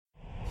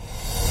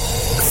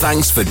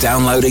Thanks for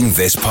downloading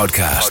this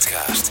podcast.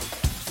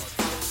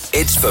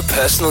 It's for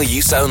personal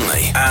use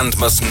only and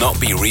must not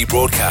be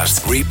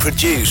rebroadcast,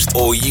 reproduced,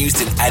 or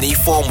used in any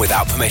form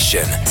without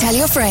permission. Tell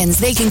your friends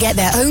they can get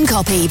their own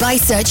copy by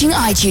searching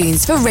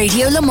iTunes for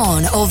Radio Le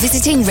Mans or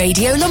visiting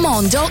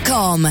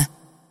radiolemans.com.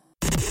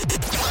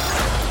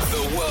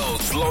 The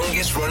world's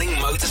longest running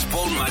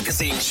motorsport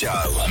magazine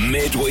show,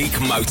 Midweek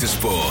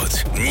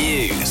Motorsport.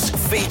 News,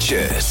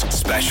 features,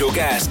 special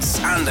guests,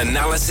 and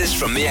analysis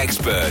from the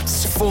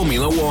experts.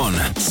 Formula One,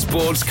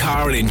 sports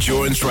car and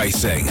endurance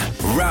racing,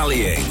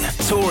 rallying,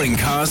 touring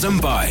cars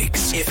and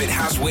bikes. If it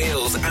has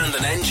wheels and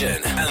an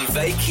engine, and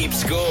they keep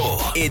score,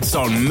 it's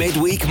on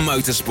Midweek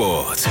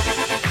Motorsport.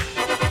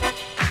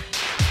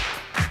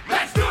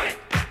 Let's do it!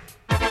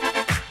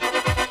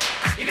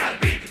 You gotta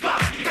beat the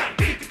clock, you gotta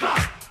beat the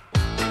clock.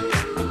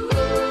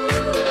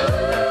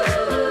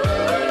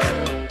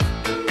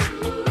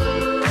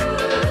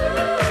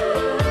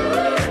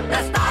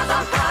 The stars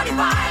on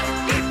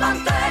 45 keep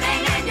on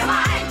turning in your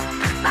mind.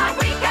 Now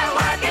we can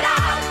work it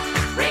out.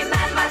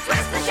 Remember,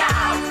 twist the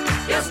shout.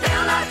 You'll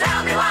still not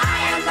tell me why,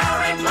 and no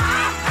reply.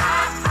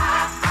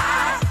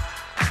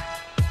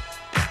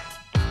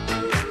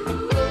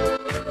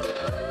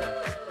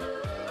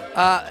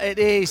 It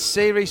is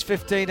Series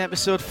 15,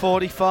 Episode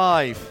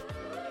 45.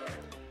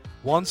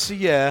 Once a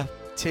year,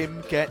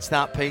 Tim gets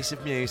that piece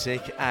of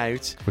music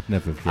out. Would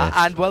never have guessed.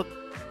 And, well,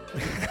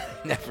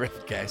 never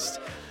have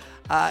guessed.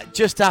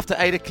 Just after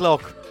 8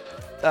 o'clock,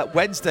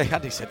 Wednesday,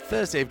 and he said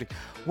Thursday evening,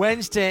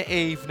 Wednesday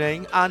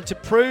evening. And to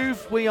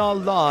prove we are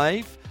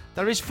live,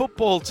 there is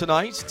football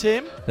tonight,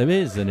 Tim. There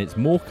is, and it's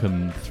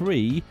Morecambe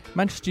 3,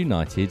 Manchester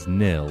United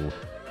 0.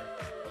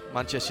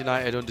 Manchester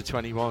United under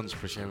 21s,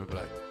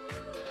 presumably.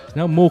 It's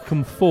now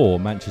Morecambe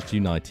 4, Manchester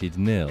United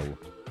 0.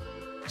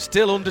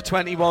 Still under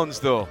 21s,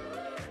 though.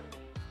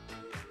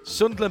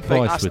 Sunderland beat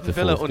Price Aston with the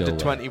Villa fourth under goal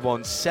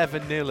 21,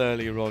 7-0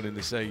 earlier on in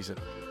the season.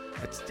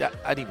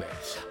 Anyway,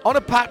 on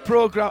a packed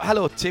programme.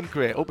 Hello, Tim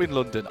Gray, up in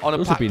London. On a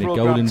There's also packed been a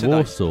programme goal in tonight.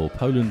 Warsaw.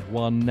 Poland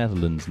 1,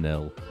 Netherlands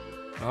 0.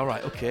 All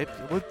right, okay.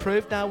 We've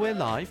proved now we're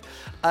live.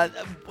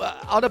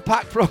 On a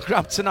packed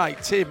programme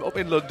tonight, Tim, up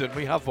in London,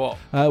 we have what?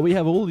 We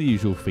have all the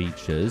usual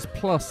features,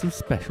 plus some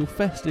special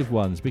festive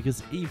ones,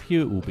 because Eve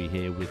Hewitt will be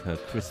here with her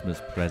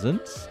Christmas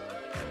presents.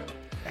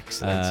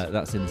 Excellent.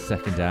 That's in the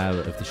second hour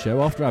of the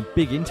show, after our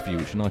big interview,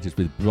 which tonight is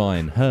with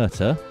Brian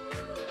Herter.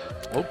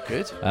 Oh,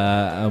 good.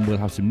 And we'll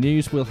have some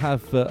news. We'll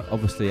have,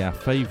 obviously, our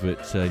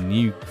favourite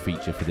new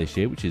feature for this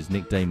year, which is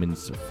Nick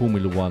Damon's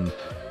Formula One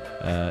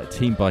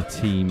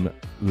team-by-team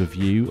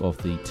review of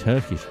the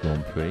Turkish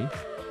Grand Prix.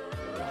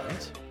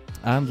 Right.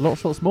 And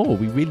lots more.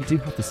 We really do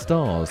have the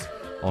stars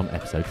on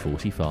episode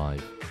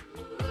 45.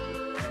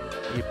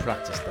 You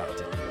practiced that,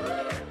 didn't you?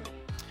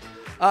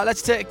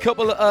 Let's take a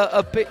couple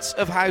of bits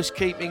of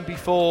housekeeping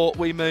before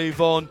we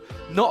move on.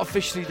 Not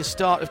officially the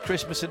start of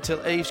Christmas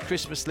until Eve's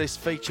Christmas list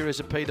feature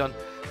has appeared on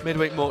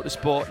Midweek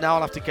Motorsport. Now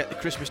I'll have to get the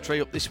Christmas tree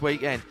up this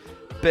weekend.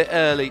 Bit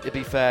early, to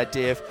be fair,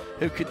 Dave,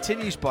 who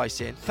continues by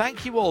saying,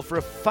 thank you all for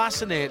a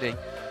fascinating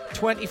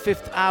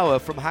 25th hour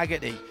from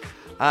Haggerty.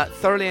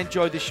 Thoroughly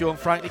enjoyed the show and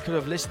frankly could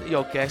have listened to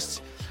your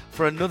guests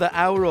for another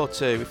hour or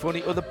two. If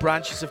only other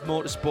branches of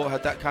motorsport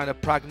had that kind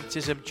of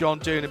pragmatism. John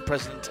Doonan,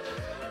 president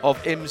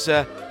of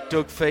IMSA,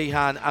 Doug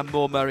Feehan and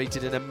Mo Murray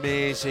did an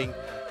amazing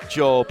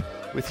job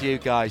with you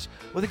guys.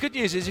 Well, the good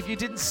news is if you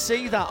didn't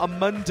see that on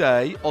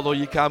Monday, although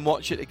you can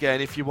watch it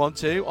again if you want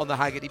to on the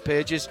Haggerty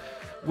pages,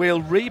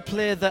 we'll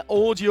replay the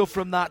audio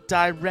from that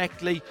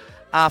directly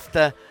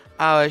after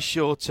our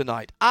show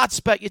tonight. At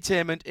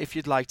Specutainment if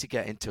you'd like to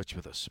get in touch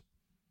with us.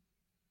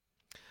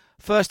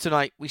 First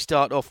tonight, we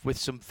start off with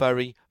some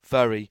very,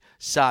 very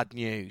sad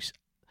news.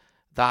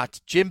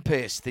 That Jim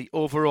Pace, the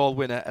overall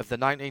winner of the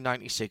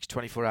 1996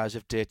 24 Hours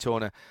of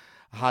Daytona,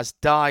 had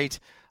died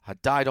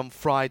on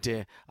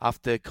Friday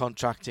after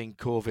contracting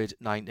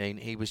COVID-19.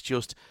 He was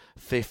just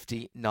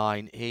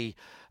 59. He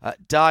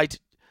died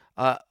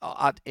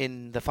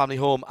in the family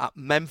home at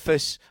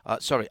Memphis.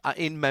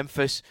 In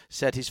Memphis,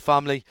 said his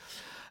family.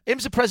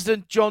 IMSA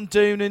President John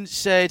Doonan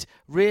said,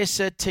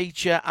 racer,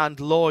 teacher and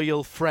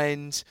loyal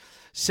friend.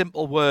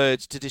 Simple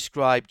words to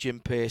describe Jim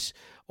Pace.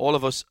 All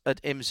of us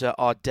at IMSA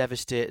are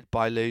devastated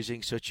by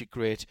losing such a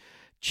great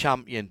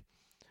champion.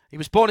 He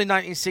was born in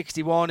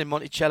 1961 in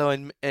Monticello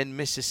in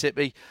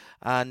Mississippi,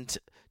 and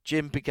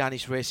Jim began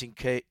his racing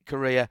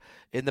career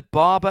in the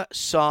Barber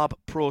Saab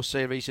Pro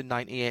Series in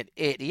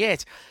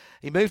 1988.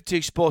 He moved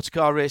to sports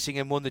car racing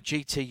and won the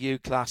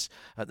GTU class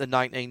at the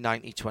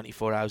 1990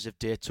 24 Hours of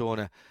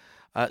Daytona.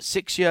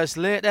 6 years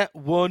later,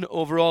 won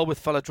overall with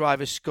fellow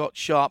drivers Scott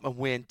Sharp and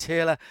Wayne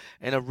Taylor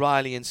in a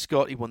Riley and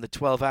Scott. He won the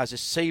 12 Hours of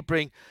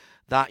Sebring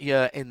that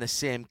year in the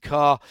same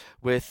car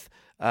with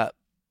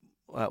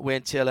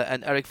Wayne Taylor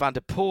and Eric van der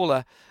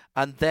Poel,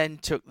 and then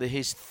took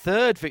his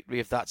third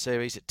victory of that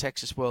series at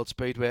Texas World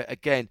Speedway,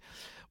 again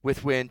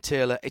with Wayne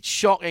Taylor. It's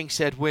shocking,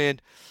 said Wayne.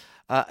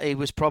 He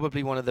was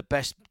probably one of the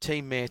best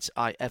teammates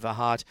I ever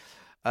had.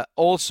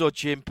 Also,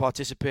 Jim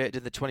participated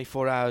in the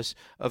 24 Hours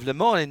of Le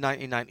Mans in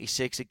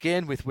 1996,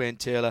 again with Wayne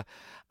Taylor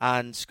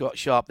and Scott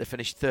Sharp. They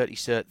finished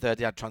 33rd.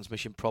 They had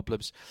transmission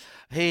problems.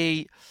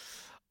 He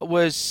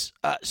was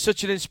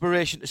such an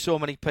inspiration to so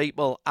many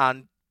people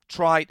and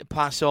tried to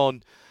pass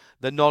on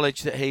the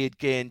knowledge that he had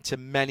gained to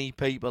many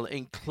people,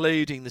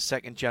 including the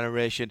second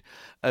generation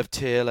of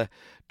Taylor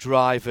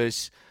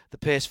drivers. The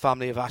Pace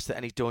family have asked that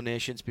any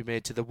donations be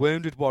made to the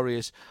Wounded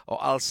Warriors or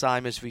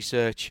Alzheimer's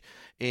research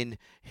in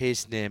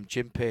his name.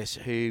 Jim Pace,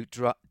 who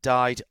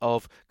died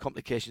of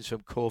complications from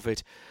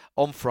COVID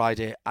on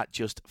Friday at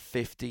just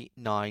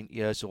 59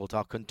 years old.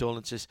 Our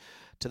condolences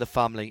to the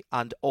family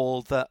and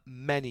all the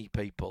many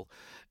people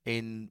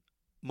in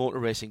motor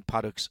racing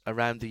paddocks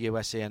around the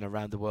USA and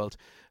around the world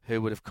who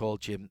would have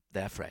called Jim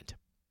their friend.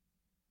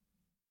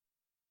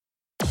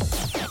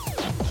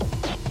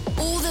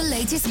 All the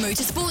latest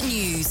motorsport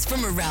news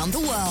from around the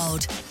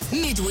world.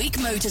 Midweek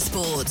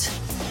Motorsport.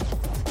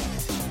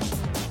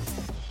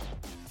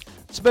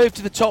 Let's move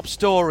to the top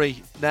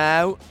story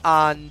now,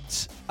 and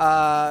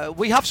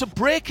we have some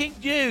breaking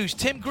news.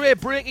 Tim Gray,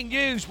 breaking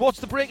news. What's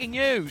the breaking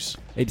news?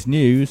 It's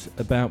news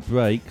about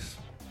brakes.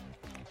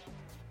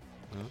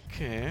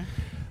 Okay.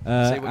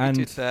 See what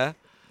you did there.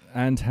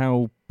 And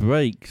how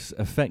brakes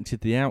affected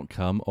the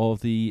outcome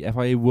of the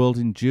FIA World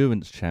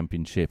Endurance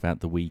Championship at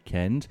the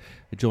weekend.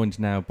 We're joined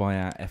now by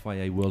our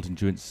FIA World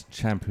Endurance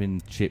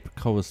Championship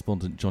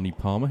correspondent Johnny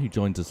Palmer, who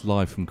joins us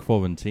live from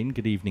quarantine.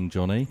 Good evening,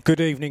 Johnny. Good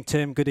evening,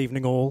 Tim. Good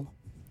evening, all.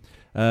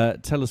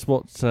 Tell us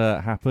what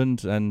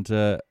happened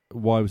and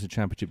why was the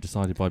championship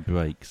decided by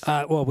brakes?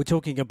 Well, we're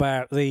talking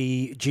about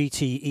the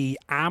GTE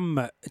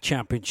AM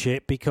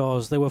Championship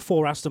because there were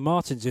 4 Aston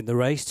Martins in the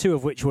race, 2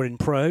 of which were in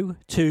Pro,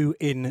 2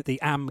 in the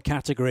AM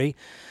category.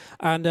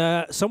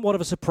 And somewhat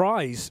of a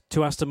surprise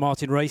to Aston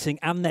Martin Racing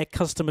and their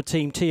customer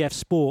team TF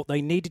Sport.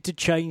 They needed to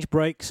change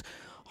brakes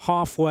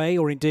halfway,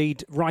 or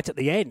indeed right at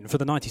the end for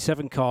the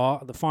 97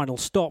 car, the final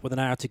stop with an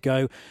hour to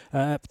go,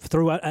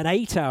 through an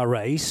 8-hour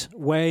race,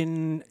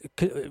 when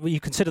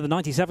you consider the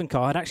 97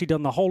 car had actually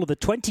done the whole of the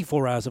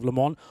 24 Hours of Le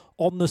Mans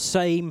on the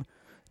same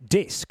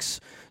discs.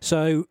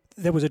 So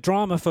there was a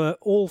drama for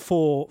all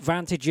 4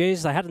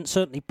 Vantages. They hadn't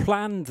certainly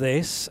planned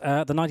this.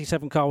 The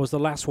 97 car was the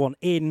last one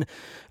in,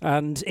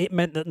 and it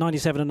meant that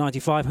 97 and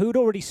 95, who had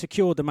already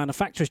secured the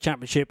Manufacturers'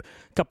 Championship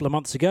a couple of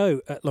months ago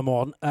at Le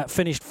Mans,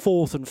 finished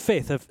 4th and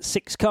 5th of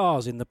 6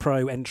 cars in the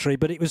Pro entry.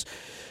 But it was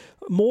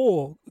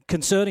more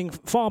concerning,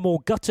 far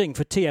more gutting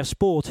for TF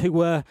Sport, who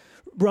were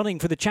running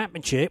for the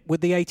championship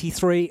with the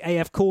 83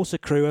 AF Corsa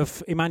crew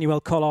of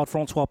Emmanuel Collard,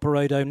 Francois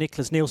Perrodo,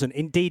 Nicholas Nielsen.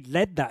 Indeed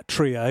led that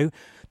trio,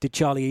 did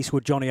Charlie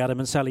Eastwood, Johnny Adam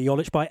and Sally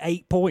Yolich, by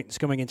 8 points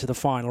coming into the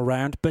final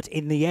round, but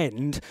in the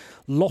end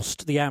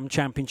lost the AM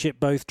Championship,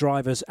 both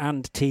drivers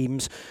and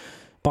teams,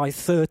 by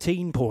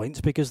 13 points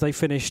because they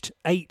finished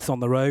 8th on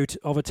the road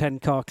of a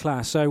 10-car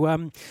class.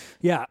 So,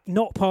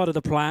 not part of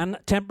the plan.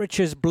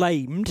 Temperatures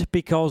blamed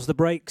because the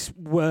brakes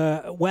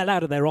were well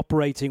out of their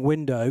operating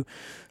window.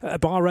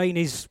 Bahrain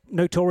is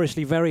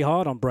notoriously very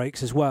hard on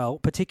brakes as well,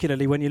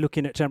 particularly when you're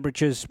looking at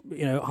temperatures,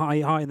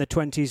 high in the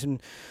 20s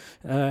and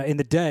in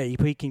the day,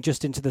 peaking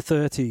just into the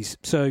 30s.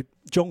 So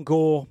John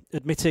Gore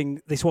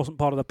admitting this wasn't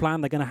part of the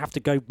plan. They're going to have to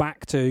go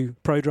back to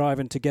ProDrive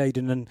and to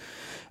Gaydon and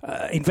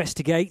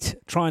investigate,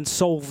 try and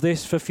solve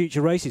this for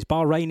future races.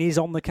 Bahrain is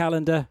on the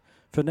calendar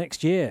for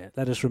next year,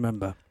 let us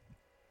remember.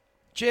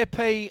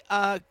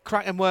 JP,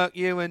 cracking work,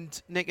 you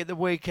and Nick at the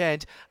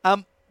weekend.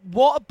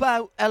 What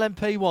about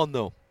LMP1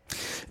 though?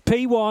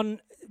 P1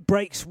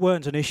 brakes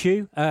weren't an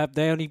issue.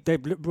 They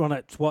run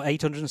at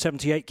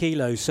 878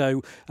 kilos.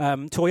 So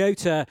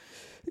Toyota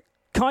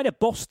kind of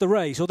bossed the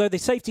race, although the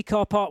safety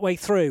car partway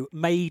through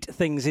made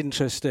things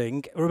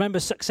interesting. Remember,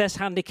 success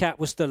handicap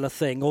was still a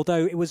thing,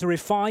 although it was a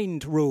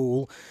refined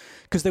rule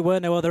because there were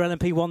no other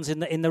LMP1s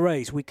in the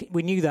race.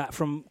 We knew that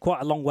from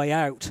quite a long way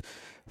out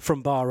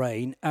from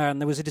Bahrain,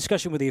 and there was a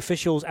discussion with the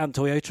officials and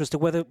Toyota as to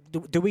whether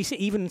do we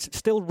even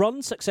still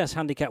run success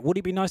handicap. Would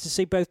it be nice to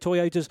see both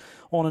Toyotas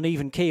on an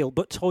even keel?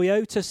 But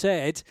Toyota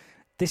said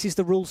this is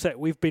the rule set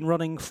we've been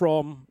running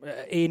from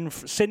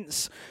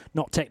since,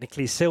 not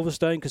technically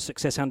Silverstone, because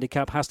Success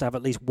Handicap has to have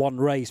at least one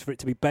race for it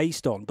to be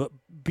based on. But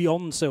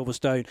beyond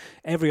Silverstone,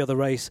 every other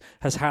race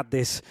has had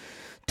this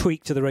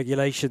tweak to the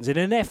regulations in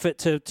an effort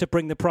to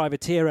bring the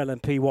privateer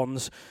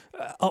LMP1s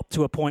up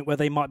to a point where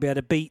they might be able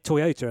to beat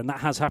Toyota, and that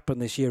has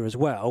happened this year as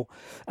well.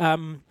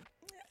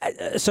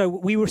 So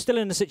we were still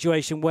in a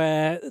situation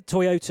where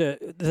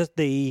Toyota,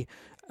 the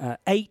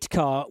 8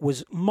 car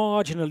was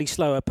marginally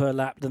slower per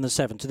lap than the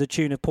 7, to the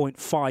tune of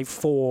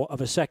 0.54 of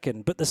a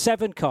second. But the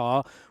 7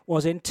 car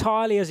was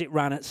entirely as it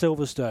ran at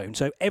Silverstone.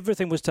 So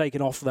everything was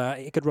taken off that.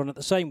 It could run at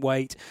the same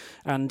weight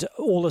and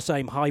all the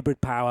same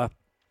hybrid power.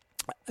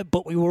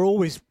 But we were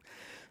always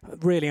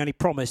really only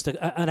promised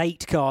an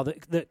 8 car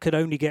that could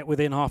only get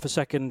within half a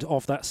second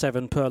of that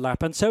 7 per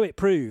lap. And so it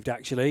proved,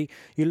 actually.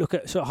 You look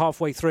at sort of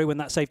halfway through when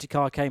that safety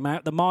car came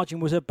out, the margin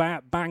was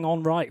about bang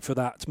on right for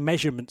that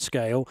measurement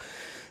scale.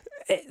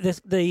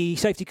 the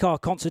safety car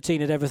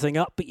concertinaed everything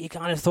up, but you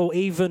kind of thought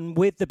even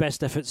with the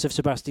best efforts of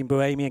Sebastian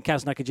Buemi and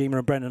Kaz Nakajima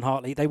and Brendan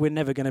Hartley, they were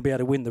never going to be able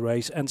to win the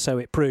race, and so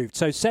it proved.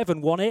 So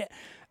 7 won it,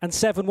 and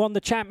 7 won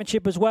the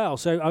championship as well.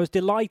 So I was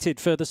delighted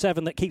for the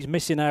 7 that keeps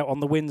missing out on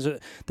the wins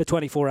at the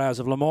 24 Hours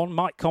of Le Mans.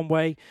 Mike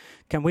Conway,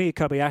 Kamui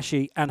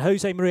Kobayashi and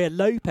Jose Maria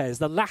Lopez,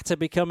 the latter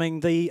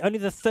becoming only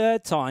the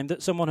 3rd time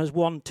that someone has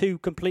won 2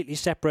 completely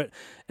separate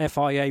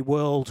FIA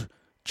World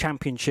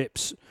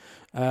Championships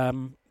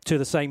to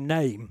the same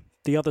name.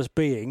 The others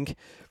being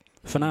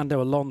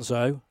Fernando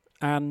Alonso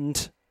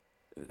and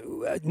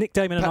Nick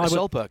Damon and Peter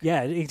I were... Solberg.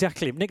 Yeah,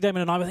 exactly. Nick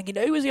Damon and I were thinking,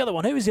 who was the other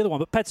one?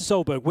 But Peter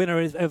Solberg,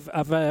 winner of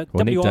Well,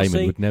 WRC. Nick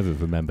Damon would never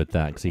have remembered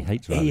that because he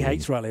hates rallying. He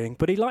hates rallying,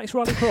 but he likes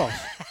rallycross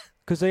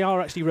because they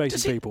are actually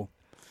racing people.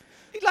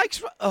 He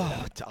likes...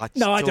 Oh, I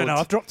don't know.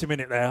 I've dropped him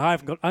in it there. I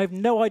have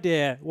no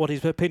idea what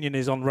his opinion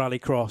is on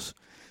rallycross.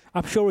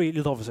 I'm sure he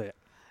loves it.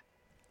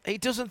 He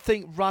doesn't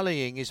think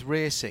rallying is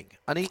racing.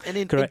 And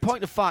in Correct.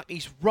 point of fact,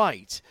 he's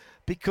right,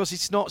 because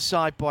it's not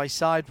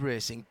side-by-side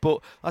racing. But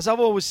as I've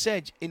always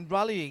said, in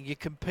rallying, you're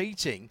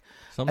competing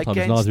Sometimes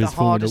against neither the is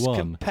Formula hardest 1.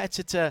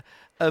 competitor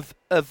of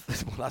well,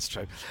 that's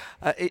true.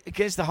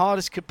 Against the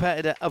hardest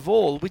competitor of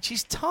all, which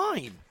is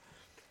time.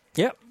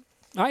 Yep,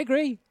 I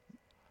agree.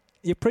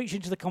 You're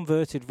preaching to the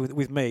converted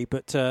with me,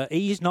 but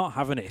he's not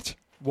having it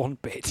one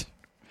bit.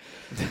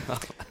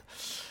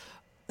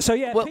 So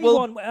yeah,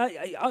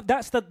 P1.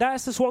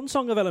 That's the swan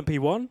song of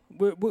LMP1.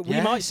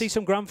 We might see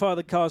some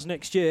grandfathered cars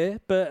next year,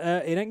 but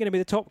it ain't going to be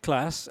the top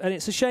class. And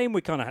it's a shame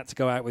we kind of had to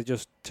go out with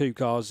just 2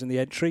 cars in the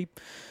entry.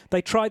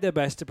 They tried their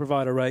best to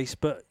provide a race,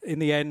 but in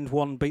the end,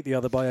 one beat the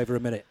other by over a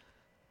minute.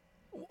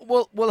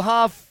 We'll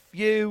have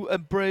you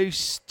and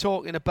Bruce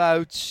talking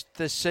about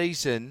the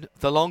season,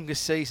 the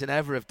longest season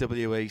ever of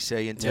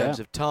WEC in terms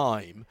of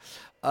time.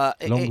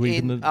 Longer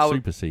even than the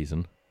Super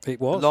Season. It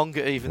was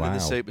longer even than the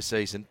Super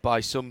Season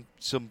by some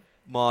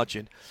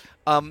margin.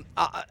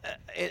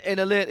 In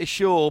a later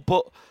show,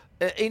 but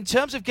in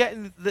terms of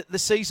getting the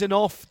season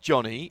off,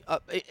 Johnny,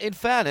 in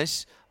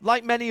fairness,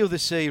 like many other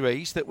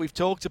series that we've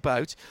talked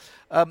about,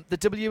 the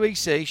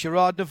WEC,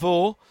 Gerard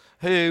Neveu,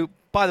 who,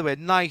 by the way,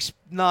 nice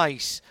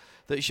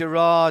that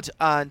Gerard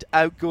and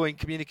outgoing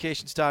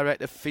communications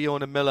director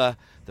Fiona Miller,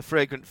 the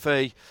Fragrant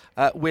Fee,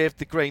 waved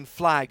the green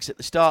flags at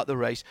the start of the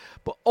race.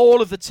 But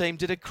all of the team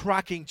did a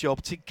cracking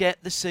job to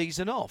get the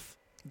season off.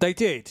 They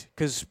did,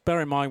 because bear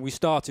in mind we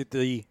started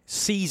the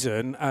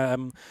season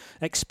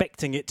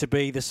expecting it to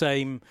be the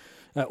same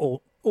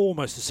or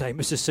almost the same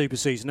as the Super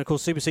Season. Of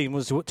course, Super Season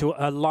was to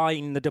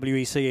align the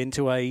WEC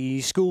into a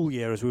school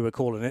year, as we were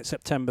calling it,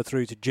 September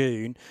through to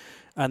June.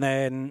 And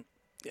then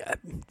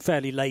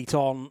fairly late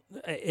on,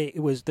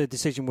 the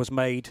decision was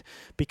made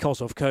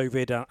because of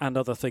COVID and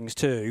other things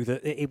too,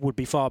 that it would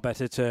be far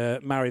better to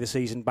marry the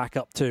season back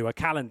up to a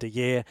calendar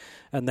year,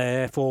 and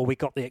therefore we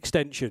got the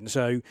extension.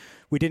 So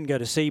we didn't go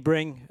to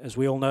Sebring, as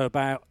we all know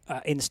about.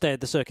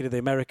 Instead, the Circuit of the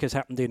Americas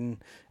happened in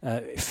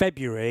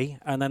February,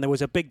 and then there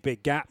was a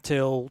big gap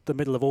till the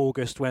middle of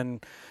August when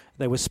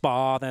there was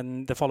Spa,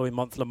 then the following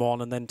month Le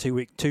Mans, and then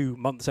 2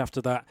 months after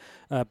that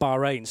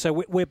Bahrain. So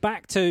we're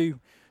back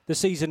to the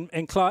season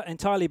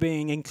entirely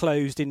being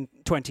enclosed in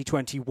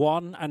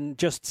 2021 and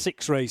just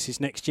 6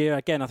 races next year.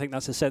 Again, I think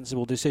that's a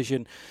sensible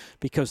decision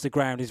because the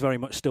ground is very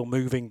much still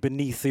moving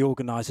beneath the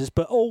organisers.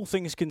 But all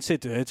things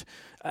considered,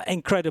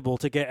 incredible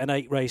to get an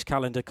 8-race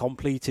calendar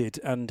completed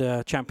and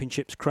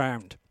championships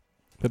crowned.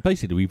 But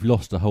basically, we've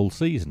lost a whole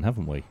season,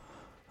 haven't we?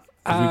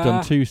 'Cause we've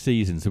done 2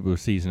 seasons that were a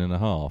season and a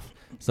half.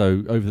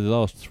 So over the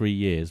last 3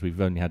 years,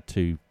 we've only had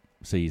 2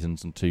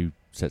 seasons and 2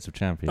 sets of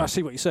champions. I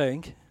see what you're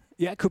saying.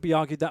 Yeah, it could be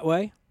argued that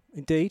way.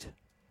 Indeed.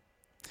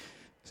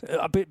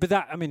 But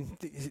that, I mean,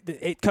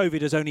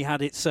 COVID has only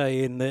had its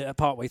say in the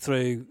partway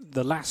through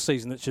the last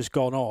season that's just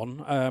gone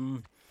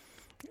on.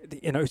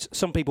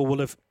 Some people will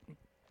have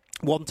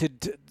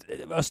wanted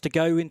us to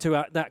go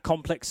into that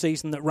complex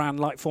season that ran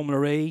like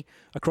Formula E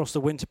across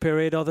the winter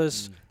period.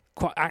 Others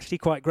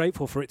quite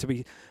grateful for it to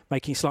be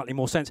making slightly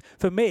more sense.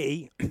 For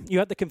me, you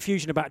had the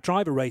confusion about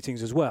driver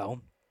ratings as well.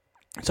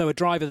 So a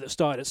driver that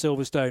started at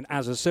Silverstone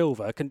as a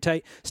silver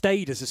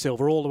stayed as a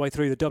silver all the way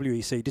through the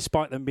WEC,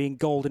 despite them being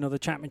gold in other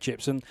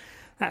championships, and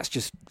that's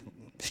just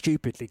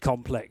stupidly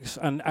complex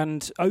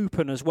and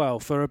open as well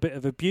for a bit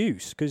of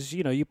abuse, because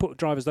you put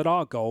drivers that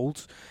are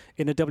golds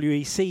in a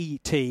WEC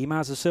team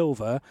as a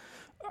silver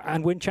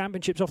and win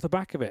championships off the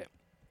back of it.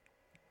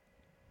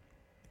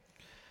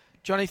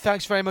 Johnny,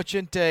 thanks very much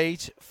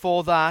indeed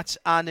for that,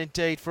 and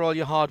indeed for all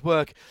your hard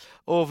work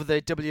over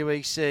the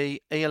WEC,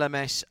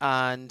 ELMS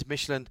and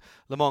Michelin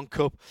Le Mans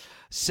Cup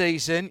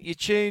season. You're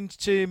tuned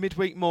to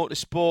Midweek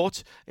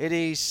Motorsport. It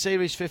is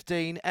Series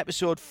 15,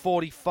 Episode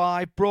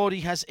 45.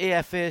 Brodie has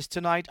AFAs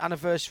tonight,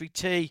 anniversary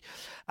tea,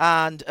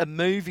 and a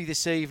movie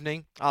this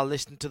evening. I'll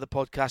listen to the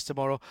podcast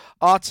tomorrow.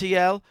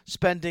 RTL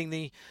spending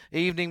the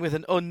evening with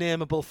an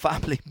unnameable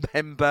family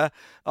member.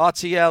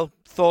 RTL,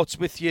 thoughts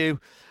with you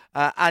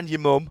and your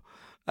mum.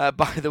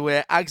 By the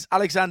way,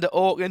 Alexander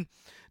Orkin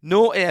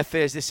No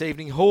airfares this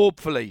evening,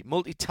 hopefully.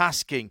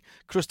 Multitasking,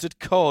 crusted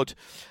cod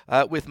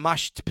with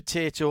mashed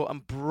potato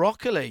and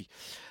broccoli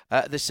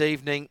this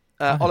evening.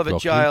 Oliver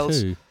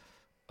Giles. Too.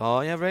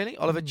 Oh, yeah, really?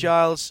 Oliver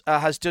Giles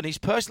has done his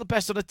personal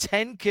best on a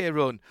 10k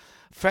run.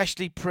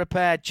 Freshly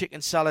prepared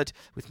chicken salad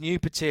with new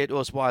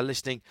potatoes while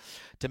listening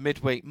to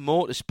Midweek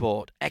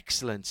Motorsport.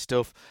 Excellent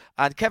stuff.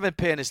 And Kevin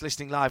Payne is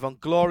listening live on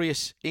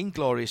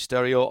Inglorious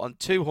Stereo on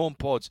 2 home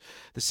pods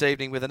this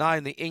evening with an eye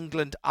on the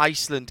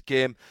England-Iceland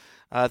game,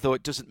 though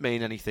it doesn't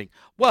mean anything.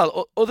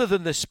 Well, other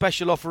than the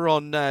special offer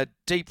on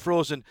deep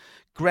frozen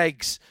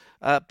Greg's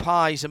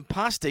pies and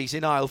pasties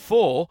in aisle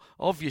 4,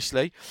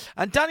 obviously.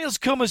 And Daniel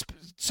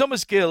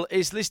Summersgill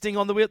is listening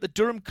on the way up the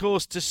Durham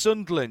coast to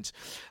Sunderland.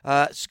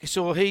 He's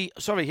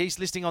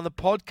listening on the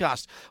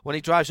podcast when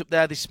he drives up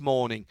there this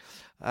morning,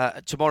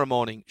 tomorrow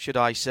morning, should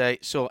I say.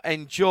 So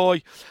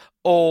enjoy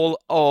all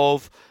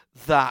of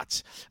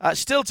that.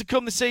 Still to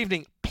come this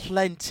evening,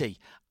 plenty.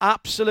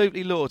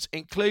 Absolutely loads,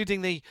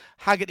 including the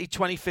Haggerty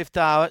 25th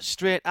hour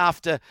straight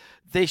after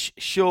this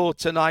show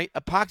tonight.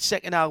 A packed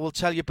second hour we'll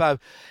tell you about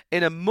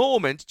in a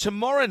moment.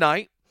 Tomorrow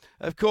night,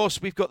 of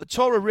course, we've got the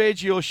Torah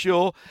Radio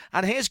Show,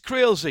 and here's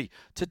Creelsy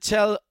to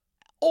tell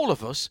all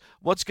of us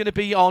what's going to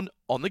be on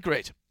the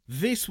grid.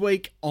 This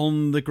week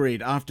on the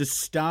grid, after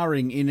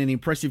starring in an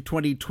impressive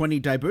 2020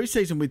 debut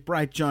season with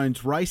Brad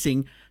Jones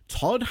Racing,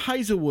 Todd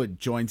Hazelwood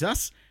joins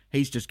us.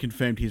 He's just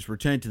confirmed his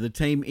return to the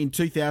team in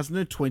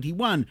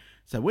 2021,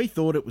 so we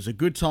thought it was a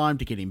good time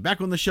to get him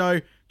back on the show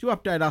to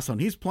update us on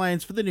his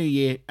plans for the new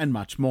year and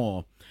much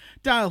more.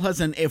 Dale has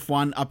an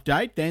F1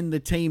 update, then the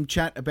team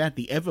chat about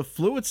the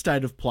ever-fluid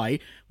state of play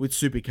with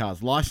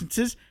supercars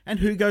licences and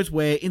who goes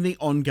where in the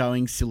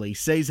ongoing silly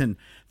season.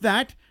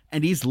 That,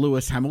 and is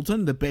Lewis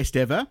Hamilton the best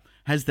ever?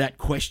 Has that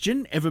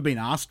question ever been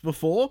asked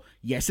before?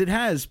 Yes, it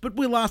has, but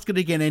we'll ask it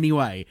again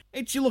anyway.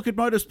 It's your look at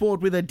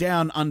motorsport with a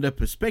down-under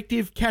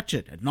perspective. Catch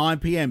it at 9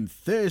 p.m.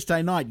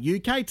 Thursday night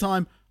UK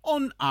time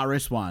on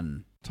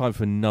RS1. Time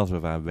for another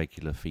of our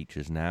regular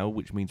features now,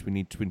 which means we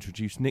need to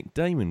introduce Nick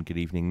Damon. Good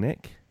evening,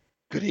 Nick.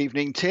 Good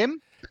evening,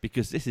 Tim.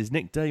 Because this is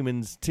Nick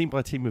Damon's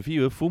team-by-team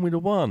review of Formula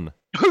One.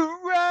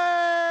 Hooray!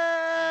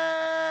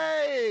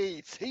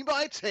 Team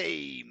by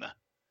team.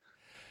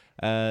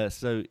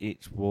 So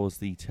it was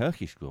the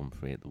Turkish Grand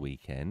Prix at the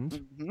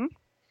weekend. Mm-hmm.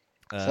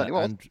 Certainly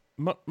was. And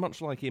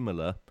much like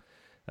Imola,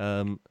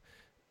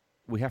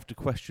 we have to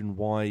question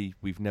why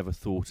we've never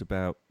thought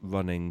about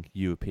running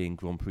European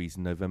Grand Prix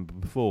in November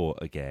before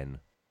again.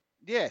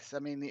 Yes, I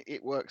mean,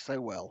 it works so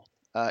well.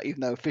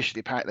 Even though officially,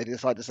 apparently, they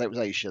decided to say it was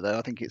Asia, though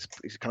I think it's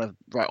kind of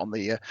right on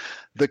the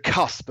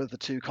cusp of the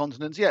two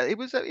continents. Yeah, it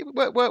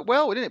worked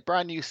well, didn't it?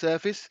 Brand new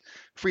surface,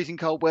 freezing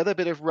cold weather, a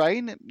bit of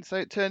rain, so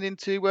it turned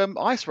into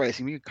ice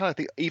racing. You kind of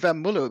think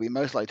Ivan Muller would be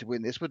most likely to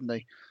win this, wouldn't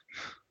he?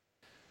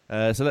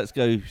 So let's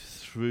go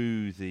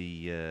through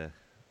the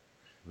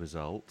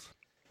result,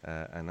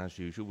 and as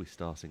usual, we're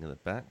starting at the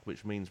back,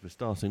 which means we're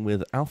starting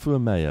with Alfa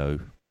Romeo.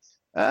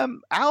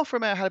 Alfa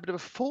Romeo had a bit of a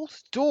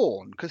false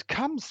dawn because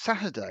come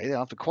Saturday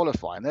after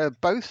qualifying, they were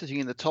both sitting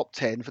in the top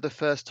 10 for the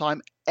first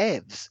time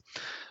evs.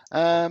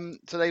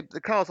 So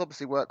the cars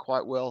obviously work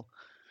quite well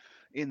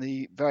in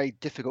the very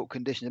difficult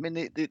conditions. I mean,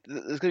 there's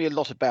going to be a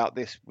lot about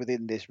this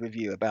within this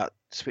review about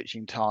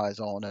switching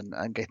tyres on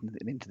and getting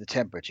them into the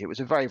temperature. It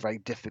was a very, very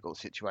difficult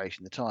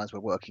situation. The tyres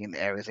were working in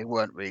areas they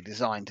weren't really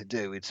designed to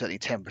do, certainly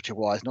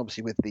temperature-wise, and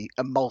obviously with the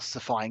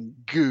emulsifying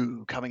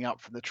goo coming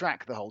up from the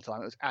track the whole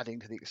time, it was adding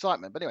to the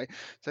excitement. But anyway,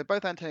 so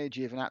both Antonio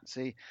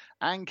Giovinazzi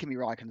and Kimi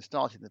Räikkönen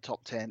started in the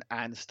top 10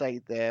 and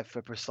stayed there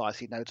for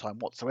precisely no time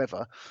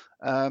whatsoever.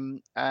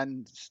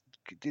 And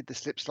did the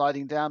slip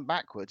sliding down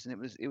backwards, and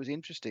it was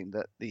interesting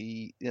that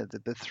the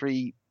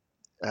three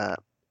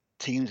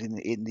teams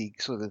in the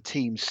sort of the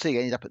team C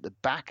ended up at the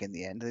back in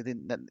the end. They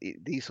didn't.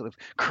 These sort of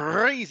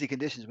crazy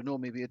conditions would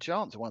normally be a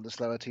chance for one of the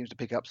slower teams to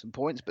pick up some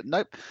points, but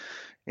nope.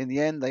 In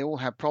the end, they all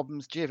had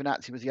problems.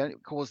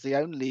 Giovinazzi caused the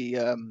only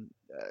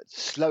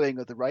slowing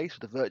of the race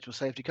with a virtual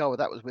safety car. Well,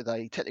 that was with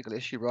a technical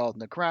issue rather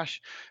than a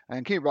crash.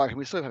 And Kimi Räikkönen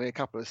was still having a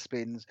couple of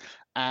spins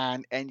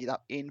and ended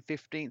up in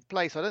 15th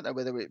place. I don't know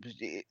whether it was,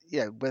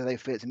 whether they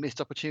feel it's a missed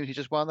opportunity,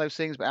 just one of those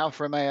things. But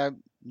Alfa Romeo,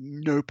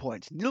 no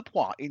points, nil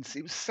points.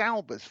 It was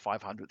Sauber's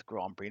 500th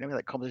Grand Prix. Remember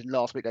that competition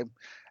last week?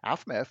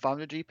 Alfa Romeo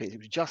 500 GPs. It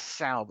was just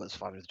Sauber's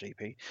 500th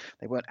GP.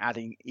 They weren't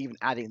adding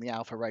the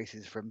Alfa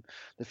races from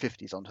the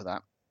 50s onto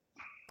that.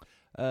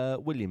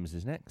 Williams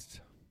is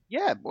next.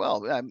 Yeah,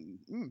 well,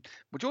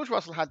 George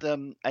Russell had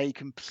a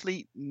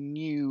complete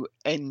new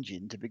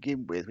engine to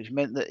begin with, which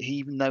meant that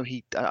even though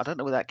I don't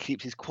know whether that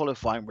keeps his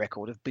qualifying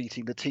record of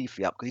beating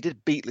Latifi up, because he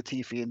did beat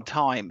Latifi in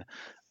time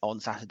on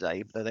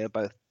Saturday, though they were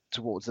both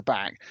towards the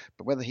back.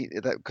 But whether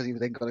because he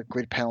then got a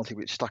grid penalty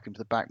which stuck him to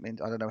the back, I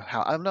don't know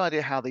how. I have no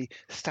idea how the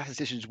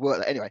statisticians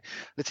work. Anyway,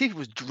 Latifi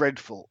was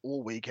dreadful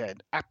all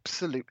weekend,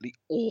 absolutely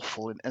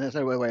awful, and there's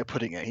no way of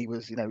putting it. He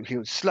was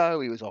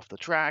slow, he was off the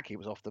track, he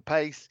was off the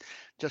pace,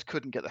 just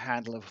couldn't get the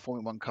handle of a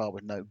Formula One car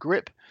with no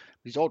grip.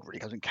 Which is odd, really,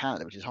 because in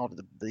Canada, which is hardly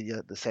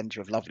the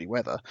centre of lovely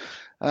weather.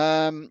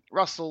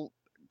 Russell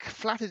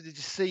flattered to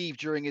deceive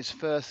during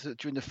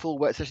the full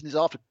wet sessions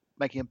after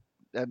making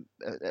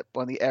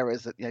one of the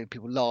errors that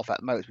people laugh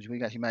at most, which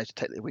we actually managed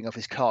to take the wing off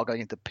his car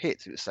going into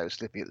pits. It was so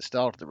slippy at the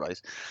start of the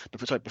race,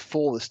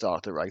 before the start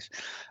of the race,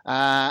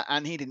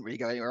 and he didn't really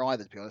go anywhere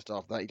either. To be honest,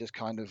 after that, he just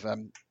kind of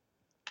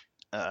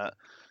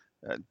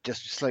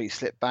just slowly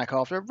slipped back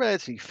after a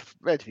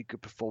relatively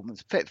good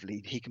performance.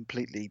 Effectively, he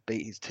completely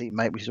beat his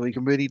teammate, which is all you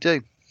can really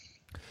do.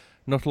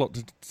 Not a lot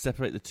to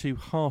separate the two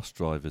Haas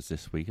drivers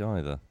this week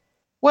either.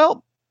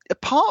 Well,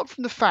 apart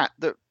from the fact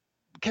that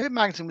Kevin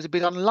Magnussen was a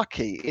bit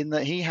unlucky in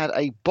that he had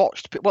a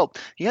botched pit. Well,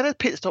 he had a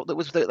pit stop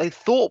that they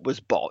thought was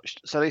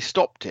botched, so they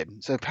stopped him.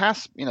 So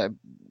Pass,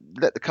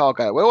 let the car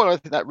go. Well, I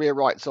don't think that rear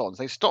right's on.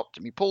 So they stopped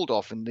him. He pulled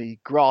off in the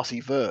grassy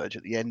verge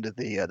at the end of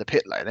the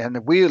pit lane. They had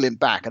to wheel him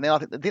back, and then I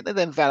think they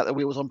then found out the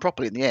wheel was on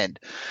properly in the end.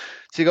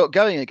 So he got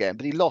going again,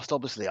 but he lost,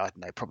 obviously, I don't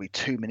know, probably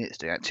 2 minutes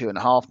doing it,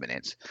 2.5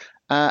 minutes.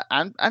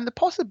 And the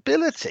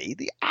possibility,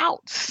 the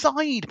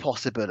outside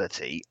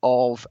possibility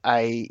of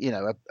a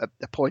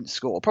point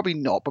score, probably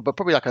not, but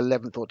probably like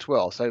 11th or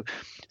 12th, so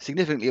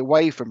significantly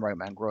away from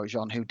Romain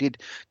Grosjean, who did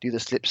do the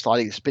slip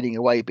sliding, spinning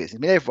away business.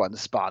 I mean, everyone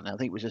spun. I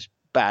think it was just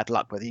bad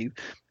luck whether you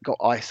got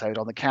ISO'd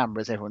on the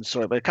cameras. Everyone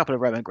saw it, but a couple of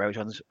Romain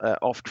Grosjean's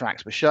off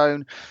tracks were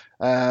shown.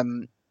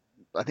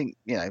 I think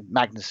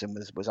Magnussen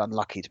was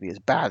unlucky to be as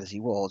bad as he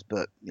was,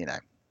 but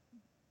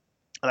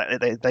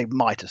they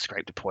might have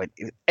scraped a point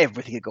if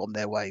everything had gone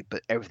their way,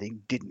 but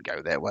everything didn't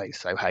go their way.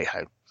 So hey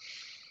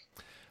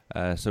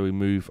ho. So we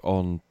move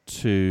on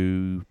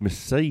to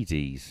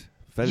Mercedes.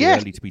 Very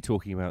early to be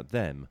talking about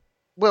them.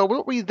 Well,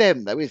 not really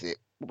them though, is it?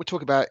 What we're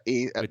talking about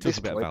is we're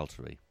talking about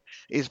Valtteri.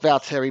 Is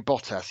Valtteri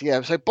Bottas? Yeah.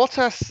 So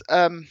Bottas,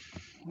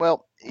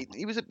 well,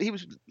 he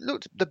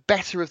looked the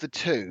better of the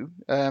two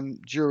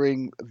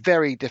during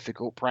very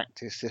difficult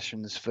practice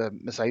sessions for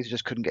Mercedes.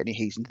 Just couldn't get any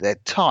heat into their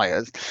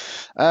tyres.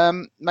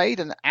 Made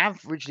an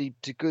averagely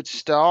to good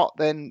start.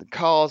 Then the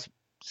cars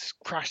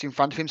crashed in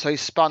front of him, so he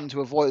spun to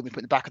avoid them, put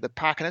in the back of the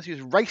pack. And as he was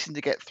racing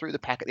to get through the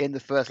pack at the end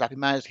of the first lap, he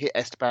managed to hit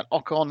Esteban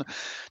Ocon,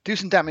 do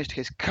some damage to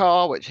his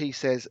car, which he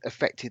says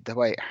affected the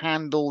way it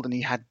handled, and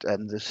he had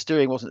the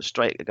steering wasn't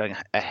straight going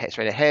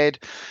straight ahead.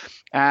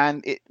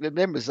 And it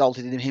then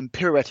resulted in him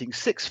pirouetting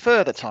 6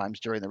 further times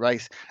during the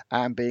race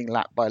and being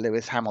lapped by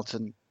Lewis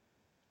Hamilton.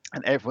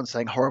 And everyone's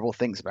saying horrible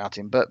things about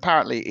him. But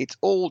apparently it's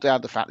all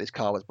down to the fact this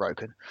car was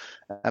broken.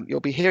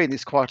 You'll be hearing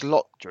this quite a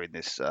lot during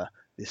this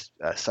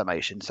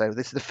summation. So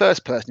this is the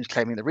first person who's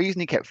claiming the reason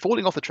he kept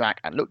falling off the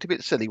track and looked a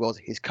bit silly was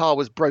his car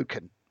was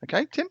broken.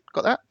 Okay, Tim,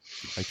 got that?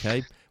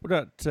 Okay. What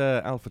about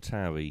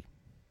AlphaTauri?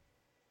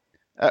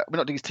 We're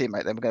not doing his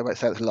teammate then. We're going to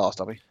say that's last,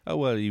 are we? Oh,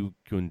 well, you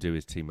can do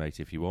his teammate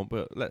if you want,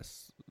 but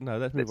let's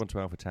move on to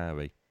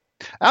AlphaTauri.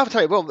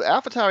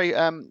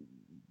 AlphaTauri,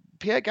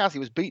 Pierre Gasly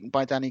was beaten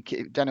by Daniel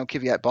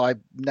Kvyat by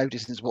no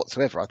distance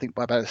whatsoever, I think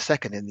by about a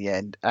second in the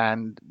end,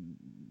 and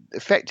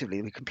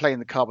effectively we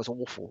complained the car was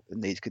awful in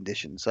these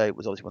conditions, so it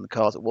was obviously one of the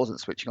cars that wasn't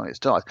switching on its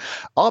tyres.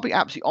 I'll be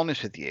absolutely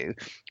honest with you,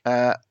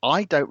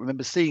 I don't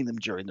remember seeing them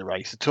during the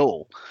race at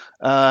all.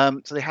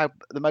 So they had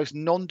the most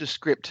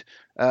nondescript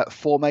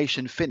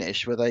formation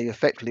finish where they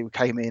effectively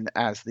came in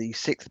as the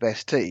 6th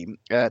best team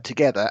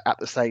together at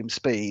the same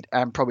speed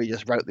and probably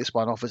just wrote this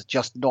one off as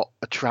just not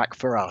a track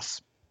for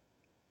us.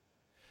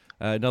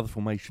 Another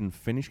formation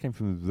finish came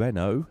from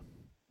Renault.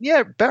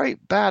 Yeah, very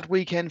bad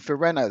weekend for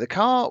Renault. The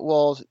car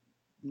was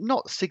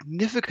not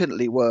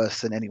significantly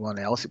worse than anyone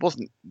else. It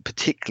wasn't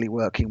particularly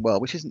working well,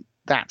 which isn't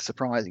that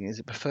surprising, as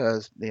it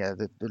prefers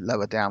the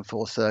lower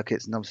downforce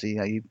circuits. And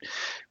obviously,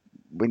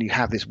 when you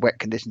have this wet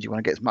conditions, you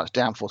want to get as much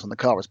downforce on the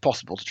car as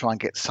possible to try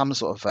and get some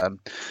sort of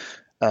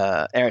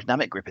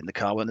aerodynamic grip in the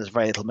car when there's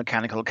very little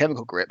mechanical or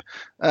chemical grip.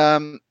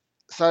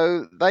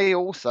 So they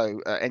also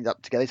end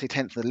up together, say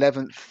 10th and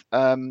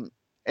 11th.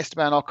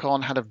 Esteban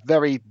Ocon had a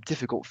very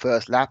difficult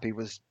first lap. He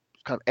was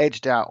kind of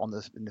edged out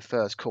in the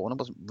first corner.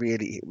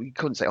 We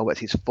couldn't say, it's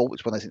his fault.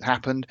 It's one of those things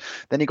happened.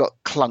 Then he got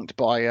clunked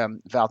by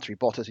Valtteri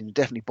Bottas, and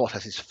definitely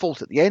Bottas'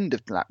 fault at the end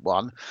of lap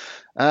 1.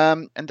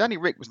 And Danny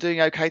Rick was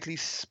doing okay till he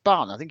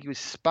spun. I think he was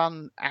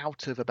spun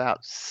out of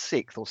about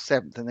 6th or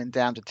 7th and then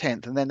down to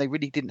 10th. And then they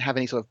really didn't have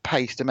any sort of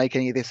pace to make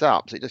any of this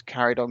up. So it just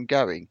carried on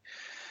going.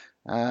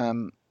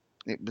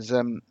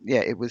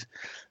 It was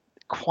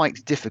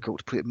quite difficult,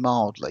 to put it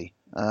mildly.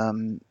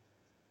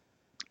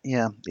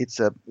 It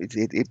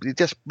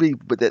just really,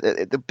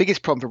 the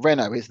biggest problem for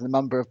Renault is the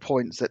number of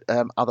points that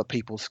other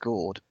people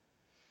scored.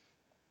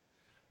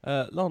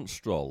 Lance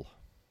Stroll.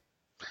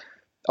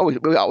 Oh,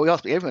 we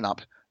asked everyone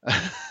up.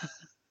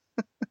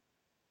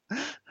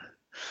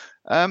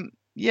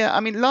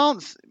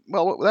 Lance.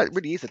 Well, that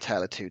really is a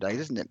tale of 2 days,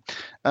 isn't it?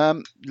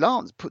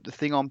 Lance put the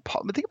thing on.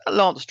 The thing about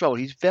Lance Stroll,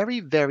 he's very,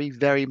 very,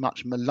 very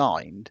much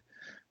maligned,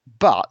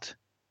 but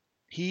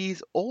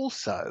he's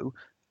also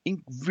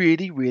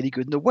really, really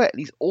good in the wet, and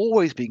he's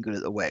always been good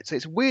at the wet. So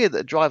it's weird that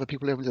a driver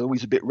people are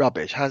always a bit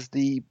rubbish has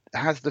the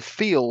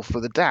feel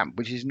for the damp,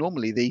 which is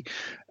normally the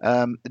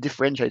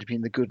differentiator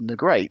between the good and the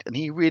great. And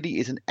he really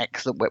is an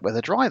excellent wet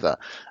weather driver,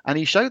 and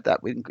he showed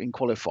that in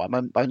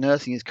qualifying by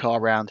nursing his car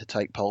around to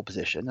take pole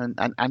position,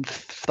 and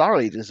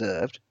thoroughly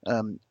deserved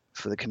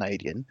for the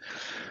Canadian.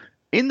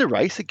 In the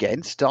race,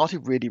 again,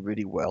 started really,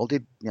 really well,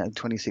 did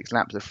 26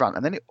 laps at the front,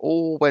 and then it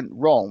all went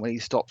wrong when he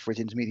stopped for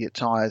his intermediate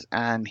tyres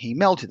and he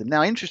melted them.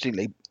 Now,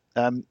 interestingly,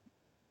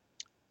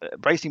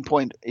 Racing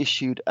Point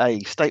issued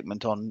a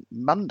statement on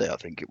Monday, I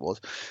think it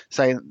was,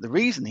 saying that the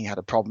reason he had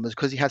a problem was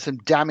because he had some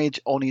damage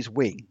on his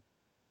wing.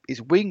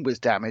 His wing was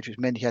damaged, which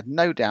meant he had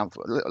no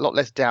downforce, a lot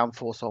less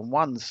downforce on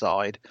one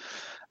side.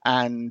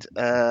 And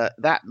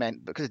that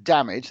meant, because of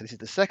damage, this is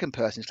the second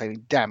person who's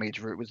claiming damage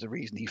was the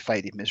reason he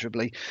faded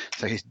miserably.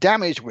 So his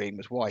damaged wing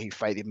was why he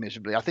faded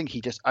miserably. I think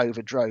he just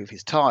overdrove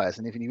his tyres.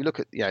 And if you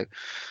look at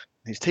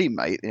his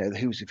teammate,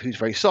 who's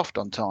very soft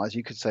on tyres,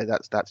 you could say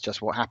that's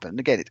just what happened.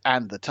 Again, it's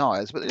and the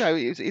tyres, but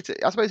it's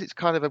I suppose it's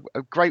kind of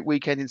a great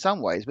weekend in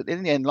some ways. But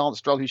in the end, Lance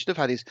Stroll, who should have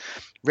had his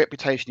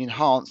reputation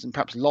enhanced and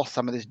perhaps lost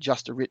some of this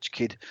just a rich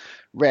kid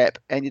rep,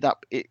 ended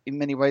up in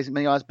many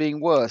eyes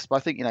being worse. But I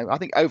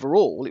think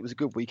overall it was a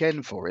good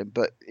weekend for him.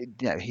 But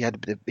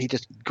he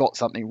just got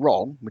something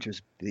wrong, which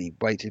was the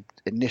way to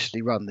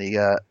initially run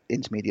the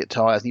intermediate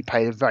tyres, and he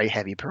paid a very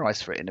heavy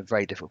price for it in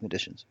very difficult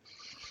conditions.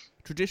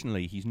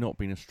 Traditionally, he's not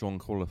been a strong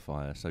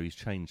qualifier, so he's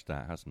changed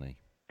that, hasn't he?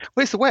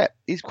 Well, it's the wet.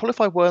 He's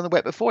qualified well in the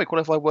wet before. He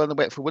qualified well in the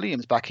wet for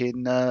Williams back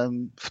in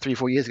 3 or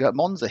 4 years ago at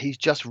Monza. He's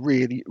just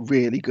really,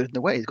 really good in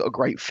the wet. He's got a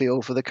great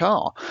feel for the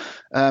car.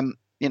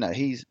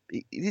 This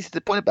is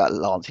the point about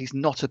Lance. He's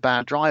not a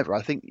bad driver.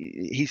 I think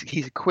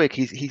he's quick.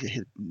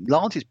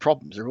 Lance's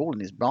problems are all in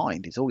his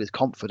mind. It's all his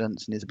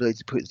confidence and his ability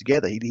to put it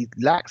together. He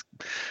lacks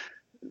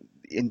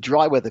in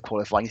dry weather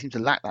qualifying. He seems to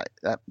lack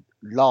that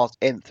last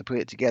nth to put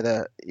it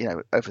together,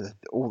 over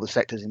all the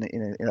sectors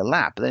in a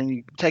lap. But then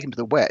you take him to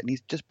the wet, and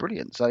he's just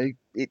brilliant. So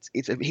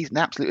he's an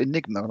absolute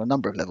enigma on a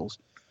number of levels.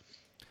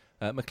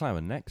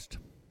 McLaren next.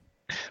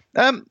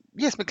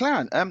 Yes,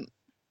 McLaren.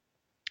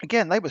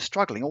 Again, they were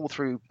struggling all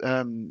through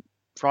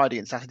Friday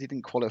and Saturday,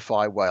 didn't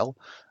qualify well.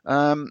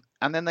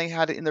 And then they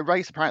had in the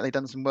race, apparently they'd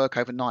done some work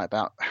overnight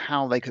about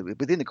how they could,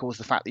 within of course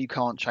the fact that you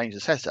can't change the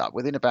setup,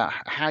 within about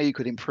how you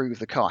could improve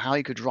the car, how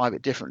you could drive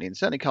it differently. And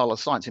certainly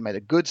Carlos Sainz, who made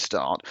a good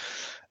start,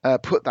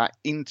 put that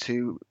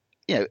into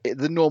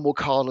the normal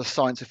Carlos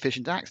Sainz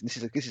efficient action. This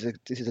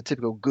is a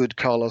typical good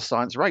Carlos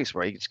Sainz race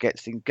where he just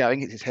gets things going,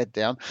 hits his head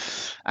down,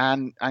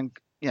 and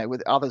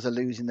with others are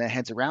losing their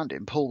heads around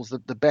him, pulls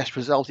the best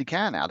result he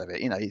can out of it.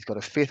 He's got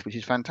a fifth, which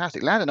is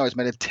fantastic. Lando Norris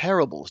made a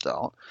terrible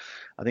start.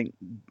 I think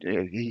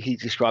he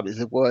described it as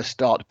the worst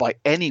start by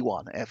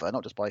anyone ever,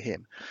 not just by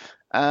him.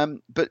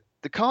 But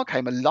the car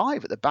came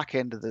alive at the back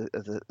end of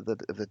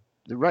the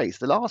race.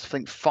 The last, I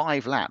think,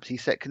 5 laps, he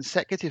set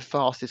consecutive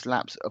fastest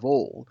laps of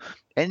all,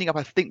 ending up,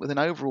 I think, with an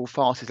overall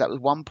fastest lap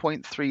that was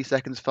 1.3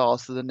 seconds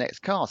faster than the next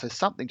car. So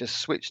something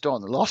just switched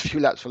on the last few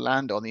laps for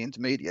Lando on the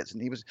intermediates,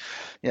 and he was,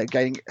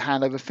 gaining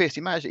hand over fist.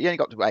 He only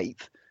got to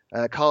 8th.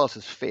 Carlos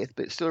is 5th,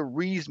 but it's still a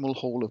reasonable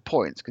haul of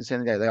points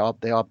considering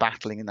they are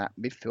battling in that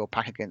midfield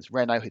pack against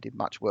Renault, who did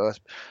much worse.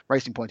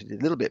 Racing Point did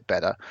a little bit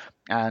better,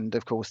 and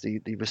of course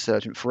the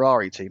resurgent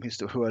Ferrari team,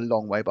 who are a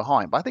long way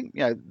behind. But I think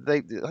I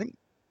think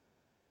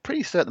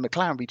pretty certain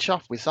McLaren will be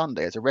chuffed with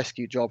Sunday as a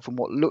rescue job from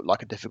what looked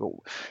like a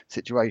difficult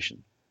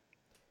situation.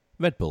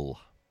 Red Bull.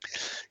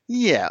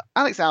 Yeah,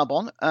 Alex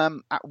Albon.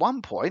 At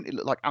one point, it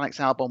looked like Alex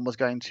Albon was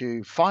going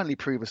to finally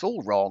prove us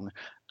all wrong,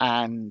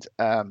 and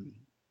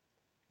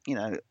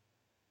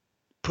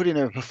put in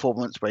a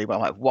performance where he might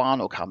have won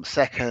or come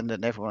second,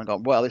 and everyone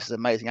gone, well, this is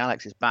amazing.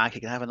 Alex is back. He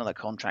can have another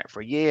contract for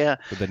a year.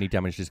 But then he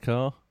damaged his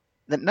car.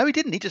 No, he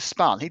didn't. He just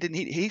spun. He didn't.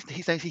 He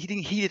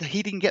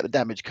didn't get the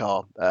damaged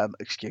car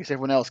excuse.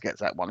 Everyone else gets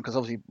that one because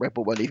obviously Red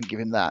Bull won't even give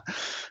him that.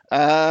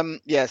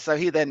 So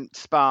he then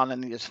spun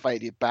and he just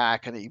faded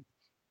back, and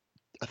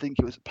I think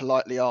he was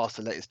politely asked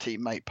to let his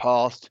teammate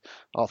pass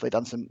after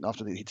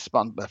he'd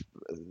spun.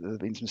 There'd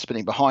been some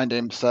spinning behind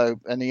him. So,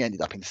 and he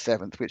ended up in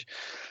 7th, which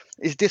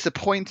is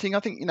disappointing.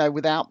 I think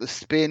without the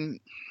spin,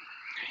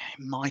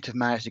 he might have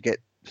managed to get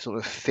sort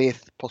of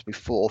 5th, possibly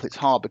 4th. It's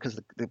hard because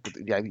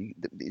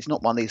it's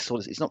not one of these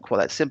it's not quite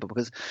that simple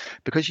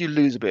because you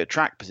lose a bit of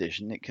track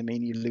position. It can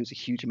mean you lose a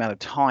huge amount of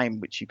time,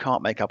 which you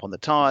can't make up on the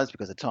tyres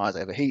because the tyres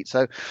overheat.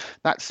 So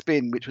that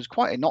spin, which was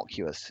quite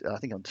innocuous, I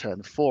think on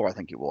turn 4, I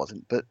think it was,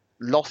 but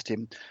lost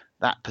him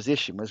that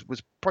position was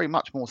probably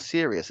much more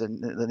serious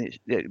than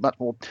it much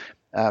more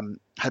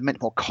had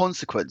meant more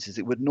consequences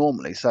it would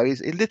normally. So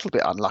he's a little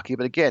bit unlucky,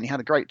 but again, he had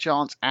a great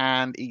chance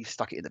and he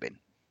stuck it in the bin.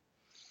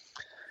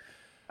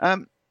 I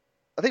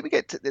think we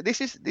get to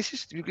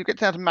we get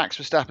down to Max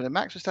Verstappen, and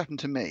Max Verstappen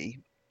to me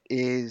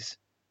is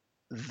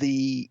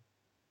the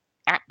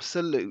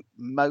absolute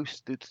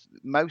most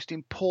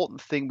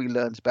important thing we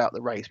learned about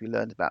the race. We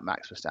learned about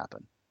Max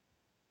Verstappen,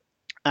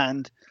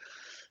 and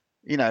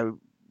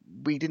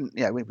we didn't.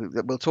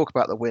 We'll talk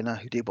about the winner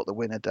who did what the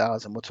winner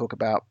does, and we'll talk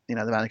about the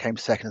man who came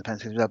second in the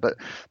penalty as well. But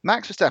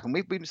Max Verstappen,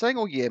 we've been saying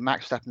all year,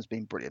 Max Verstappen's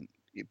been brilliant.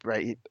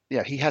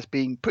 He has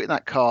been putting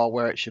that car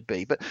where it should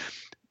be. But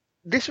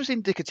this was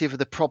indicative of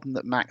the problem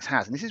that Max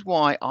has, and this is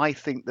why I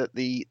think that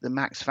the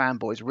Max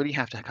fanboys really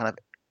have to kind of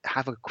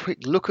have a quick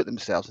look at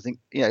themselves and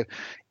think,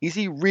 is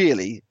he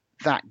really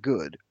that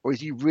good, or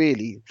is he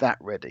really that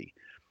ready?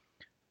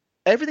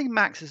 Everything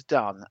Max has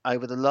done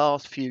over the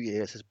last few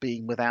years has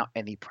been without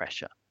any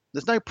pressure.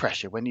 There's no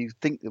pressure when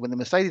the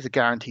Mercedes are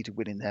guaranteed to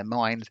win in their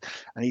minds,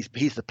 and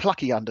he's the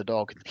plucky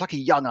underdog, the plucky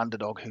young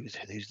underdog who's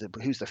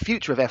the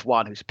future of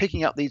F1, who's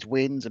picking up these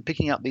wins and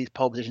picking up these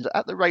pole positions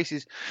at the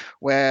races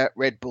where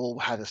Red Bull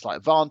had a slight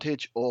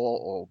advantage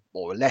or a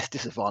less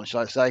disadvantage, should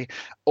I say,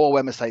 or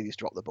where Mercedes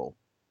dropped the ball.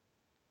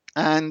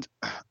 And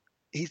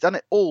he's done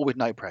it all with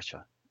no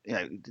pressure.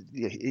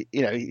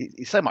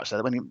 He's so much so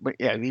that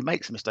when he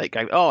makes a mistake,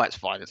 go, oh, that's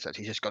fine.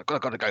 He's just got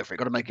to go for it.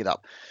 Got to make it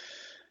up.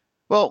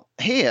 Well,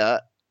 here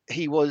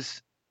he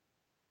was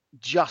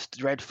just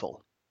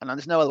dreadful, and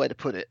there's no other way to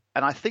put it.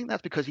 And I think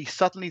that's because he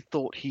suddenly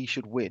thought he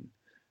should win,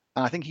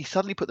 and I think he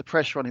suddenly put the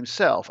pressure on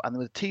himself. And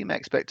there were team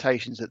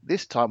expectations that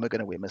this time we're going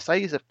to win.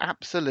 Mercedes have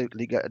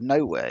absolutely got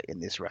nowhere in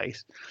this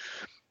race.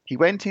 He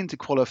went into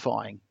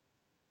qualifying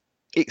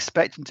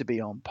expecting to be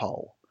on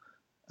pole,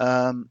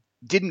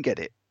 didn't get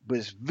it.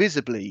 Was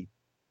visibly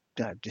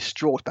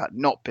distraught about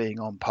not being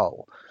on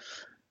pole.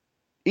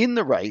 In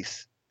the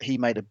race, he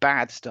made a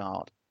bad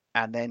start,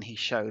 and then he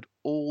showed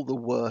all the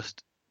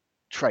worst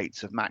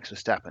traits of Max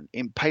Verstappen: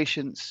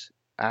 impatience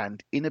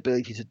and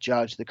inability to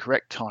judge the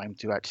correct time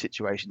to act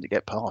situation to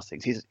get past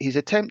things. His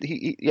attempt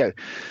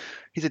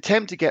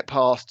to get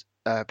past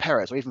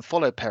Perez or even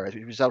follow Perez,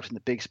 which resulted in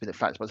the big spin at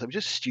flat spots, was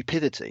just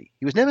stupidity.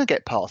 He was never going to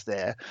get past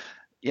there.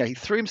 He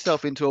threw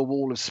himself into a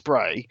wall of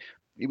spray,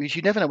 which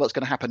you never know what's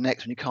going to happen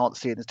next when you can't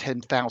see it. There's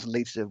 10,000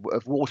 litres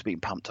of water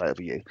being pumped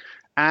over you.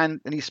 And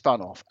then he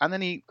spun off. And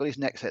then he got his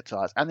next set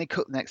tyres. And they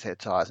cooked the next set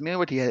tyres. I mean,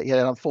 already he had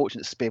an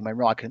unfortunate spin when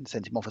Raikkonen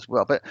sent him off as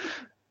well. But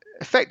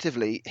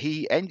effectively,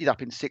 he ended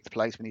up in 6th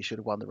place when he should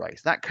have won the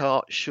race. That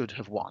car should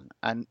have won.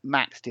 And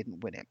Max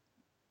didn't win it.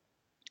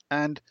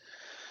 And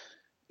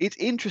it's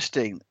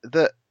interesting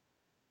that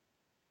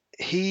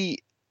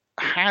he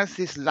has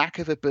this lack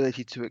of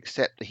ability to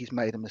accept that he's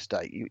made a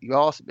mistake. You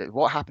asked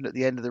what happened at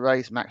the end of the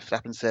race. Max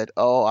Verstappen said,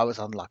 "Oh, I was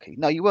unlucky."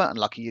 No, you weren't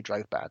unlucky. You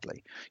drove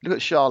badly. You look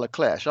at Charles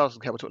Leclerc. Charles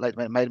Leclerc, we'll talk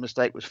later, made a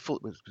mistake. Was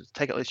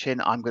take it on his chin.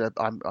 I'm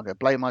gonna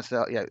blame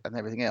myself. And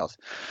everything else.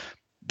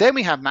 Then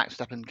we have Max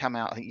Verstappen come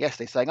out, I think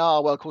yesterday, saying,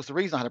 "Oh, well, of course, the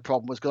reason I had a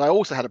problem was because I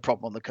also had a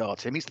problem on the car,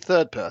 Tim." He's the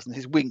third person.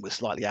 His wing was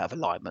slightly out of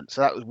alignment,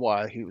 so that was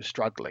why he was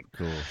struggling.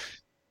 Cool.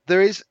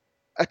 There is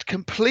a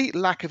complete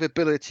lack of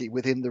ability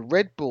within the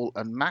Red Bull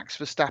and Max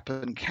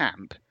Verstappen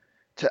camp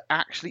to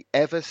actually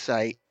ever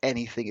say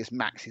anything is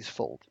Max's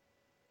fault.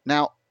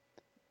 Now,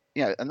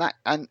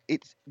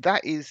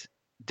 that is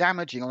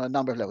damaging on a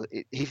number of levels.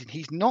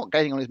 He's not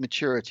gaining on his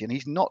maturity, and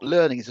he's not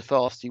learning as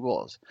fast as he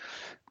was.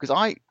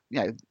 Because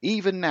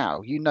even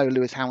now,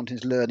 Lewis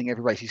Hamilton's learning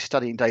every race. He's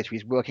studying data.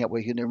 He's working out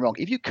where he's doing wrong.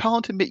 If you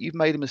can't admit you've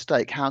made a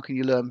mistake, how can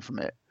you learn from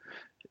it?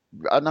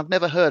 And I've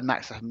never heard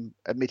Max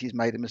admit he's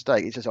made a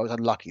mistake. It's just, I was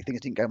unlucky.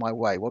 Things didn't go my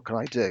way. What can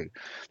I do?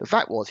 The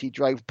fact was he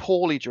drove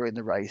poorly during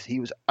the race. He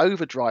was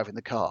overdriving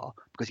the car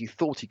because he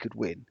thought he could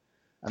win.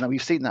 And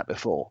we've seen that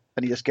before.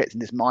 And he just gets in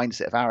this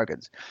mindset of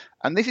arrogance.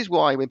 And this is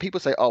why when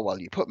people say, oh, well,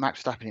 you put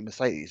Max Verstappen in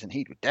Mercedes and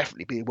he would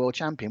definitely be a world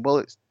champion.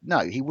 Well, no,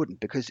 he wouldn't.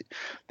 Because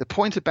the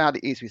point about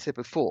it is, we said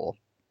before,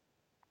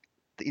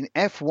 that in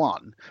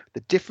F1,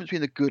 the difference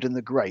between the good and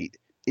the great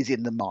is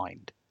in the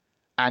mind.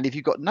 And if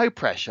you've got no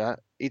pressure,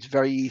 it's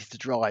very easy to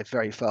drive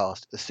very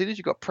fast. As soon as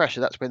you've got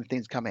pressure, that's when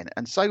things come in.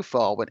 And so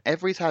far,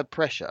 whenever he's had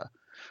pressure,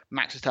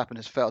 Max Verstappen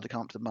has failed to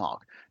come up to the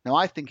mark. Now,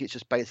 I think it's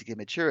just basic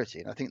immaturity.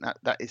 And I think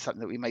that is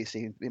something that we may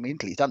see. I mean,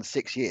 he's done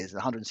 6 years and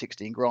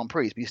 116 Grand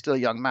Prix, but he's still a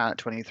young man at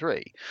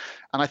 23.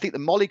 And I think the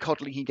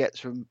mollycoddling he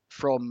gets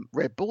from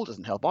Red Bull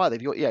doesn't help either.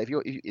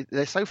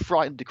 They're so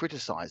frightened to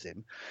criticise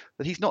him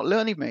that he's not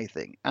learning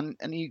anything. And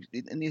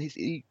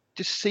he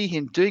just see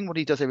him doing what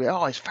he does every day.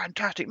 Oh, it's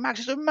fantastic. Max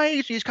is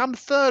amazing. He's come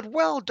third.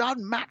 Well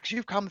done, Max.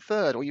 You've come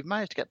third. Or you've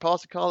managed to get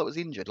past a car that was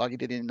injured, like he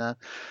did in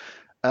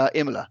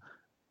Imola.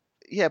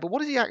 Yeah, but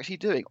what is he actually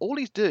doing? All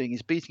he's doing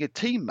is beating a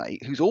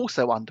teammate who's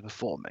also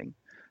underperforming,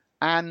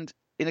 and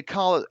in a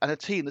car and a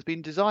team that's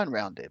been designed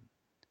around him.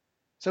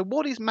 So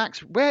what is Max?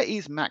 Where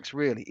is Max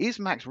really? Is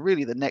Max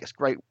really the next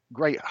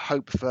great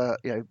hope for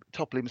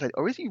toppling Mercedes,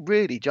 or is he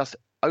really just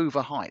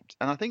overhyped?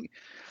 And I think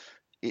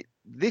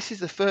this is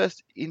the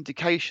first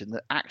indication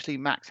that actually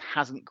Max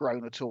hasn't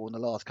grown at all in the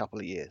last couple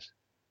of years.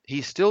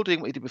 He's still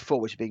doing what he did before,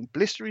 which is being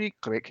blisteringly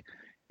quick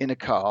in a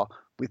car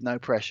with no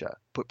pressure.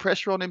 Put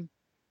pressure on him,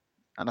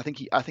 and I think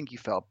he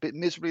felt a bit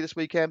miserably this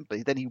weekend,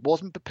 but then he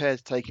wasn't prepared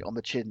to take it on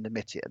the chin and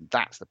admit it, and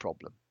that's the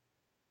problem.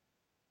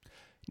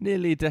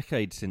 Nearly a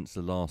decade since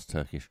the last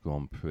Turkish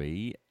Grand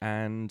Prix,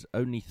 and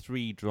only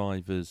 3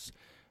 drivers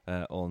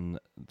on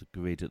the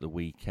grid at the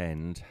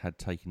weekend had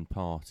taken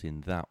part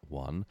in that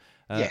one.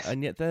 Yes.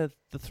 And yet they're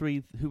the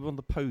three who were on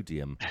the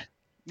podium.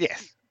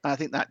 Yes, I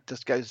think that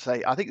just goes to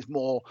say, I think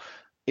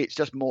it's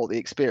just more the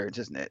experience,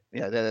 isn't it?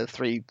 You know, they're the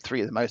three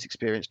of the most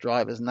experienced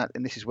drivers,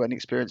 and this is when the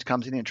experience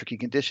comes in tricky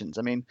conditions.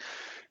 I mean,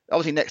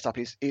 obviously next up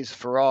is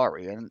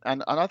Ferrari, and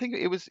I think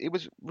it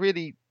was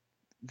really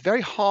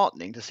very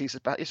heartening to see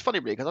Sebastian. It's funny,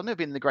 really, because I've never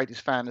been the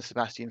greatest fan of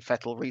Sebastian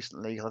Vettel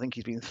recently. I think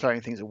he's been throwing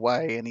things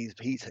away, and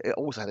he's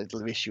also had a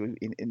little issue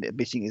in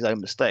admitting his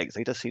own mistakes. So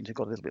he does seem to have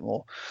got a little bit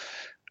more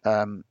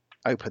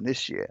open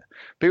this year.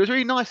 But it was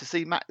really nice to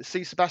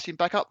see Sebastian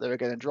back up there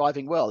again and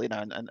driving well, you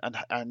know,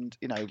 and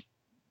you know,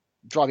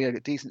 driving at a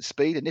decent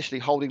speed, initially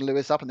holding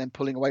Lewis up and then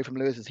pulling away from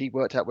Lewis as he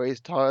worked out where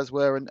his tyres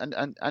were,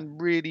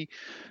 and really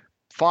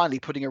finally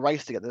putting a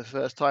race together the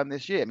first time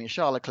this year. I mean,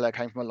 Charles Leclerc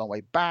came from a long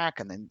way back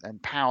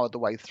and powered the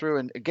way through,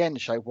 and again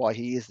showed why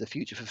he is the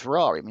future for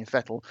Ferrari. I mean,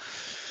 Vettel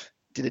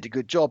did a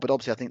good job, but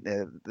obviously I think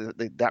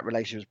that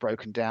relationship was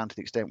broken down to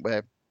the extent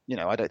where, you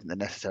know, I don't think they're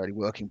necessarily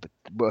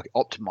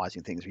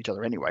optimizing things for each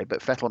other anyway. But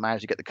Vettel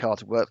managed to get the car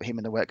to work for him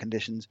in the wet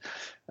conditions.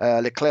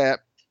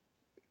 Leclerc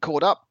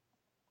caught up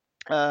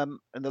in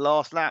the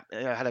last lap,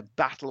 had a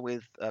battle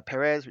with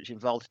Perez, which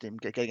involved him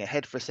getting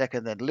ahead for a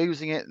second, then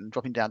losing it and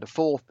dropping down to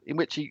fourth. In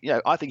which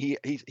I think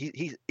he's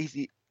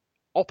the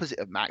opposite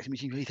of Max. I mean,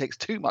 he takes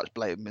too much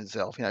blame on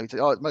himself. You know, it's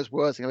the most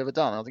worst thing I've ever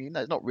done. I was thinking, no,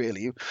 it's not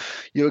really.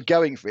 You're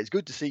going for it. It's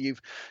good to see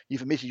you've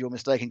admitted your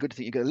mistake, and good to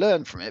think you're going to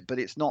learn from it. But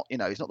it's not,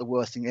 it's not the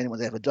worst thing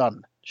anyone's ever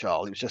done,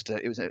 Charles. It was just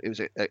it was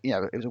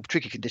a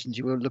tricky conditions.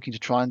 You were looking to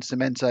try and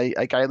cement a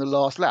game in the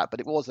last lap, but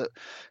it was that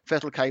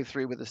Vettel came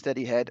through with a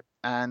steady head,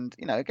 and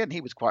again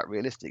he was quite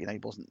realistic. He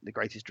wasn't the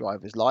greatest driver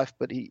of his life,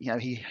 but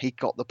he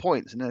got the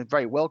points, and they're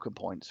very welcome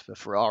points for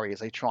Ferrari as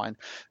they try and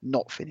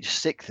not finish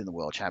sixth in the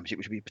World Championship,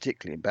 which would be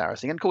particularly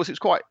embarrassing. And of course, it was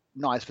quite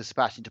nice for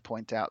Sebastian to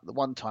point out the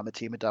one time the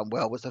team had done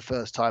well was the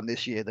first time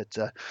this year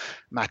that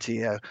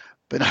Matteo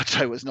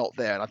Binotto was not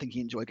there, and I think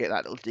he enjoyed getting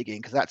that little dig in,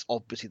 because that's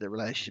obviously the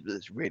relationship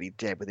that's really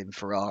dead within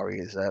Ferrari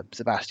is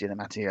Sebastian and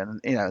Matteo,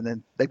 and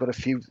then they've got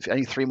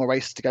only 3 more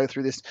races to go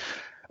through this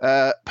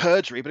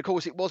purgery. But of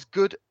course, it was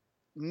good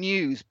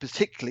news,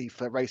 particularly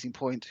for Racing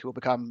Point, who will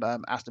become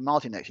Aston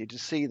Martin next year, to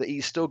see that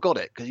he's still got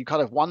it, because you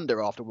kind of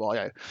wonder after a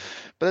while.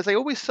 But as they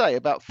always say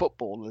about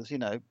footballers,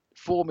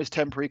 form is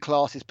temporary,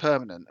 class is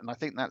permanent, and I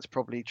think that's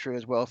probably true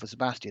as well for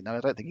Sebastian. Now, I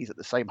don't think he's at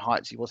the same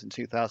heights he was in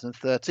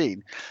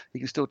 2013. He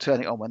can still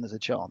turn it on when there's a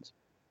chance.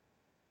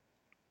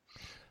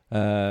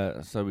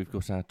 So we've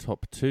got our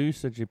top 2,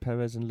 Sergio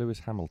Perez and Lewis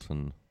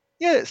Hamilton.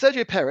 Yeah,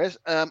 Sergio Perez,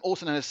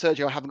 also known as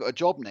Sergio I haven't got a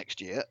job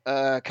next year,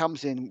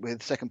 comes in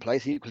with second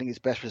place, equaling his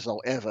best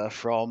result ever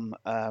from,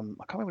 I can't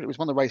remember, it was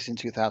one of the races in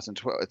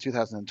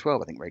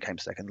 2012, I think, where he came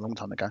second, a long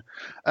time ago.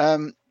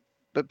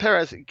 But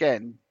Perez,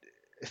 again,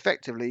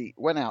 effectively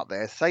went out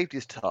there, saved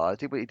his tyres,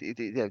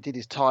 did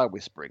his tyre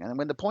whispering. And then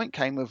when the point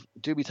came of,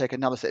 do we take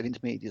another set of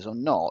intermediates or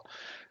not,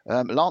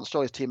 Lance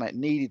Stroll, his teammate,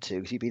 needed to,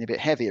 because he'd been a bit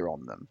heavier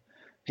on them.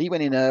 He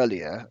went in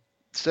earlier.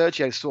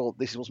 Sergio saw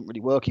this wasn't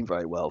really working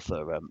very well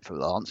for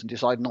Lance and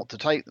decided not to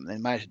take them.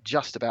 Then managed to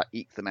just about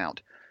eke them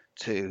out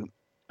to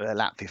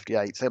lap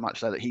 58. So much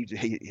so that he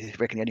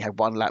reckoned he only had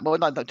 1 lap more.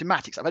 No,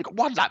 dramatic stuff. I've got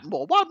 1 lap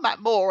more,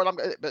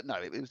 but no,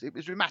 it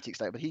was dramatic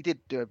stuff. But he did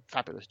do a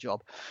fabulous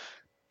job.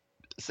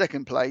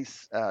 Second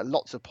place,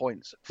 lots of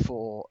points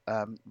for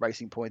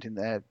Racing Point in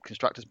their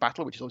constructors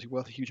battle, which is obviously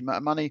worth a huge amount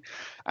of money.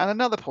 And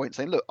another point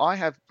saying, look, I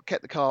have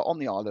kept the car on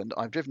the island.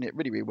 I've driven it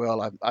really, really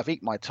well. I've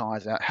eked my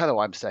tyres out. Hello,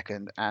 I'm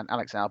second. And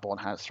Alex Albon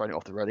has thrown it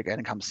off the road again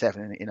and come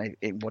 7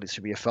 in what is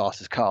to be a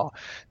fastest car.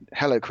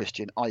 Hello,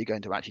 Christian. Are you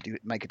going to actually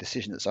make a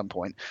decision at some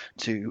point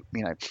to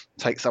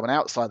take someone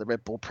outside the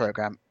Red Bull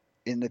program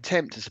in an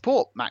attempt to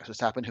support Max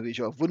Verstappen, who is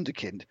your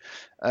wunderkind,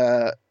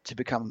 to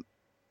become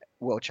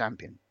world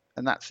champion?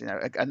 And that's,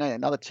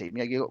 another team.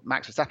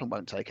 Max Verstappen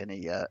won't take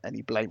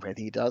any blame for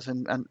anything he does,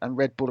 and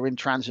Red Bull are in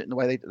transit in the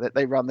way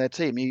they run their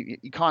team.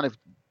 You kind of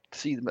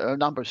see a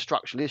number of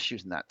structural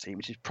issues in that team,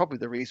 which is probably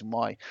the reason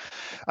why.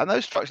 And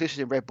those structural issues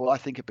in Red Bull, I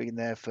think, have been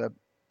there for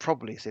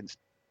probably since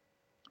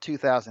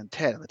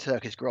 2010, the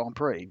Turkish Grand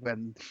Prix,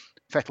 when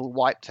Vettel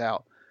wiped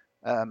out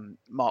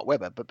Mark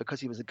Webber. But because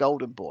he was a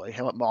golden boy,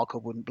 Helmut Marko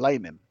wouldn't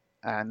blame him.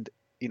 And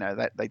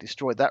that they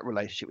destroyed that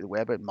relationship with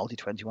Webber and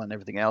Multi-21 and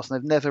everything else. And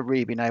they've never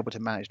really been able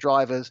to manage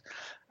drivers.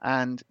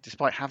 And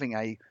despite having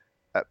a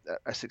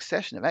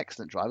succession of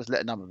excellent drivers, let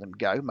a number of them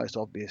go, most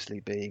obviously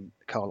being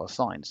Carlos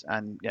Sainz,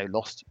 and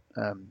lost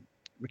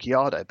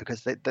Ricciardo,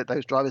 because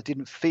those drivers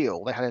didn't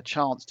feel they had a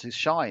chance to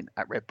shine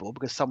at Red Bull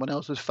because someone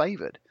else was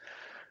favoured.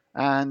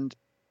 And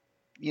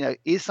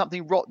is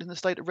something rotten in the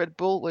state of Red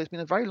Bull? Well, it's been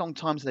a very long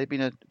time since they've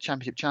been a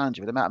championship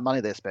challenger with the amount of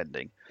money they're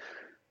spending.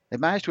 They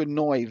managed to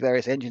annoy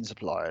various engine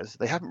suppliers.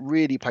 They haven't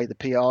really played the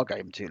PR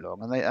game too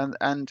long,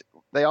 and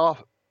they are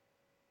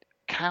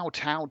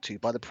kowtowed to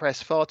by the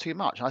press far too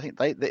much. And I think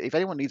they if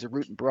anyone needs a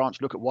root and branch,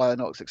 look at why they're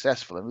not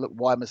successful and look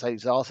why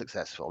Mercedes are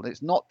successful. And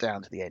it's not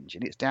down to the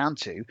engine; it's down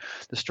to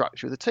the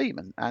structure of the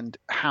team and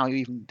how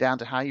you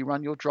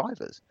run your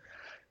drivers.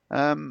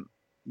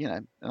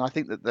 And I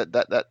think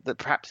that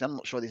perhaps, I'm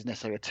not sure this is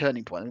necessarily a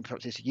turning point. I mean,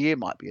 perhaps this year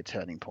might be a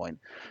turning point.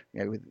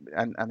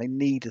 And they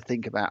need to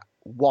think about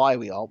why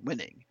we aren't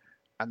winning,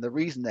 and the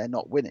reason they're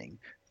not winning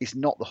is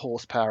not the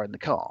horsepower in the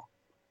car;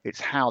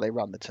 it's how they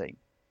run the team.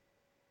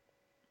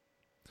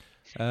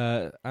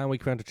 And we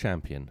crowned a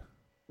champion.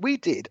 We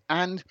did,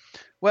 and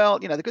well,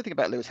 the good thing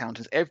about Lewis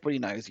Hamilton is everybody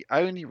knows the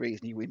only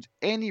reason he wins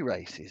any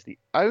races,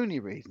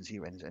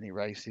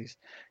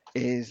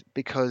 is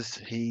because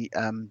he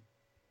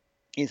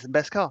is the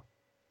best car,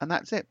 and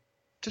that's it,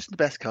 just the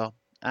best car,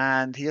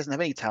 and he doesn't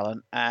have any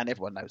talent, and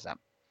everyone knows that.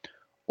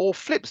 Or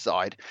flip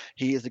side,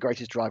 he is the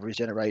greatest driver of his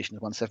generation,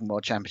 has won 7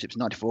 World Championships,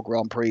 94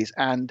 Grand Prix,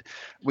 and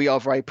we are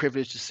very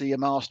privileged to see a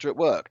master at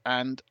work.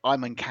 And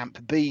I'm in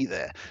Camp B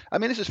there. I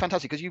mean, this is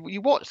fantastic because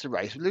you watch the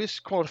race. Lewis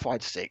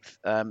qualified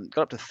 6th,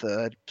 got up to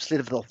 3rd,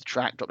 slid off the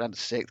track, dropped down to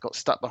 6th, got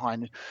stuck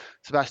behind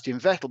Sebastian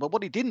Vettel. But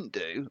what he didn't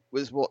do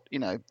was what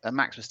a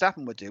Max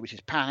Verstappen would do, which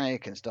is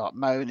panic and start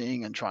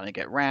moaning and trying to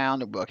get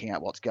round and working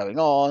out what's going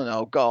on. And,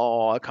 oh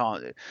God, I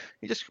can't.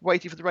 He just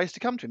waited for the race to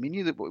come to him. He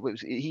knew that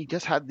he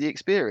just had the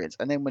experience,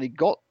 and then when he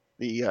got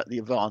the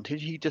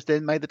advantage, he just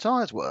then made the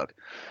tyres work.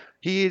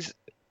 He is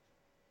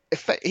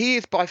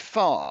by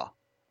far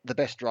the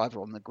best driver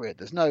on the grid.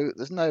 There's no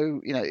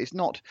it's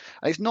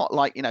not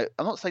like I'm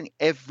not saying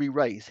every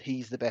race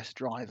he's the best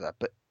driver,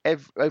 but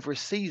over a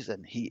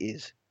season he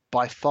is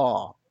by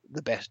far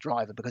the best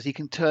driver because he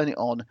can turn it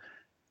on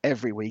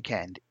every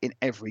weekend in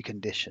every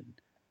condition,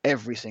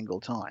 every single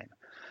time.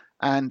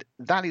 And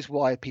that is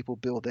why people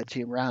build their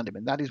team around him,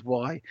 and that is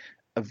why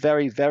a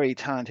very, very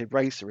talented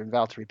racer in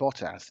Valtteri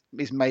Bottas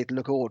is made to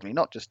look ordinary,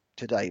 not just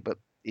today, but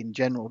in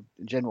general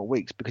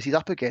weeks, because he's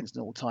up against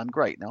an all-time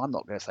great. Now, I'm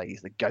not going to say he's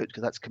the GOAT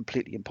because that's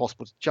completely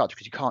impossible to judge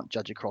because you can't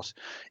judge across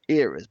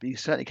eras, but you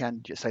certainly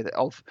can just say that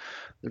of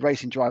the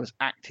racing drivers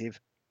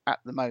active at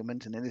the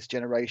moment and in this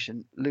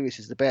generation, Lewis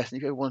is the best. And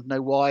if you ever want to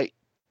know why,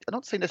 I'm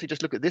not saying necessarily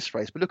just look at this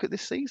race, but look at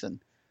this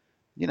season.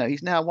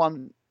 He's now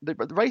won the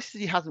races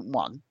he hasn't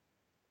won.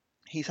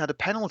 He's had a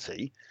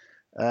penalty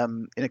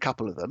in a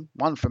couple of them,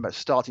 one from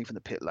starting from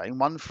the pit lane,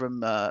 one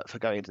from for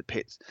going into the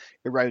pits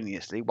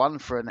erroneously, one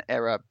for an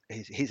error,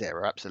 his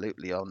error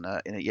absolutely on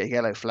in a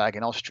yellow flag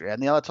in Austria,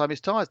 and the other time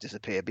his tyres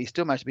disappeared, but he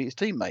still managed to beat his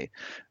teammate.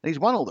 And he's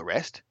won all the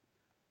rest.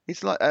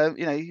 It's like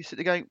you sit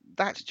there going,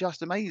 that's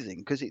just amazing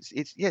because it's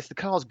yes, the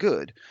car's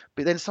good,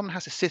 but then someone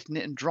has to sit in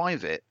it and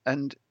drive it.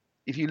 And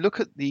if you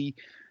look at the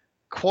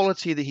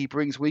quality that he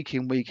brings week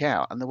in, week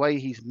out, and the way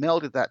he's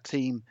melded that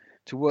team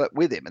to work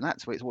with him, and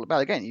that's what it's all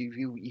about. Again, if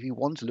you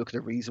want to look at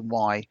a reason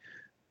why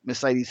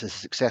Mercedes is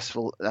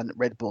successful and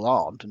Red Bull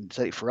aren't, and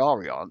say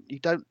Ferrari aren't, you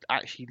don't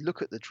actually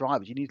look at the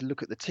drivers. You need to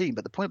look at the team.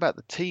 But the point about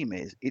the team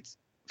is it's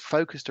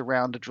focused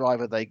around a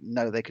driver they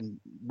know they can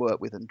work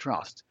with and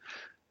trust.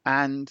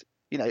 And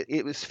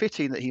it was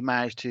fitting that he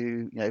managed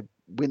to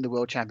win the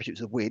World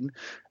Championships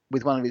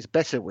with one of his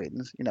better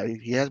wins.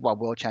 He has won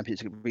World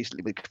Championships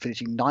recently,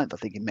 finishing 9th, I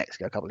think, in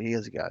Mexico a couple of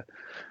years ago,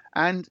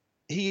 and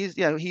he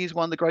is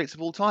one of the greats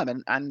of all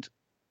time, and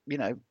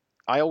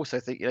I also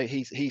think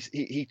he's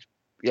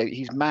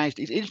managed.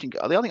 It's interesting.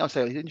 The other thing I'll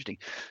say is interesting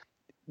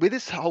with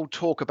this whole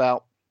talk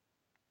about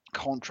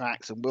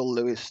contracts and will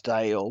Lewis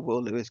stay or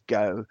will Lewis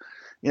go.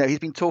 He's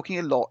been talking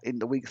a lot in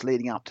the weeks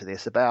leading up to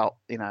this about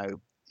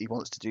he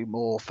wants to do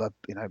more for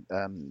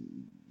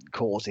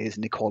causes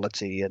and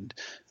equality and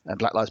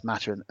Black Lives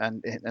Matter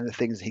and the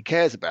things he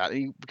cares about.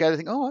 You begin to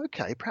think, oh,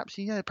 okay, perhaps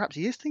he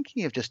is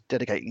thinking of just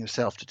dedicating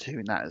himself to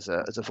doing that as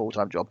a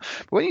full-time job.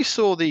 But when you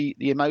saw the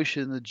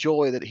emotion and the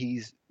joy that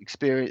he's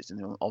experienced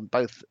on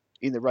both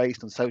in the race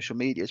and on social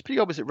media, it's pretty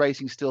obvious that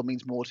racing still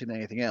means more to him than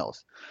anything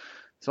else.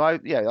 So I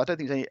don't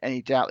think there's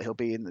any doubt that he'll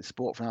be in the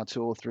sport for another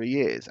 2 or 3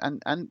 years.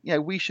 And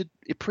we should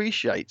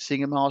appreciate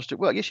seeing a master at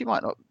work. Yes, you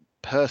might not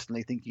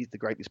personally think he's the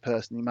greatest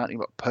person. You might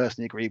not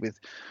personally agree with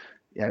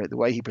the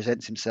way he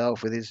presents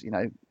himself with his,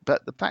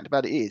 but the fact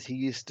about it is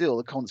he is still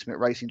the consummate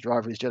racing driver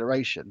of his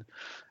generation.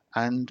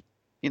 And,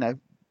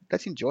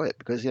 let's enjoy it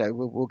because,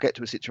 we'll get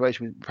to a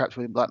situation perhaps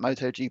with like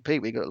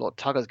MotoGP, we got a lot of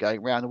tuggers going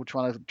around and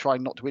we're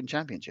trying not to win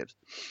championships.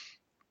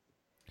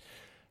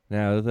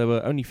 Now, there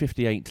were only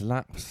 58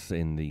 laps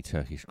in the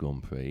Turkish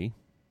Grand Prix.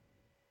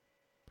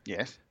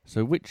 Yes.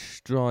 So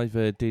which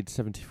driver did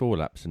 74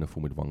 laps in a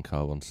Formula 1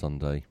 car on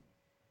Sunday?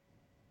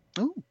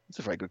 Oh, that's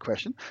a very good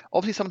question.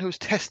 Obviously someone who was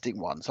testing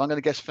one, so I'm going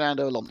to guess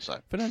Fernando Alonso.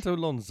 Fernando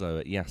Alonso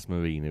at Yas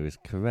Marina is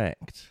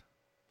correct.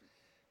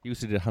 He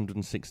also did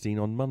 116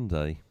 on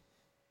Monday.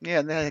 Yeah,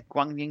 and they had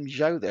Guang Yin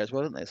Zhou there as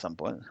well, didn't they, at some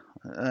point?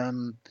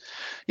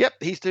 Yep,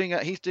 he's doing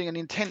an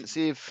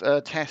intensive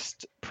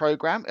test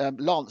program,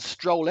 Lance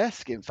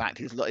Stroll-esque, in fact,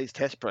 his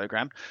test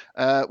program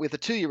with a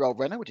 2-year-old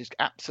Renault, which is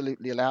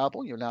absolutely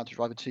allowable. You're allowed to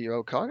drive a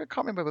 2-year-old car. I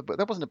can't remember, but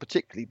that wasn't a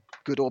particularly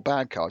good or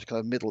bad car. It was kind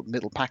of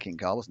middle packing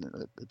car, wasn't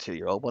it? The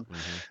 2-year-old one.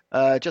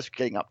 Mm-hmm. Just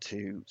getting up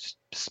to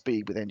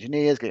speed with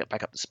engineers, getting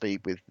back up to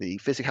speed with the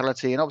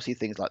physicality, and obviously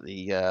things like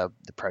the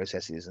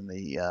processes and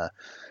the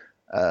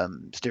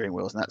steering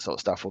wheels and that sort of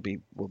stuff will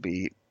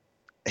be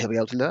he'll be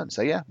able to learn.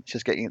 So yeah, it's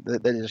just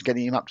they're just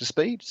getting him up to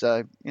speed.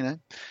 So be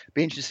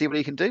interesting to see what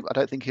he can do. I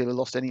don't think he'll have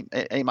lost any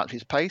much of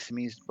his pace. I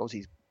mean,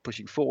 he's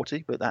pushing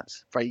 40, but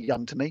that's very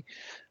young to me.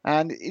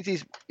 And it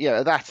is,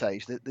 at that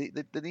age,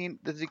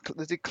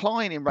 the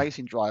decline in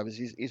racing drivers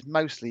is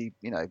mostly,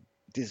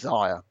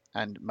 desire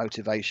and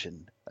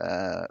motivation,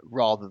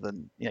 rather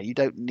than, you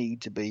don't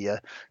need to be a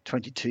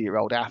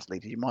 22-year-old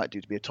athlete, as you might do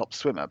to be a top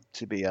swimmer,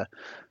 to be a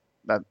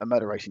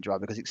motor racing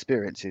driver, because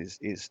experience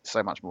is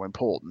so much more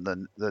important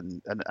than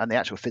and the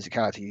actual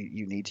physicality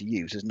you need to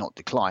use has not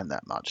declined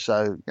that much.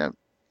 So,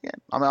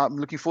 I'm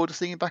looking forward to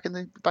seeing him back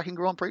in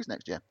Grand Prix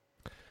next year.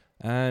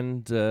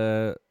 And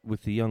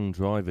with the young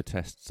driver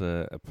tests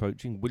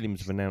approaching, Williams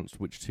have announced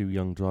which 2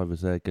 young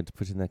drivers they're going to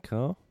put in their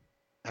car.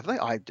 Have they?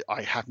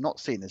 I have not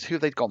seen this. Who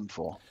have they gone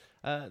for?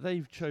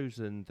 They've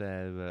chosen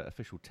their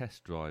official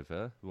test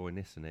driver, Roy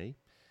Nissany,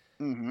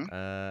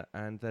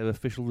 and their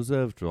official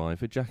reserve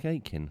driver, Jack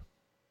Aitken.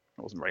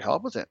 It wasn't very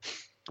hard, was it?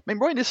 I mean,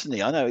 Roy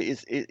Nissany, I know,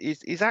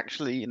 is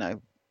actually,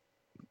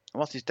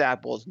 whilst his dad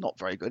was not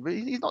very good, but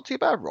he's not too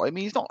bad, Roy. I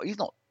mean, he's not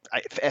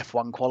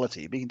F1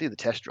 quality, but he can do the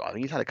test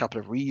driving. He's had a couple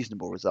of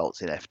reasonable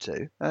results in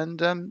F2,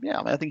 and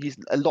I think he's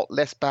a lot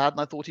less bad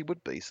than I thought he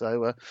would be.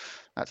 So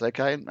that's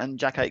okay. And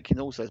Jack Aitken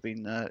also has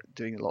been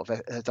doing a lot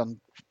of has done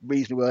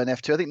reasonably well in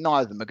F2. I think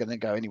neither of them are going to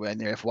go anywhere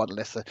near F1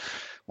 unless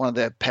one of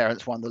their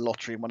parents won the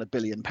lottery and won £1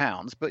 billion.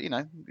 But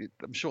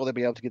I'm sure they'll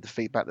be able to give the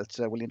feedback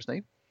that Williams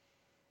need.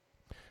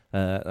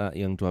 That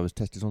young driver's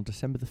test is on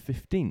December the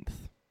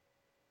 15th.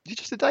 It's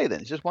just a day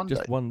then? It's just one day?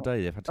 Just one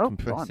day. They've had to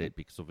compress it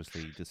because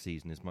obviously the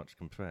season is much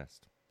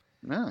compressed.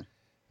 No.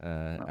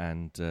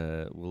 And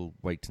we'll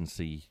wait and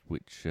see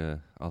which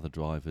other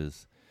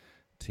drivers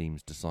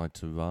teams decide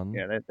to run.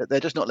 Yeah, they're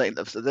just not letting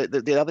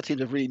the other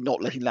teams are really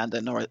not letting not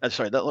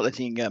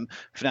letting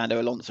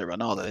Fernando Alonso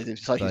run, are they? They've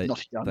decided he's not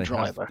a young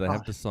driver. They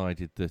have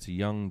decided that a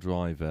young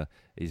driver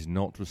is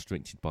not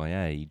restricted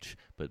by age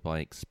but by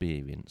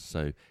experience.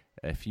 So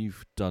if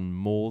you've done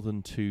more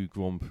than 2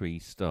 Grand Prix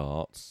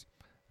starts,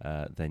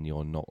 then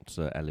you're not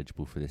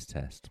eligible for this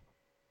test.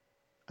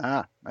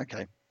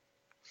 Okay.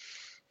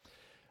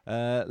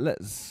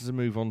 Let's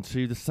move on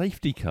to the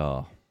safety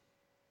car.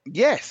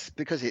 Yes,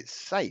 because it's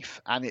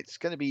safe, and it's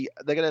going to be.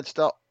 They're going to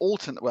start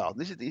alternate. Well,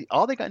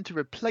 are they going to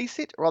replace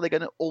it, or are they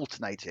going to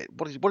alternate it?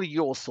 What are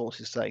your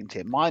sources saying,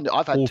 Tim? Mine.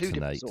 I've had alternate. 2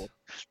 different sources.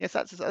 Yes,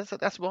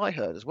 that's what I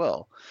heard as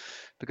well.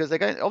 Because they're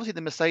going. Obviously, the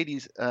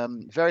Mercedes,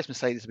 various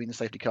Mercedes have been in the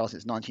safety car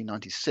since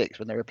 1996,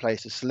 when they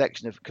replaced a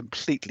selection of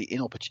completely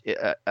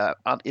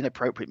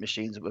inappropriate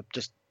machines that were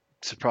just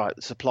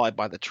supplied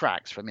by the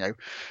tracks from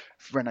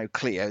Renault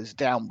Clio's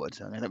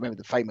downwards. I mean, I remember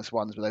the famous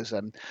ones were those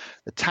the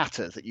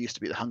Tatters that used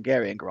to be the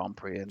Hungarian Grand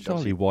Prix. And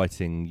Charlie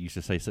Whiting used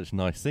to say such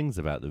nice things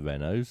about the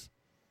Renaults.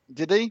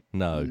 Did he?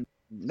 No,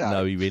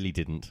 he really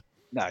didn't.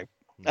 No.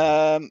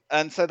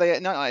 And so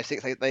in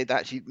 1996 they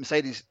actually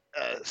Mercedes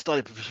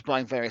started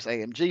supplying various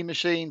AMG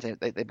machines.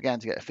 They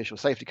began to get official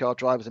safety car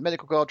drivers and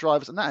medical car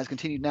drivers, and that has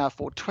continued now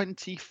for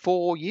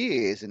 24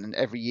 years. And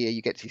every year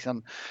you get to see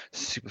some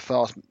super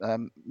fast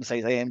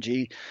Mercedes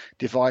AMG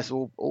device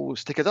all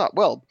stickered up.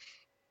 Well,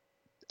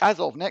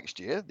 as of next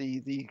year,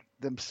 the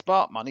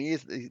smart money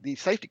is the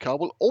safety car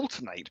will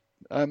alternate.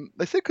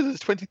 They say because there's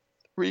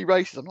 23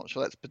 races. I'm not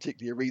sure that's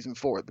particularly a reason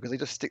for it, because they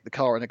just stick the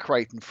car in a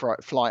crate and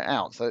fly it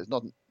out, so it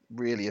doesn't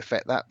really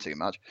affect that too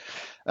much.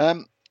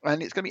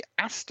 And it's going to be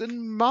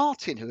Aston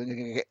Martin who are going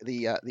to get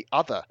the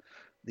other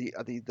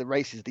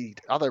races, the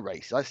other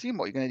races. I assume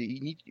what you're going to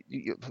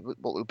do,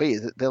 what will be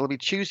is that they'll be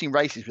choosing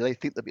races where they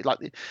think they'll be like,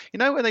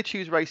 when they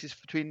choose races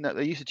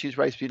they used to choose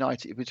races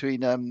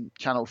between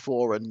Channel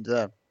 4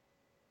 and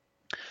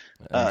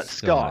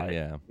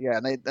Sky. Yeah,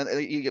 and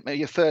you get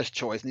your first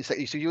choice, and they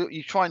say, so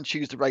you try and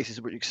choose the races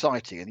that were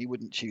exciting, and you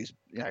wouldn't choose,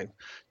 you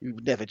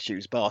would never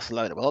choose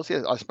Barcelona. Well,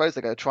 obviously, I suppose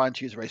they're going to try and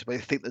choose a race where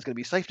they think there's going to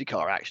be safety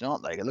car action,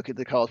 aren't they? They look at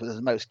the cars where there's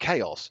the most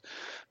chaos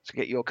to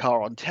get your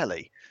car on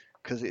telly,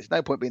 because it's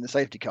no point being the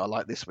safety car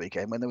like this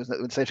weekend when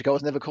the safety car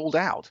was never called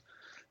out.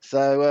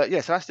 So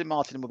so Aston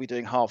Martin will be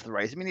doing half the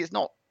race. I mean, it's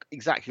not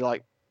exactly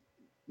like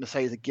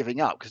Mercedes are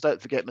giving up, because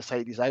don't forget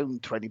Mercedes own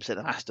 20%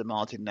 of Aston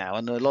Martin now,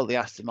 and a lot of the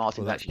Aston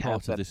Martin actually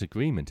part of this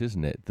agreement,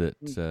 isn't it?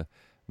 That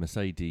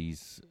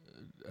Mercedes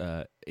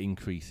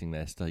increasing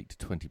their stake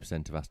to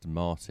 20% of Aston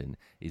Martin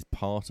is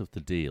part of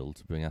the deal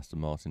to bring Aston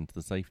Martin to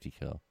the safety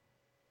car.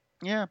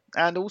 Yeah,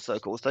 and also,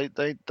 of course, they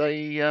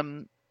I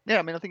mean,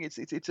 I think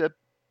it's a.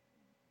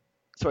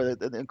 Sorry,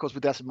 and of course,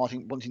 with Aston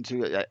Martin wanting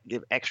to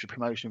give extra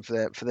promotion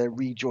for their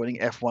rejoining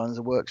F1 as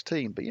a works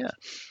team, but yeah,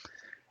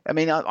 I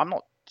mean,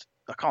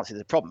 I can't see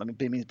the problem.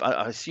 I mean,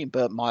 I assume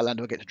Bert Mylander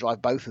will get to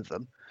drive both of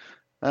them.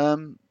 I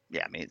mean,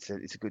 it's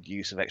a good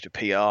use of extra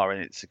PR,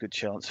 and it's a good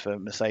chance for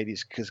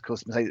Mercedes, because of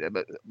course Mercedes,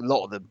 a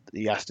lot of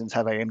the Astons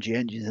have AMG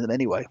engines in them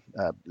anyway.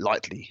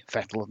 Likely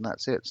Vettel, and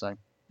that's it. So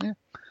yeah.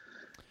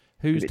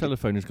 Whose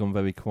telephone has gone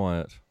very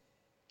quiet?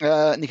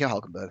 Nico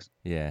Hulkenberg's.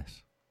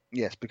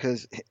 Yes,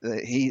 because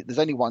there's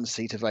only one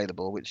seat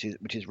available, which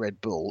is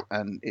Red Bull,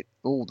 and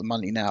all the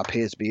money now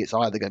appears to be it's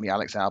either going to be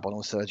Alex Albon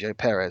or Sergio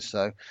Perez.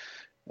 So.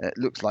 it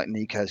looks like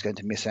Nico's going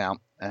to miss out.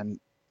 And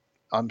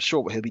I'm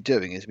sure what he'll be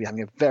doing is be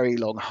having a very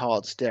long,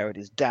 hard stare at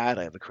his dad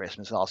over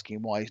Christmas, asking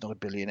him why he's not a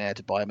billionaire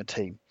to buy him a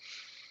team.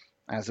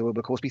 As there will,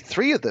 of course, be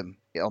 3 of them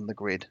on the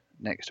grid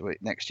next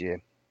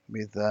year,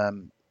 with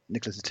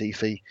Nicholas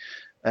Latifi,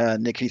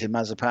 Nikita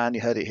Mazepin,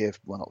 you heard it here,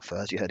 well, not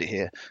first, you heard it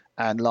here,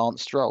 and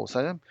Lance Stroll.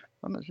 So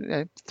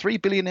 3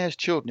 billionaires'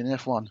 children in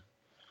F1.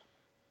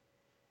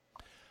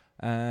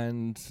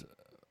 And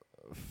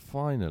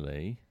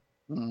finally,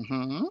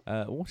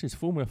 what is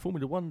Formula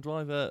One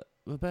driver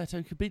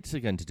Roberto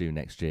Kubica going to do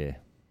next year?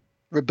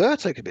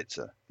 Roberto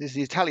Kubica? This is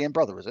the Italian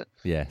brother, is it?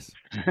 Yes,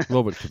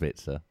 Robert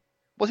Kubica.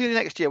 What's he doing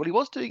next year?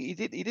 Well, he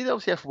did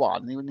obviously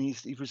F1.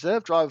 He's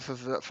reserve driver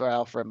for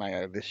Alfa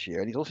Romeo this year,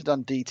 and he's also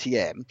done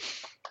DTM.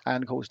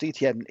 And of course,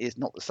 DTM is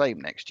not the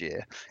same next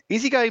year.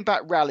 Is he going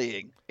back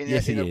rallying?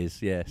 Yes, he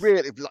is. Yes.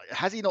 Really?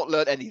 Has he not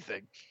learned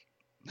anything?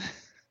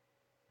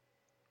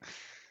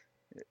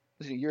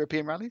 Is it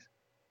European rallies?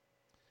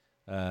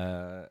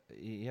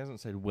 He hasn't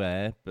said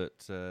where, but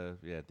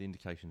the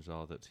indications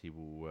are that he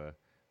will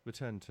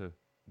return to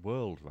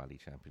World Rally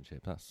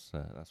Championship. That's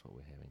what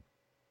we're hearing.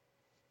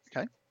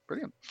 Okay.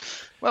 Brilliant.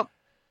 Well,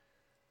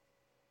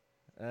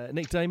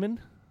 Nick Damon,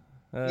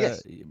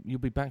 yes, you'll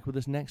be back with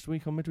us next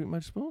week on Midweek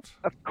Motorsport.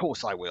 Of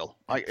course, I will.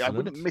 I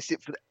wouldn't miss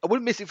it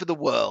for the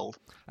world.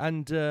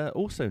 And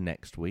also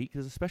next week,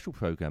 there's a special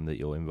program that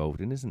you're involved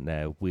in, isn't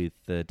there, with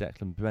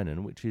Declan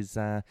Brennan, which is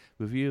a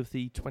review of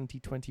the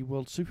 2020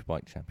 World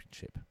Superbike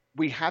Championship.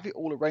 We have it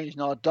all arranged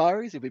in our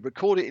diaries. If we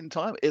record it in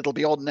time, it'll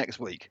be on next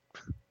week.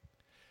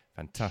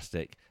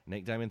 Fantastic,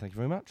 Nick Damon. Thank you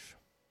very much.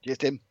 Cheers,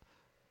 Tim.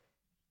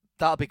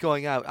 That'll be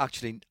going out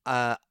actually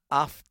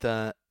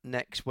after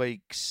next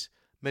week's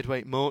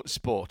Midweek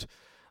Motorsport,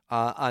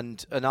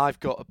 and I've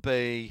got to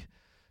be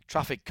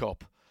traffic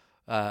cop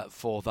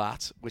for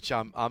that, which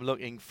I'm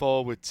looking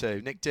forward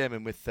to. Nick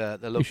Damon with the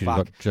look you should back.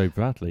 have got Joe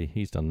Bradley.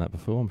 He's done that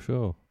before, I'm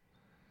sure.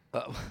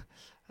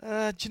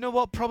 Do you know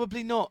what?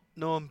 Probably not.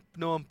 No,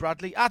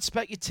 Bradley. Ad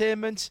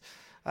Specutainment,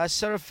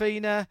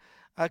 Serafina,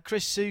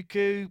 Chris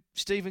Suku,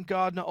 Stephen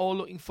Gardner, all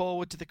looking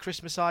forward to the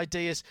Christmas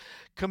ideas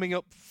coming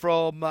up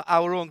from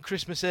our own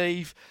Christmas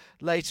Eve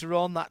later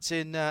on. That's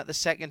in the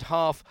second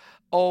half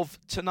of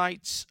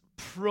tonight's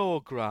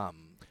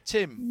programme.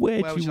 Tim,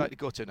 where would you like to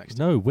go to next?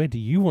 No, where do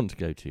you want to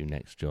go to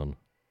next, John?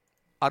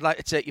 I'd like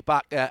to take you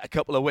back a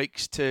couple of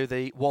weeks to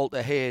the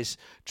Walter Hayes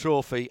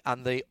Trophy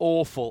and the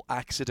awful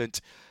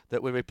accident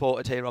that we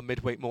reported here on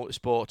Midweek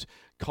Motorsport.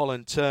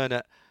 Colin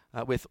Turner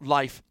with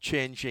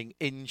life-changing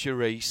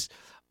injuries.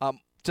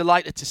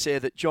 Delighted to say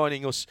that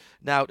joining us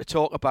now to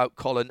talk about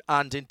Colin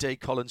and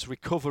indeed Colin's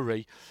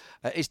recovery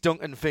is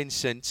Duncan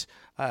Vincent.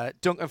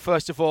 Duncan,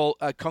 first of all,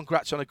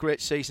 congrats on a great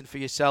season for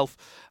yourself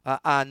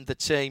and the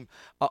team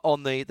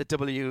on the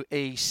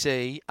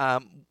WEC.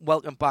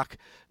 Welcome back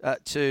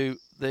to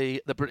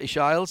the British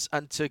Isles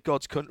and to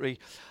God's country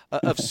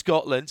of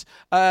Scotland.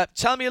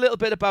 Tell me a little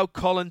bit about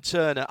Colin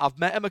Turner. I've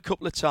met him a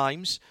couple of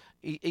times.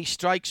 He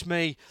strikes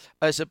me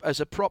as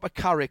a proper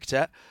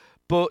character.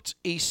 But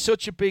he's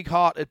such a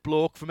big-hearted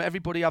bloke. From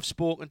everybody I've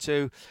spoken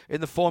to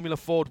in the Formula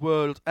Ford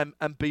world and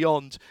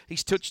beyond,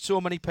 he's touched so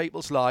many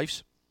people's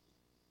lives.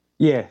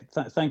 Yeah,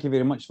 thank you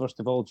very much, first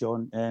of all,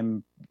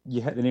 John.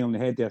 You hit the nail on the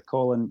head there,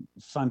 Colin.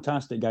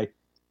 Fantastic guy.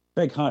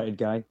 Big-hearted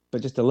guy,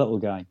 but just a little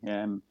guy.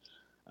 And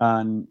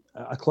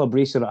a club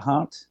racer at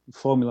heart,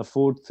 Formula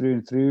Ford through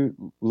and through,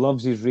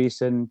 loves his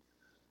racing.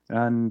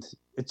 And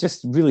it's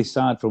just really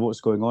sad for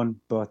what's going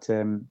on. But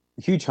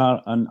huge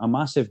heart and a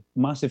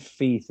massive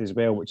faith as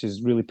well, which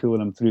is really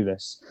pulling him through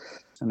this.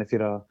 And if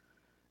you're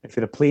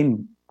a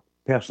plane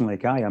person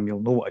like I am,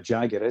 you'll know what a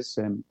Jaguar is,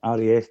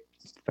 RAF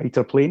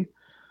fighter plane.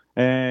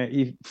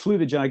 He flew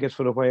the Jaguars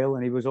for a while,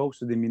 and he was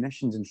also the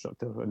munitions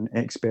instructor and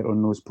expert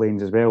on those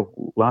planes as well,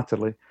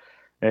 latterly.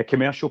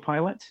 Commercial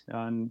pilot,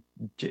 and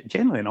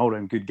generally an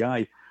all-round good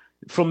guy.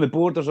 From the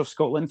borders of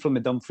Scotland, from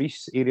the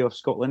Dumfries area of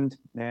Scotland.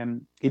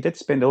 He did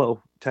spend a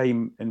little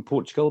time in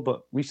Portugal,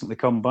 but recently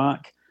come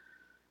back.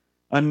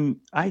 And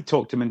I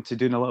talked him into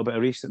doing a little bit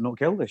of race at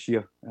Knockhill this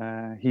year.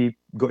 He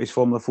got his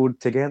Formula Ford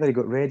together, he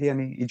got ready,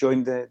 and he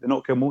joined the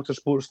Knockhill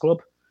Motorsports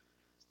Club.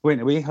 Went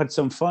away, had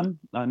some fun,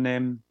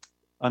 and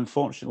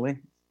unfortunately,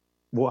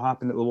 what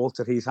happened at the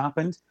Walter Hayes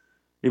happened.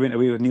 He went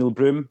away with Neil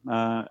Broom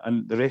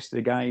and the rest of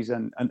the guys,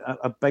 and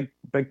a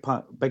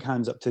big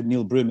hands up to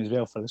Neil Broom as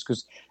well for this,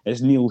 because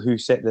it's Neil who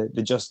set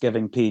the Just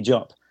Giving page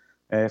up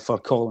for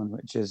Colin,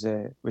 which has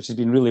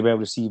been really well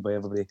received by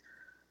everybody.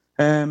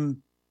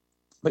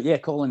 But yeah,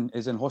 Colin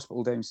is in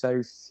hospital down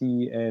south.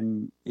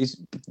 He's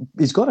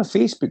got a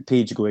Facebook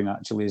page going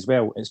actually as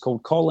well. It's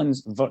called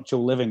Colin's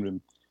Virtual Living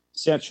Room.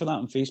 Search for that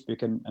on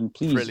Facebook and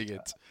please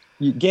Brilliant.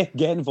 You get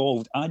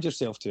involved, add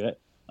yourself to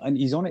it. And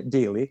he's on it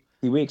daily.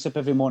 He wakes up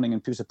every morning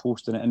and puts a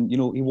post on it, and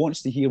he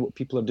wants to hear what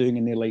people are doing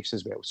in their lives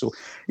as well. So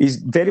he's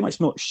very much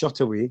not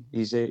shut away.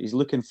 He's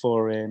looking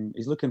for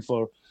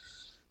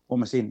what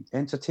am I saying,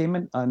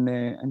 entertainment and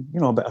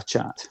a bit of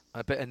chat.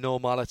 A bit of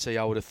normality,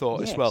 I would have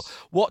thought Yes. as well.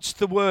 What's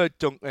the word,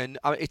 Duncan?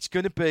 It's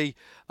going to be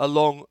a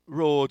long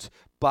road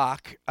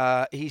back.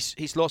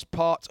 He's lost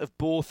part of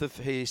both of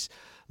his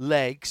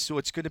legs, so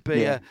it's going to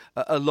be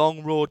a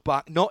long road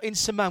back. Not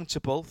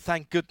insurmountable,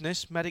 thank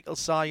goodness. Medical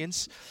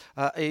science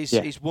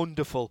is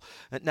wonderful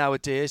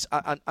nowadays.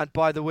 And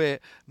by the way,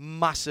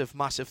 massive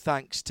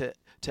thanks to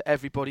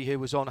everybody who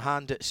was on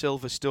hand at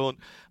Silverstone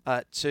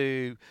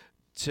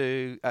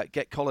to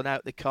get Colin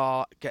out the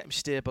car, get him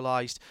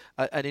stabilised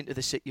and into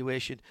the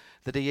situation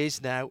that he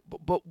is now.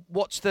 But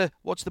what's the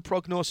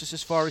prognosis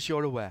as far as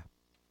you're aware?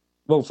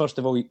 Well, first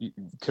of all,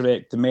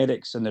 correct. The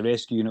medics and the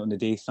rescue unit on the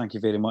day, thank you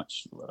very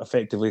much.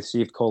 Effectively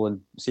saved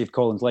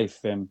Colin's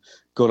life.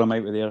 Got him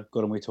out of there,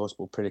 got him away to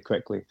hospital pretty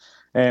quickly.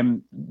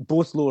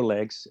 Both lower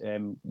legs,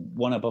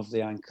 one above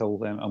the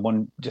ankle and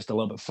one just a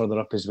little bit further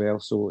up as well.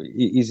 So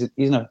he's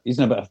in a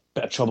bit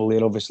of trouble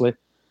there, obviously.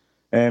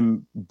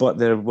 But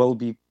there will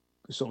be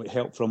sort of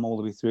help from all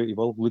the way through. He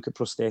will look at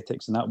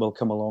prosthetics and that will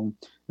come along.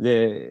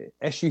 The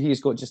issue he's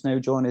got just now,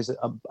 John, is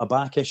a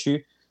back issue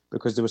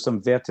because there were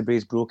some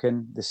vertebrae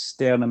broken, the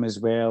sternum as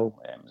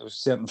well. There was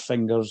certain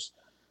fingers,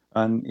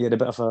 and he had a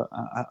bit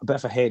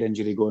of a head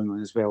injury going on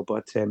as well.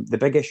 But the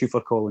big issue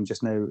for Colin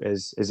just now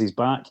is his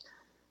back.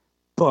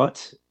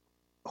 But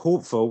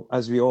hopeful,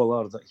 as we all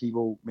are, that he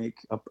will make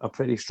a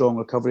pretty strong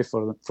recovery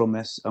from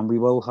this, and we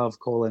will have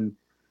Colin.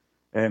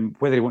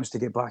 Whether he wants to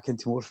get back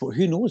into motorsport,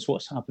 who knows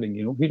what's happening?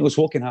 Who knows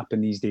what can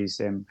happen these days?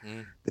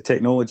 The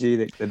technology,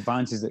 the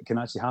advances that can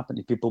actually happen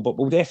to people. But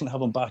we'll definitely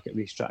have him back at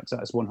racetracks.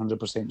 That's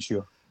 100%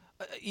 sure.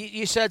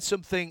 You said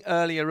something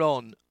earlier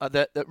on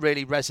that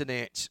really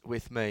resonates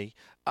with me.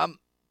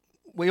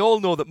 We all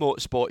know that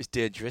motorsport is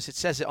dangerous. It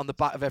says it on the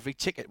back of every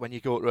ticket when you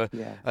go to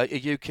a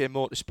UK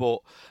motorsport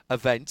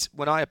event.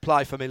 When I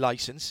apply for my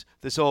licence,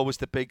 there's always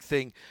the big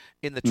thing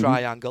in the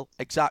triangle.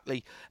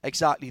 Exactly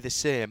the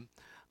same.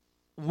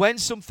 When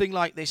something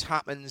like this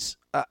happens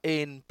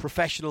in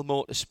professional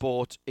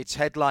motorsport, it's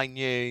headline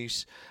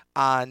news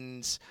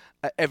and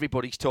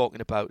everybody's talking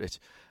about it.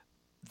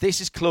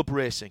 This is club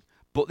racing,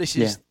 but this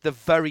is the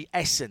very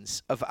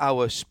essence of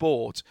our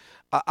sport.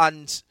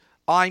 And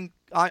I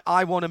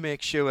want to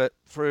make sure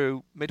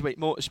through Midweek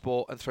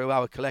Motorsport and through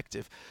our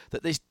collective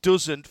that this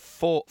doesn't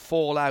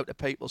fall out of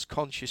people's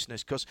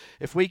consciousness, because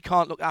if we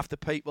can't look after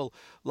people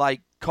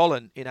like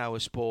Colin in our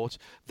sport,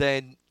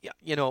 then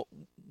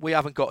we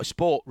haven't got a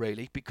sport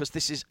really, because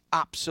this is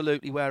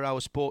absolutely where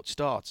our sport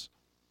starts.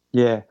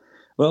 Yeah.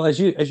 Well, as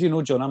you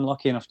know, John, I'm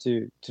lucky enough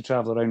to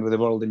travel around with the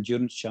World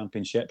Endurance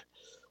Championship.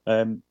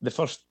 The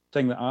first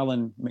thing that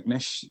Alan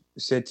McNish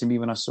said to me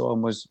when I saw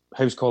him was,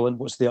 "How's Colin?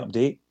 What's the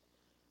update?"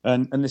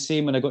 And the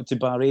same when I got to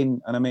Bahrain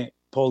and I met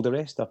Paul Di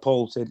Resta.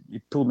 Paul said, he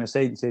pulled me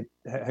aside and said,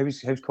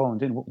 "How's Colin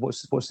doing?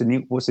 What's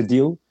the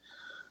deal?"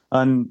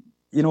 And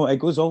it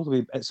goes all the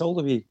way. It's all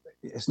the way.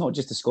 It's not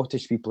just the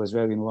Scottish people as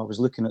well. I was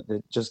looking at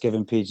the Just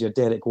Giving page here.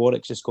 Derek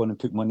Warwick's just gone and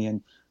put money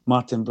in.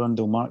 Martin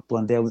Brundle, Mark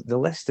Blundell. The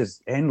list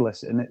is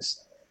endless, and it's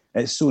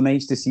so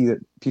nice to see that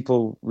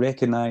people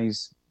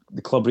recognise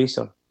the club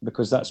racer,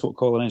 because that's what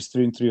Colin is,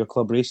 through and through, a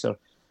club racer.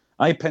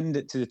 I pinned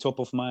it to the top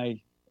of my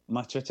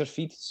Twitter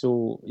feed.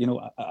 So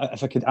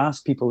if I could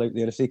ask people out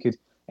there if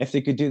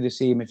they could do the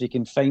same, if you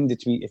can find the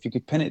tweet, if you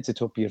could pin it to the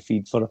top of your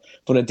feed for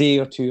a day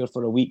or two or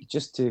for a week,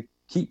 just to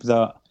keep it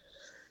out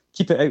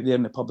there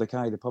in the public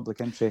eye, the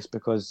public interest,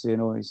 because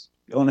he's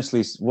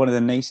honestly one of the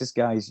nicest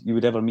guys you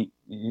would ever meet,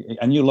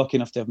 and you're lucky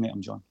enough to have met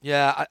him, John.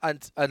 Yeah,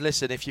 and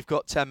listen, if you've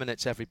got 10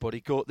 minutes, everybody,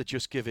 go to the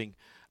Just Giving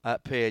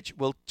page.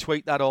 We'll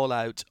tweet that all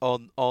out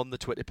on the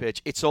Twitter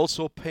page. It's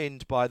also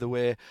pinned, by the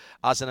way,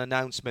 as an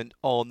announcement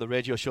on the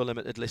Radio Show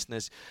Limited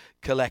Listeners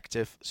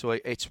Collective, so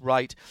it's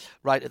right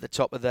at the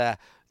top of there.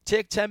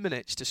 Take 10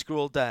 minutes to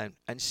scroll down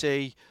and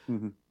see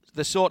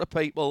the sort of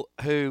people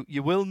who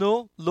you will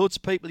know, loads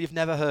of people you've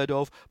never heard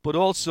of, but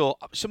also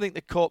something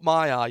that caught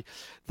my eye,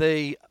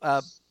 the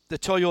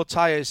Toyo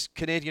Tyres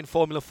Canadian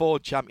Formula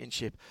Ford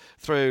Championship,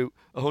 threw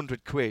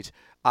 £100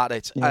 at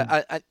it.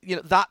 Yeah.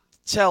 That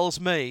tells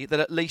me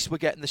that at least we're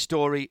getting the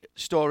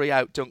story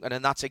out, Duncan,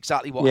 and that's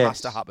exactly what has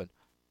to happen.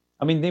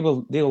 I mean, they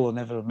will have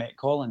never met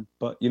Colin,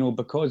 but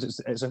because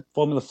it's a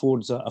Formula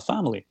Ford's a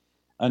family,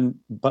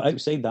 but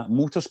outside that,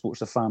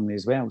 motorsport's a family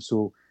as well.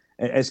 So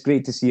it's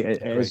great to see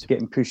it is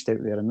getting pushed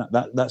out there, and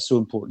that's so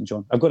important,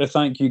 John. I've got to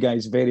thank you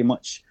guys very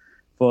much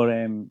for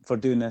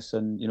doing this,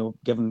 and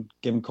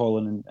giving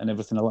Colin and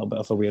everything a little bit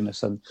of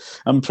awareness. And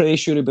I'm pretty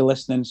sure he'll be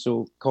listening.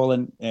 So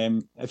Colin,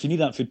 if you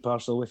need that food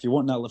parcel, if you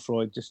want that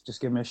Lefroy,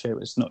 just give me a shout.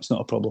 It's not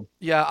a problem.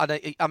 Yeah,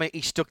 and I mean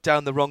he stuck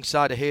down the wrong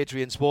side of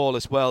Hadrian's Wall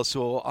as well.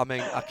 So I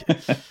mean,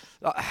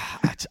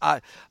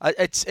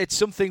 it's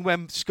something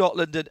when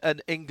Scotland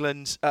and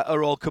England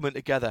are all coming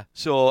together.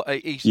 So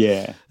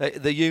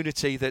the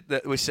unity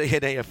that we're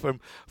seeing here from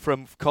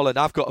Colin.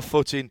 I've got a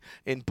foot in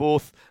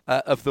both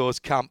of those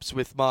camps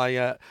with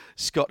my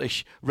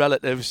Scottish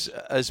relatives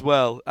as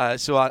well.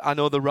 So I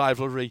know the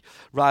rivalry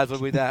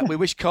there. We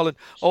wish Colin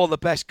all the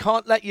best.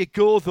 Can't let you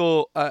go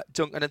though,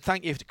 Duncan, and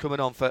thank you for coming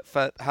on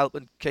for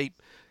helping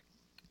keep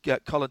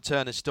Colin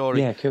Turner's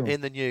story cool.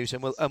 in the news,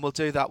 and we'll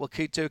do that. We'll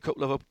do a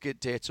couple of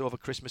updates over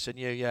Christmas and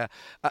New Year.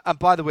 And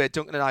by the way,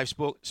 Duncan and I have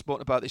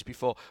spoken about this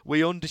before.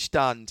 We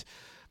understand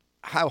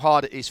how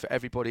hard it is for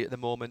everybody at the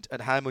moment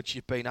and how much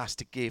you've been asked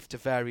to give to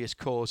various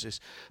causes.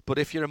 But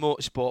if you're a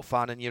motorsport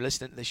fan and you're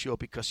listening to this show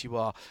because you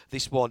are,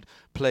 this one,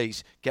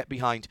 please get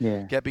behind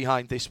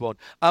this one.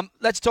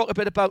 Let's talk a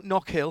bit about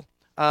Knockhill.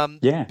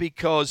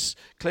 Because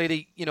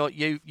clearly,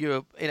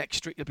 you're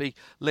inextricably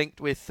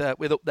linked with up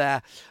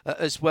there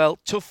as well.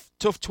 Tough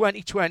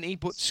 2020,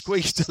 but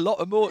squeezed a lot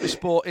of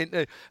motorsport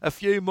into a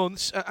few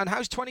months. And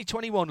how's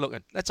 2021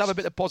 looking? Let's have a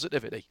bit of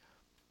positivity.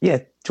 Yeah,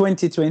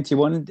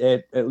 2021,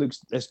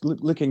 it's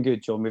looking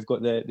good, John. We've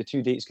got the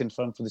 2 dates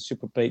confirmed for the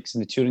Superbikes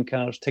and the touring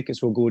cars.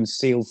 Tickets will go on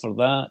sale for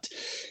that.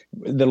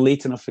 They're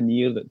late enough in the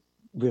year that,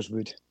 where's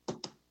wood?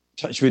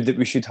 Touch wood, that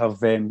we should have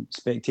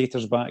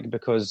spectators back,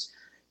 because,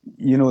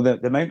 the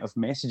amount of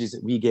messages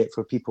that we get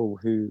for people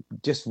who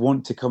just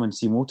want to come and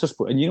see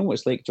motorsport. And you know what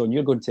it's like, John,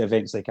 you're going to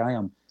events like I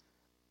am,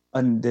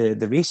 and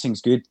the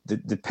racing's good,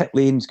 the pit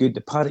lane's good,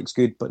 the paddock's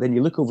good, but then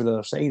you look over the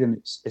other side and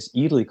it's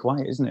eerily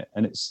quiet, isn't it?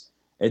 And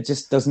it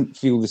just doesn't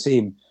feel the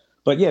same.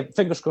 But yeah,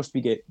 fingers crossed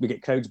we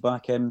get crowds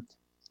back in.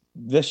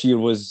 This year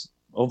was,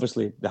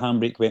 obviously, the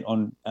handbrake went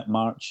on at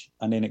March,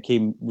 and then it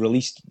came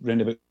released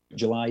around about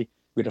July.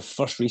 We had our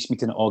first race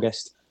meeting in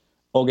August,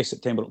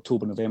 September,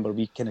 October, November.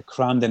 We kind of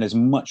crammed in as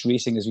much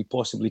racing as we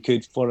possibly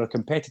could for our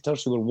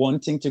competitors who were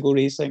wanting to go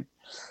racing.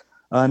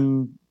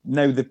 And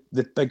now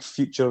the big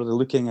future, the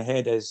looking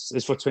ahead is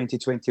for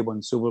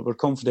 2021. So we're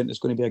confident it's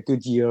going to be a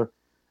good year.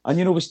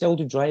 And, we still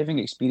do driving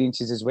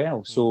experiences as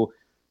well. So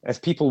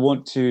if people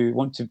want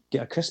to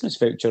get a Christmas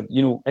voucher,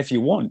 if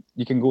you want,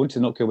 you can go into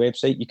the Knockhill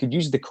website. You could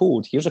use the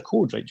code. Here's a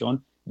code, right,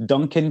 John?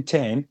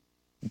 Duncan10.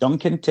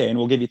 Duncan10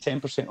 will give you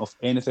 10% off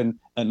anything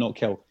at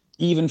Knockhill,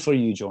 even for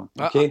you, John.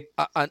 Okay?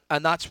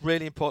 And that's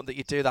really important that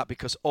you do that,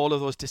 because all of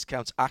those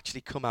discounts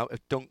actually come out of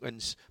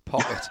Duncan's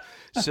pocket.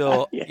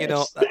 So,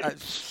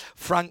 Yes.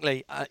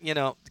 Frankly,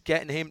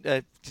 getting him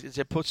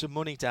to put some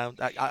money down,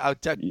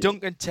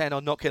 Duncan10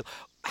 on Knockhill.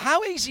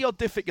 How easy or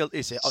difficult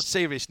is it? On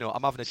serious note,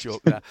 I'm having a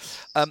joke there.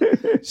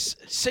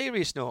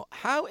 Serious note,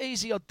 how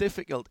easy or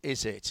difficult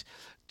is it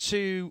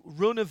to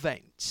run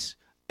events,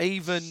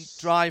 even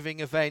driving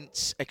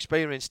events,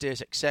 experience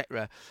days,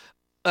 etc.,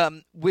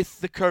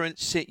 with the current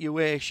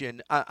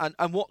situation,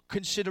 and what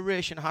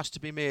consideration has to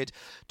be made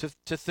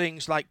to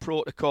things like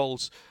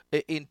protocols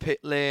in pit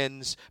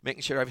lanes,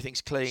 making sure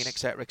everything's clean,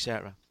 etc.,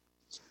 etc.?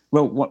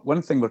 Well,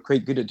 one thing we're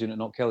quite good at doing at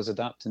Knockhill is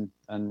adapting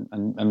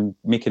and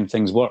making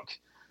things work.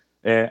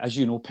 As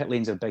you know, pit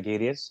lanes are big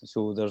areas,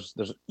 so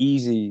there's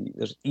easily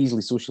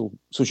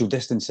social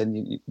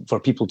distancing for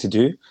people to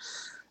do.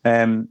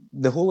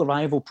 The whole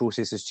arrival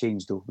process has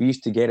changed, though. We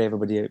used to get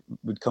everybody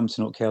would come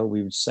to Knockhill,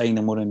 we would sign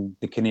them on in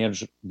the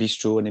Kinnaird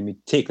Bistro, and then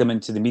we'd take them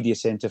into the media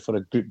centre for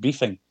a group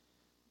briefing.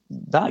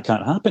 That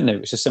can't happen now.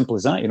 It's as simple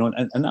as that,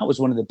 and that was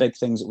one of the big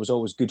things that was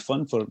always good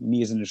fun for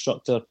me as an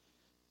instructor,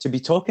 to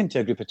be talking to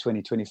a group of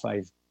 20,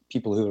 25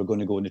 people who are going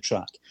to go on the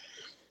track.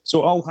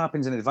 So it all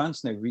happens in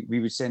advance now. We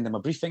would send them a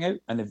briefing out,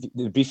 and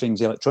the briefing's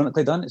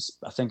electronically done.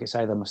 I think it's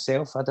either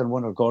myself, I done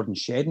one, or Gordon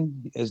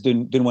Shedden is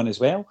doing one as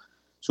well.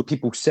 So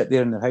people sit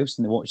there in their house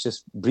and they watch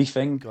this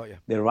briefing. Got you.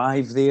 They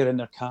arrive there in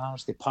their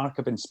cars. They park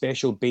up in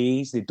special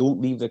bays. They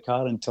don't leave their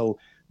car until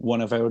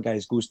one of our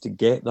guys goes to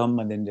get them,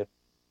 and then they're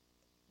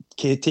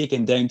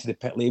taken down to the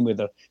pit lane where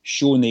they're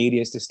shown the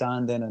areas to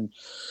stand in, and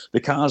the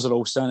cars are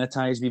all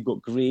sanitised. We've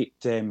got great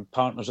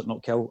partners at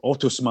Knockhill.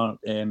 Autosmart,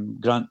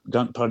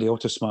 Grant Purdy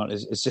Autosmart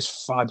is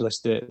just fabulous.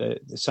 The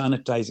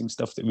sanitising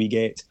stuff that we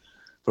get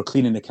for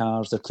cleaning the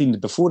cars, they're cleaned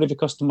before every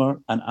customer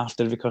and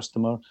after every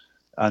customer,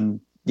 and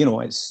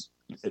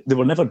they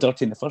were never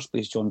dirty in the first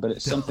place, John, but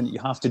it's something that you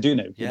have to do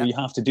now. Yeah. You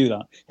have to do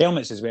that.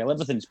 Helmets as well,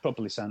 everything's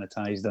properly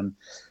sanitised, and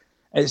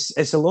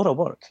it's a lot of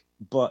work,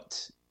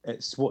 but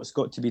it's what's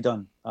got to be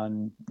done.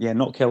 And yeah,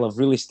 Knockhill have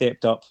really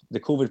stepped up the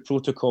COVID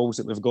protocols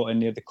that we've got in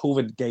there, the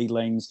COVID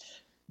guidelines.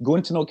 Go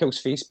into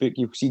Knockhill's Facebook,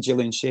 you'll see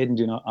Gillian Shedden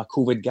doing a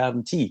COVID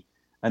guarantee,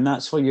 and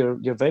that's for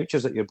your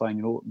vouchers that you're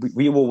buying.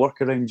 We will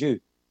work around you.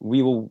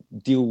 We will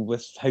deal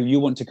with how you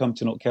want to come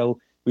to Knockhill.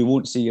 We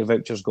won't say your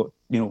voucher's is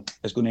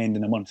going to end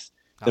in a month.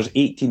 There's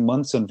 18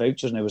 months on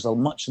vouchers now. It's a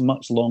much,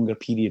 much longer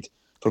period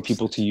for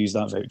people to use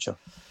that voucher.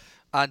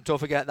 And don't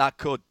forget that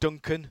code,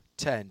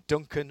 Duncan10.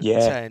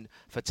 Duncan10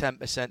 for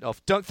 10%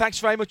 off. Dunk, thanks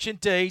very much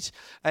indeed.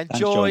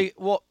 Enjoy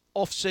what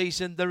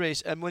off-season there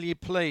is. And will you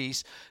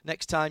please,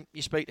 next time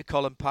you speak to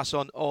Colin, pass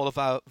on all of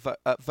our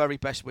very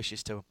best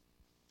wishes to him.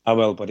 I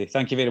will, buddy.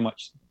 Thank you very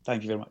much.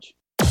 Thank you very much.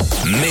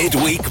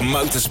 Midweek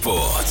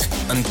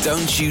Motorsport. And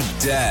don't you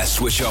dare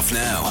switch off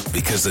now,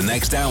 because the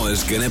next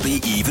hour's going to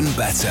be even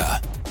better.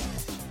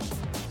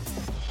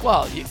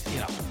 Well, you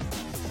know,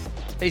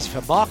 easy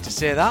for Mark to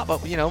say that,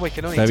 but, we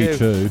can only Very do...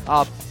 true.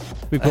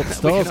 We've got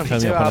stars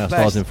coming up on our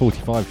Stars in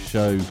 45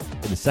 show in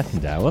the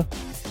second hour.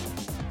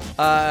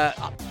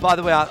 By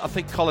the way, I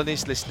think Colin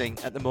is listening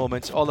at the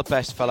moment. All the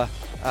best, fella.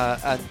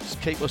 and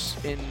keep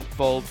us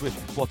involved with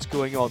what's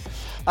going on.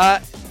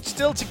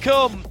 Still to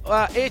come,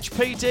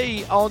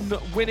 HPD on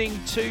winning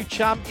 2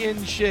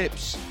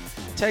 championships.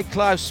 Ted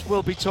Klaus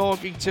will be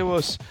talking to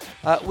us.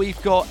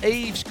 We've got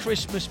Eve's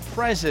Christmas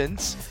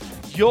presents,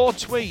 your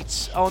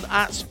tweets on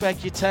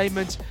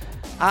 @Specutainment,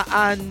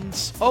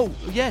 and oh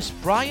yes,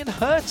 Brian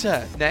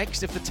Herter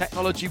next if the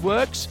technology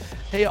works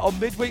here on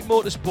Midweek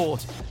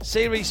Motorsport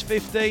Series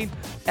 15,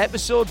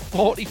 episode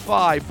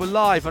 45. We're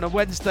live on a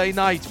Wednesday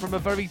night from a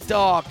very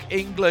dark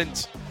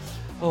England.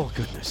 Oh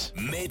goodness.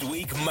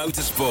 Midweek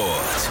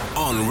Motorsport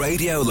on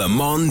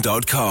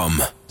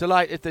RadioLeMans.com.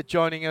 Delighted that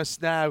joining us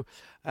now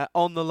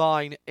on the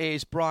line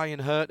is Brian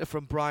Herter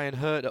from Brian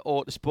Herter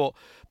Autosport.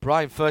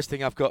 Brian, first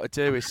thing I've got to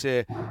do is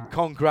say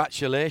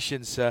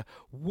congratulations, sir.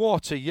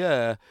 What a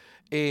year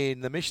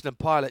in the Michelin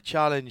Pilot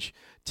Challenge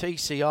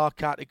TCR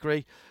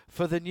category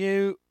for the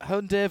new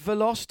Hyundai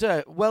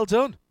Veloster. Well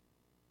done.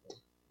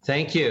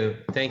 Thank you.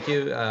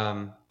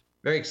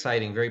 Very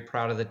exciting. Very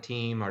proud of the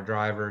team, our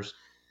drivers.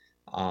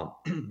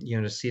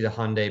 To see the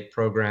Hyundai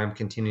program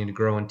continuing to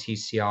grow in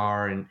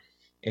TCR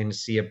and to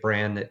see a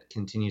brand that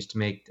continues to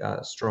make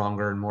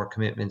stronger and more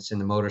commitments in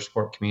the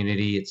motorsport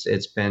community.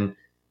 It's been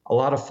a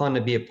lot of fun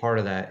to be a part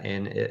of that,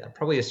 and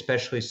probably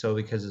especially so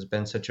because it's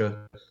been such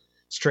a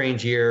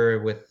strange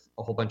year with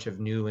a whole bunch of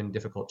new and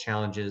difficult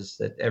challenges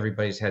that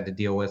everybody's had to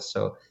deal with.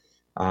 So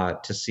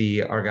to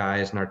see our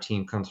guys and our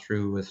team come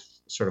through with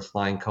sort of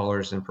flying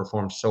colors and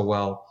perform so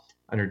well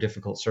under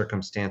difficult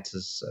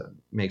circumstances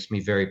makes me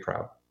very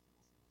proud.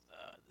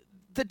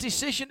 The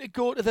decision to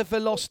go to the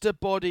Veloster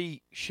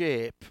body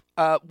shape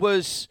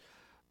was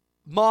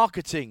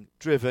marketing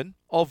driven,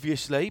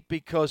 obviously,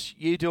 because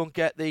you don't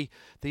get the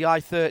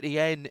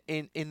i30N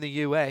in the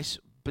US.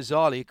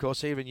 Bizarrely, of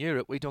course, here in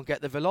Europe, we don't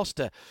get the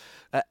Veloster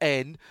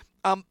N.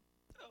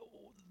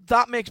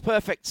 That makes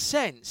perfect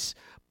sense,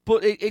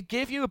 but it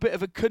gave you a bit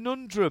of a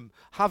conundrum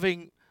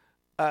having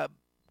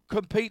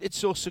competed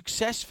so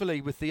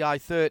successfully with the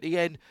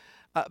i30N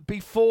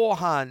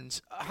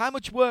beforehand. How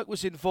much work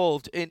was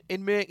involved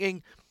in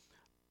making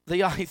the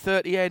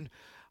i30N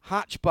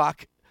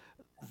hatchback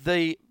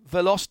the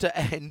Veloster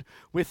N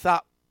with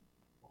that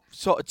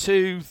sort of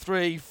 2,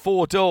 3,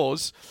 4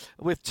 doors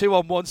with 2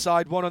 on one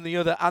side, 1 on the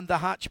other, and the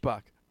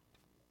hatchback?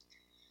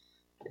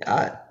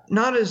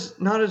 Not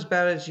as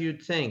bad as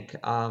you'd think.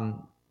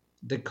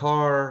 The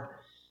car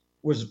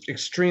was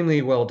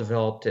extremely well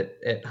developed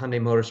at Hyundai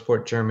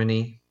Motorsport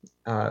Germany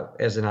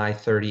as an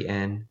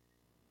i30N.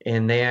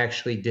 And they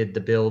actually did the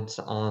builds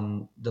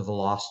on the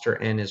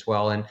Veloster N as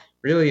well. And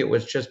really, it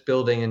was just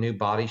building a new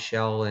body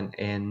shell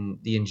and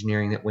the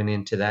engineering that went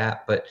into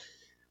that. But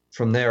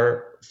from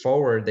there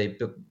forward, they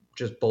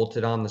just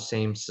bolted on the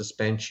same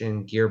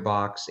suspension,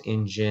 gearbox,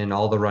 engine,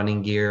 all the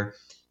running gear.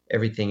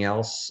 Everything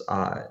else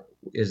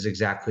is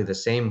exactly the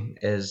same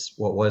as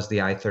what was the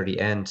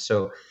i30N.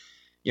 So,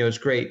 it's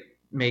great.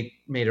 Made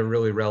a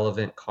really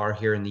relevant car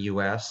here in the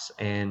U.S.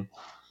 And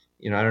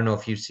I don't know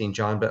if you've seen,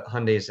 John, but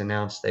Hyundai's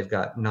announced they've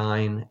got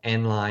 9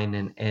 N-Line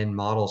and N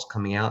models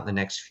coming out in the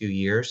next few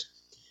years.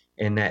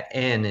 And that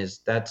N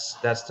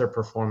that's their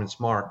performance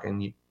mark.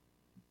 And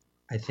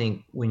I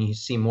think when you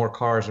see more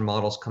cars and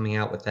models coming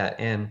out with that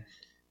N,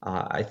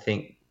 I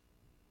think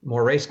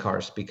more race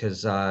cars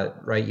because,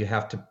 right, you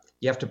have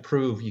to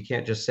prove, you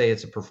can't just say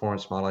it's a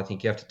performance model. I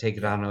think you have to take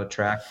it onto a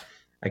track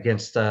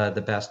against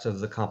the best of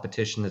the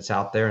competition that's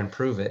out there and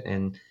prove it.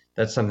 And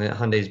that's something that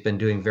Hyundai's been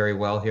doing very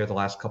well here the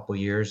last couple of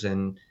years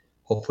and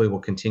hopefully will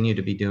continue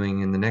to be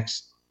doing in the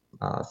next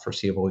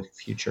foreseeable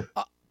future.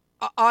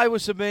 I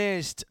was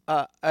amazed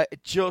at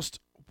just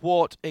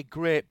what a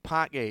great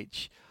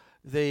package.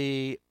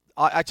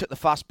 I took the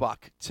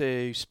fastback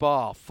to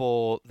Spa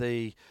for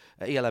the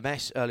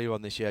ELMS earlier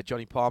on this year.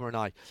 Johnny Palmer and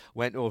I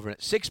went over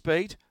it.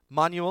 6-speed,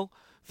 manual,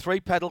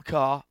 3-pedal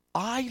car.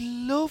 I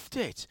loved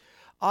it.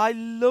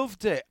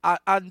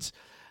 And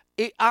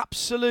it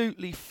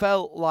absolutely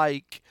felt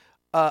like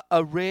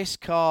a race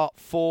car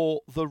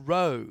for the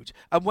road.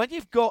 And when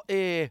you've got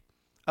a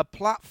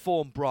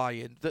platform,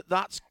 Brian,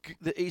 that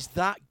is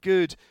that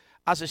good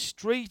as a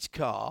street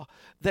car,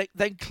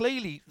 then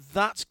clearly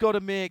that's got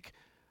to make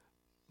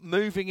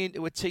moving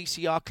into a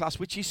TCR class,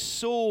 which is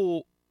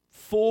so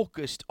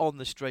focused on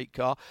the street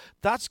car,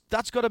 that's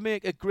got to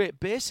make a great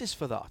basis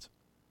for that.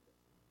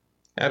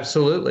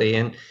 Absolutely.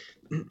 And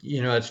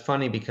it's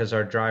funny because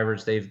our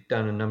drivers, they've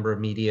done a number of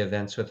media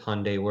events with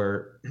Hyundai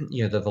where,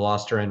 the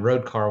Veloster N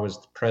road car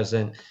was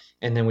present.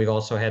 And then we've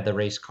also had the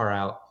race car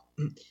out.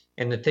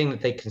 And the thing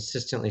that they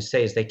consistently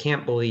say is they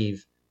can't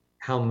believe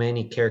how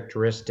many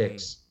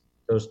characteristics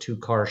those two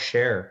cars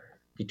share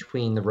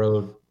between the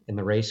road and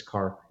the race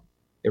car.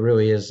 It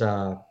really is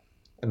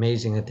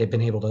amazing that they've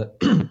been able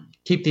to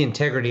keep the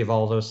integrity of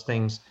all those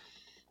things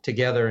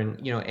together.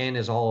 And, N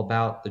is all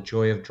about the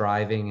joy of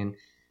driving. And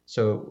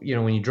so,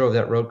 when you drove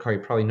that road car, you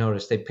probably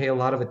noticed they pay a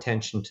lot of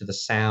attention to the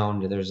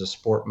sound. There's a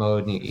sport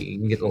mode and you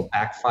can get little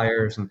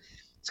backfires, and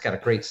it's got a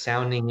great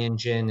sounding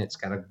engine. It's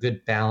got a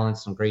good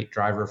balance and great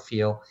driver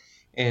feel.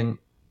 And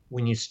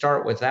when you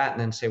start with that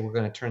and then say, we're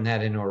going to turn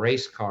that into a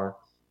race car,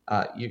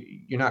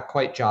 you're not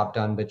quite job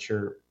done, but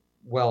you're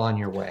well on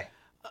your way.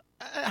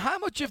 How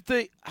much of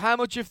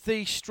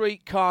the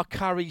street car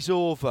carries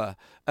over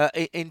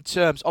in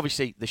terms?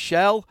 Obviously, the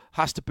shell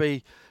has to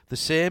be the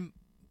same.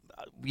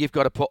 You've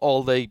got to put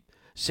all the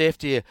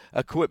safety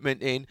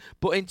equipment in,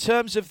 but in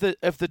terms of the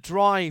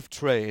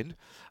drivetrain,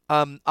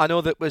 I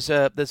know that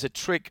there's a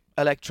trick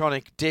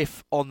electronic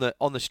diff on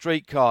the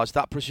street cars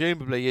that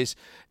presumably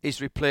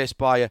is replaced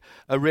by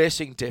a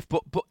racing diff.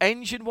 But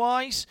engine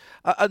wise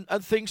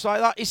and things like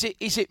that,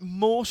 is it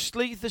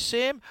mostly the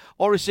same,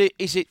 or is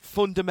it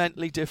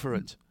fundamentally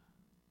different?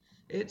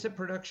 It's a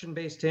production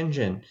based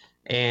engine,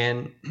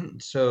 and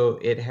so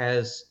it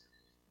has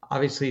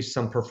obviously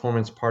some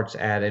performance parts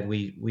added.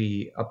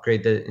 We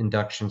upgrade the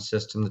induction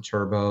system, the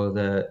turbo,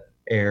 the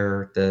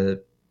air,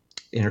 the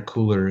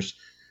intercoolers,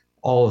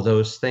 all of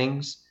those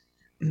things.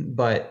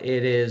 But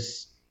it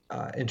is,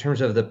 in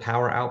terms of the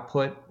power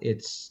output,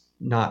 it's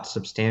not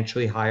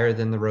substantially higher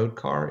than the road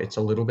car. It's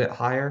a little bit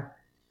higher,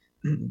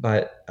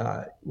 but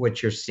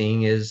what you're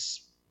seeing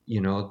is,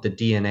 the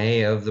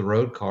DNA of the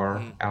road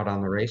car out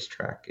on the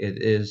racetrack.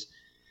 It is,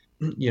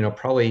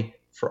 probably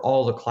for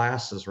all the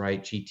classes,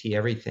 right? GT,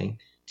 everything.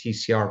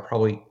 TCR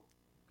probably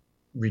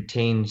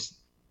retains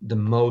the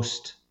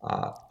most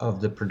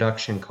of the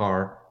production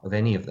car of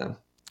any of them.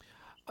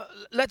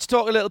 Let's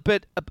talk a little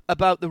bit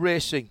about the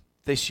racing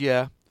this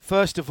year.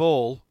 First of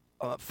all,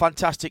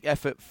 fantastic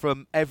effort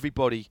from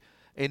everybody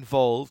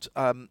involved,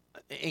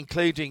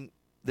 including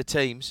the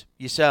teams,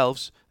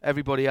 yourselves,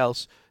 everybody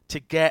else, to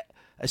get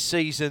a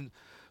season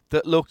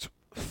that looked,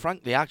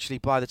 frankly, actually,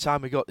 by the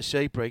time we got to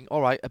Sebring,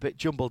 all right, a bit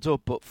jumbled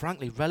up, but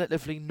frankly,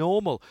 relatively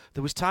normal.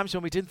 There was times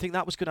when we didn't think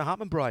that was going to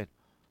happen, Brian.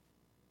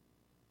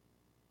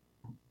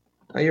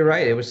 Oh, you're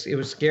right. It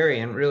was scary,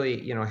 and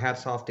really,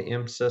 hats off to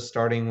IMSA,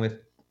 starting with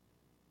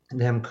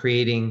them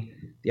creating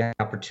the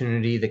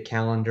opportunity, the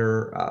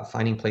calendar,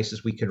 finding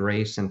places we could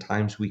race and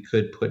times we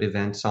could put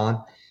events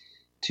on,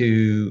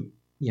 to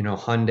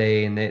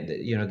Hyundai,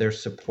 and their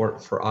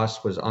support for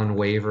us was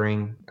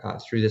unwavering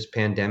through this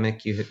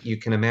pandemic. You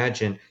can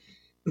imagine,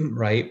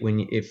 right,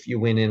 if you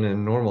went in a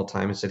normal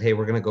time and said, hey,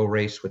 we're going to go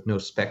race with no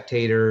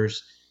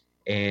spectators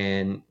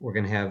and we're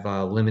going to have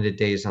limited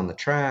days on the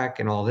track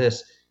and all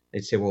this,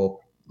 they'd say,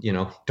 well,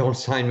 don't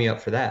sign me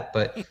up for that.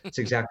 But it's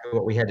exactly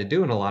what we had to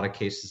do in a lot of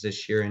cases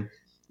this year. And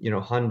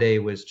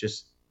Hyundai was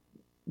just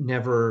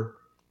never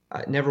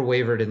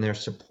wavered in their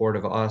support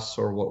of us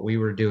or what we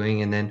were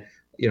doing. And then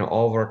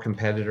all of our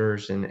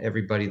competitors and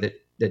everybody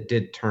that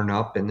did turn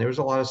up, and there was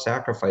a lot of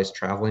sacrifice.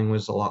 Traveling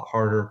was a lot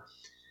harder.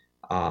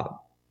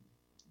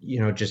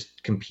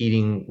 Just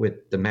competing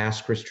with the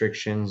mask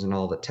restrictions and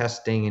all the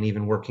testing, and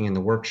even working in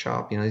the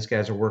workshop. These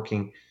guys are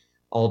working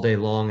all day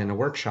long in the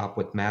workshop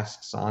with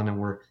masks on, and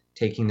we're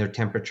taking their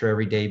temperature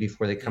every day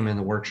before they come in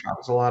the workshop.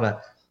 It's a lot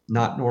of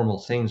not normal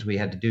things we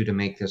had to do to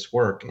make this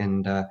work.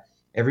 And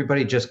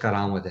everybody just got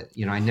on with it.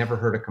 I never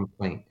heard a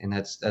complaint, and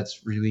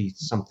that's really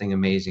something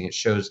amazing. It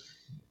shows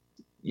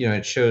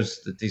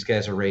that these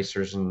guys are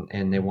racers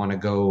and they want to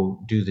go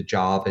do the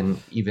job, and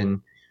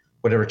even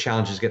whatever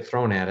challenges get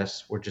thrown at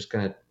us, we're just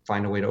going to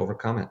find a way to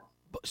overcome it.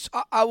 But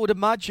I would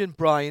imagine,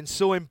 Brian,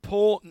 so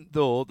important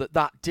though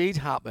that did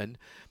happen.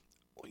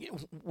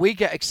 We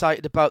get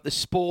excited about the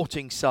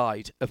sporting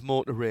side of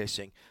motor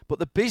racing, but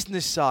the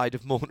business side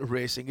of motor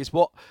racing is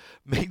what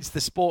means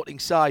the sporting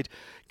side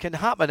can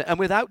happen. And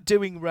without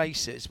doing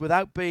races,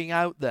 without being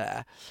out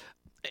there,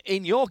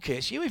 in your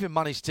case, you even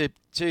managed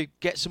to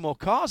get some more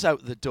cars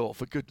out the door,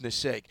 for goodness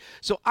sake.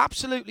 So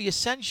absolutely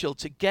essential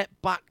to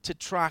get back to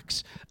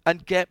tracks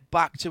and get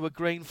back to a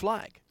green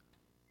flag.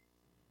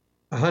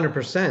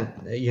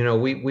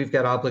 100%. We've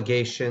got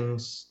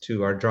obligations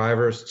to our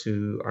drivers,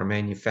 to our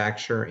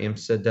manufacturer.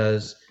 IMSA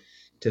does,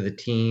 to the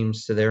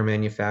teams, to their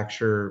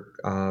manufacturer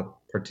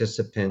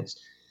participants.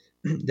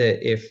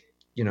 That if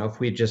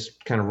we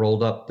just kind of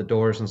rolled up the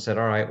doors and said,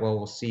 all right, well,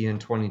 we'll see you in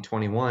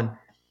 2021,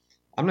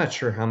 I'm not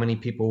sure how many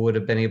people would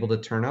have been able to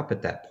turn up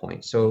at that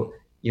point. So,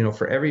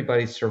 for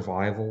everybody's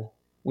survival,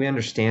 we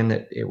understand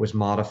that it was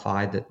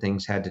modified, that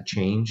things had to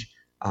change.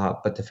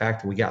 But the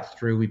fact that we got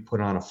through, we put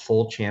on a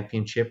full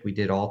championship. We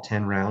did all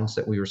 10 rounds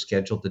that we were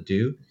scheduled to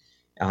do.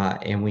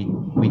 And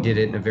we did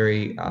it in a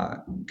very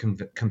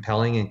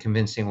compelling and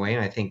convincing way.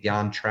 And I think the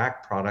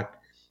on-track product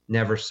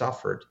never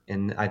suffered.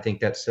 And I think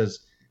that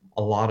says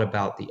a lot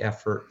about the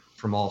effort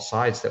from all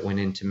sides that went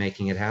into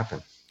making it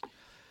happen.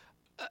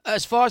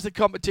 As far as the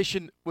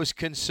competition was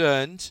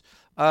concerned,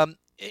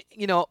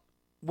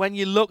 when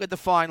you look at the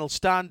final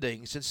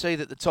standings and see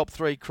that the top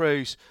three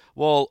crews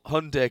were all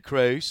Hyundai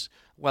crews,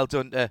 well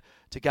done to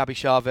Gabby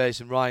Chavez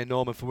and Ryan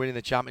Norman for winning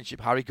the championship.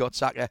 Harry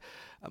Gottsaka,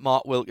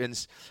 Mark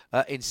Wilkins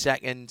in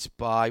second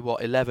by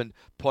 11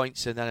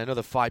 points, and then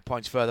another 5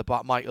 points further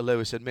back, Michael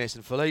Lewis and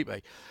Mason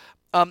Filippi.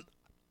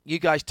 You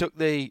guys took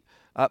the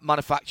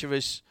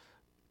manufacturer's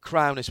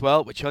crown as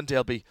well, which Hyundai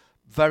will be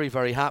very,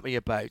 very happy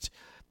about.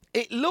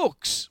 It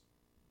looks,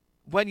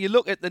 when you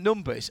look at the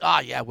numbers,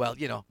 you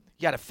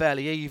had a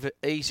fairly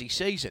easy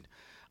season.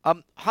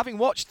 Having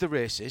watched the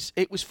races,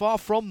 it was far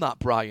from that,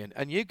 Brian.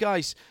 And you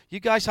guys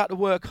had to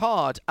work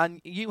hard,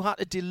 and you had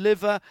to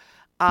deliver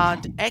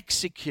and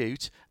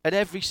execute at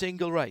every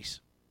single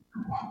race.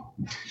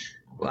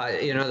 Well,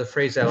 the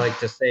phrase I like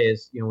to say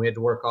is, we had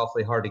to work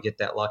awfully hard to get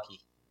that lucky.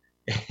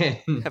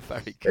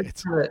 Very good.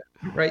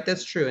 Right,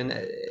 that's true. And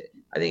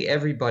I think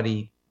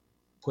everybody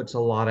puts a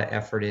lot of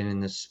effort in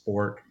this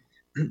sport.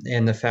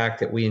 And the fact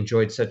that we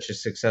enjoyed such a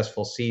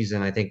successful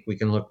season, I think we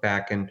can look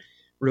back and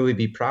really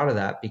be proud of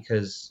that,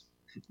 because,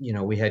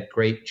 we had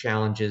great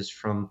challenges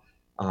from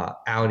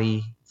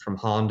Audi, from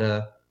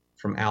Honda,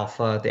 from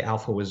Alpha. The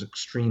Alpha was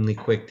extremely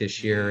quick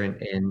this year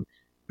and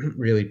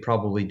really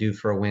probably due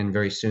for a win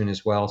very soon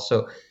as well.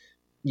 So,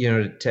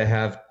 to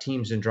have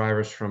teams and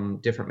drivers from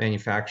different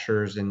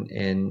manufacturers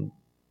and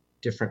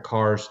different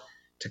cars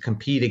to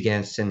compete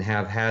against and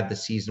have had the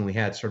season we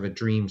had, sort of a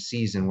dream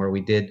season where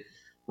we did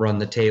run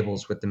the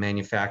tables with the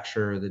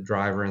manufacturer, the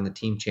driver, and the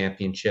team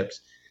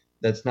championships.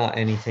 That's not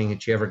anything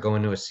that you ever go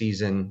into a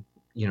season,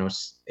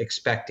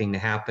 expecting to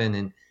happen.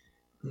 And,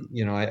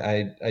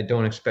 I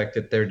don't expect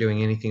that they're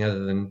doing anything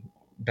other than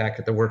back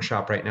at the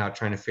workshop right now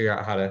trying to figure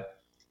out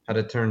how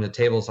to turn the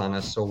tables on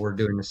us. So we're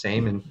doing the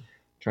same and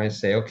trying to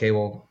say, okay,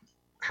 well,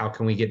 how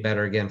can we get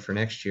better again for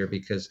next year?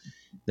 Because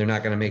they're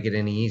not going to make it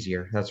any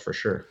easier. That's for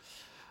sure.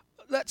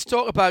 Let's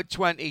talk about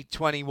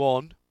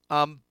 2021,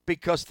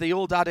 because the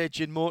old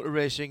adage in motor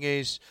racing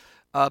is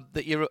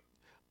that you're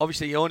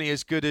obviously only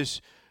as good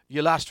as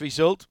your last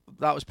result.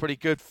 That was pretty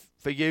good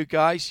for you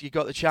guys. You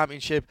got the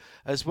championship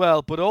as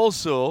well. But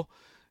also,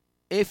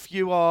 if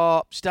you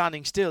are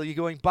standing still, you're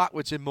going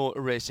backwards in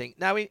motor racing.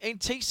 Now, in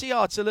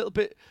TCR, it's a little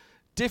bit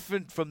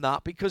different from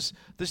that, because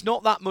there's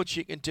not that much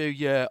you can do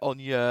year on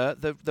year.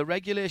 The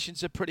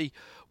regulations are pretty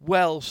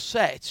well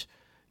set.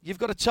 You've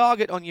got a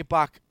target on your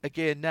back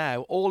again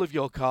now, all of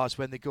your cars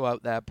when they go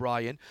out there,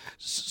 Brian.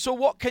 So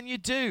what can you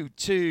do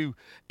to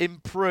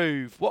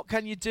improve? What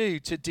can you do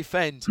to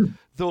defend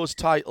those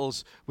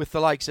titles with the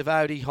likes of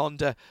Audi,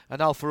 Honda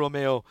and Alfa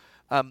Romeo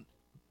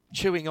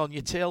chewing on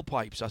your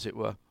tailpipes, as it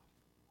were?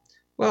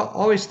 Well,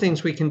 always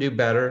things we can do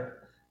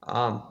better.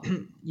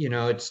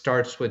 It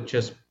starts with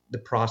just the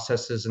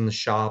processes in the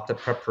shop, the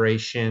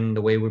preparation,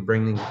 the way we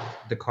bring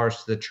the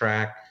cars to the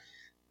track,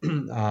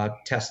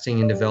 testing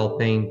and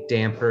developing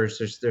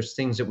dampers. There's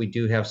things that we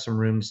do have some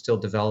room to still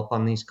develop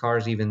on these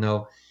cars, even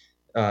though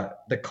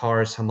the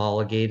car is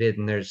homologated,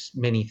 and there's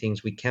many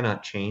things we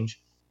cannot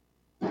change.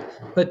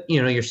 But,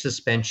 your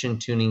suspension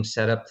tuning,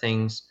 setup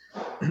things,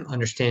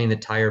 understanding the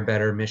tire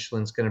better.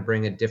 Michelin's going to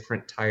bring a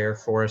different tire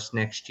for us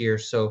next year.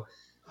 So,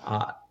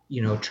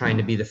 trying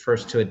to be the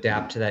first to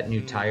adapt to that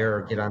new tire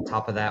or get on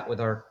top of that with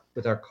our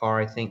car,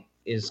 I think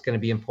is going to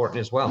be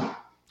important as well.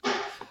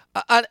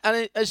 And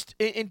as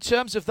in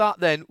terms of that,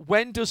 then,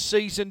 when does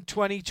season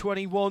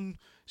 2021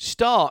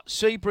 start?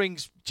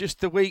 Sebring's just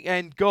the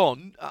weekend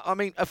gone. I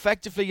mean,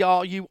 effectively,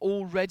 are you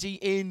already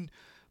in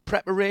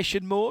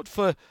preparation mode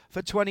for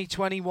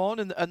 2021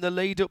 and the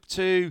lead up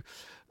to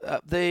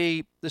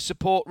the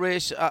support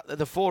race,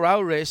 the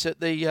 4-hour race at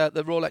the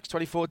Rolex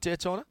 24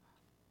 Daytona?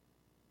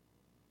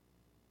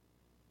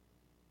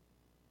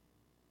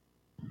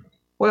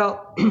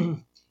 Well,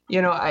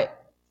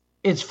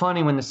 it's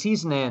funny when the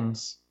season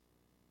ends.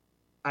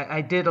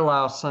 I did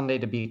allow Sunday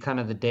to be kind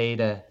of the day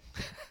to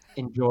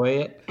enjoy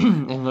it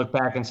and look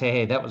back and say,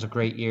 hey, that was a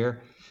great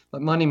year.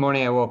 But Monday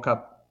morning I woke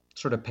up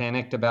sort of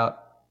panicked about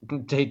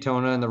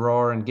Daytona and the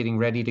Roar and getting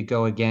ready to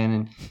go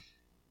again.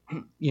 And,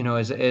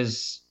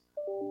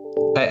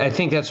 I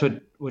think that's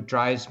what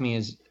drives me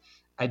is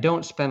I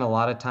don't spend a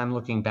lot of time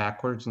looking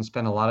backwards and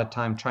spend a lot of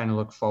time trying to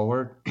look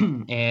forward.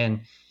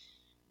 And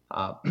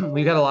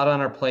we've got a lot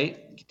on our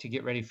plate to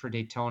get ready for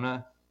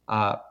Daytona.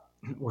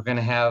 We're going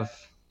to have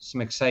some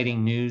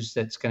exciting news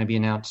that's going to be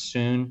announced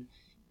soon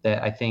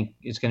that I think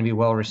is going to be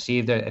well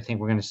received. I think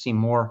we're going to see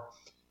more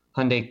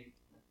Hyundai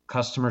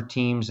customer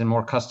teams and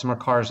more customer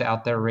cars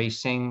out there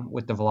racing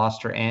with the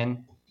Veloster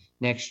N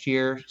next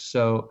year.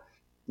 So,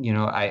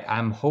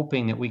 I'm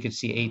hoping that we could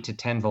see 8 to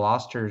 10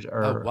 Velosters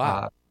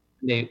or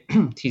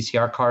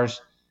TCR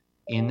cars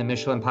in the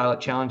Michelin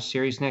Pilot Challenge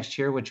Series next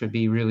year, which would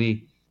be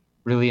really,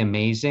 really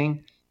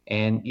amazing.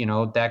 And,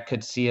 that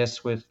could see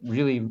us with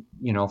really,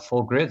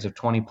 full grids of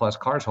 20 plus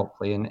cars,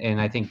 hopefully.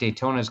 And I think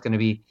Daytona is going to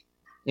be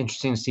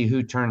interesting to see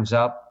who turns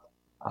up.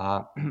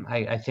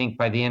 I think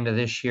by the end of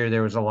this year,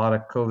 there was a lot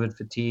of COVID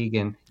fatigue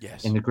and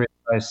the grid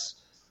size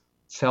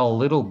fell a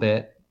little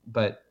bit,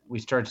 but we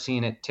started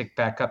seeing it tick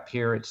back up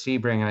here at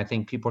Sebring. And I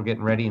think people are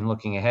getting ready and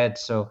looking ahead.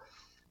 So,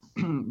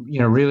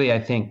 really, I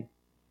think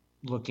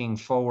looking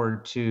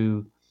forward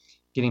to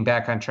getting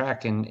back on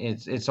track. And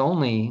it's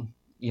only,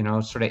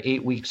 sort of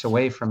 8 weeks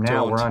away from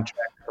now. We're on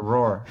track to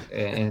Roar,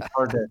 and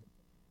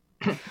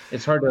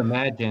it's hard to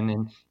imagine.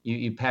 And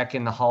you pack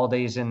in the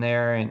holidays in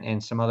there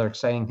and some other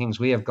exciting things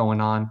we have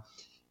going on,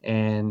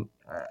 and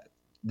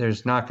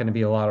there's not going to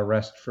be a lot of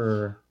rest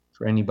for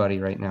anybody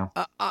right now.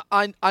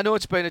 I know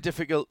it's been a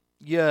difficult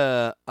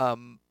year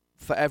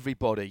for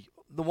everybody.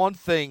 The one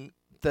thing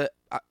that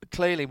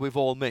clearly we've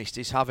all missed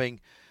is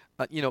having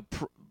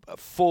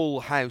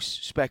full house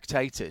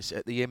spectators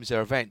at the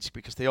IMSA events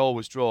because they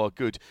always draw a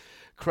good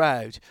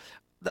crowd.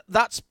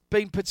 That's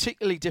been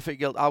particularly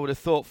difficult, I would have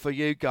thought, for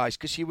you guys,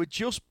 because you were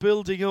just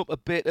building up a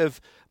bit of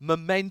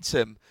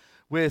momentum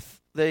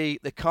with the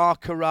car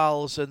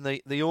corrals and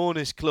the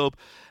owners club.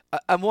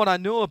 And what I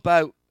know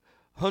about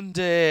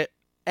Hyundai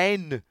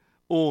N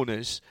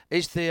owners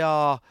is they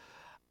are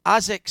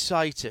as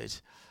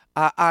excited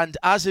and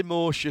as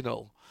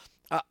emotional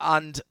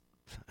and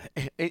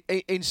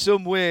in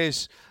some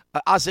ways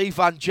as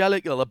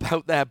evangelical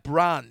about their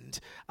brand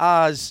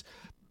as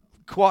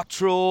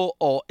Quattro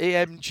or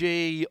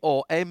AMG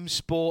or M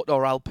Sport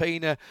or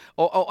Alpina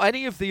or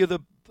any of the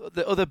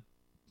other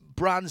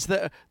brands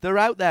that are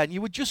out there, and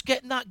you were just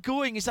getting that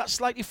going. Is that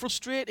slightly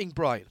frustrating,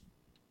 Brian?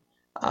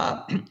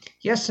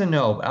 Yes and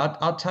no.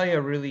 I'll tell you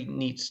a really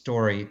neat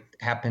story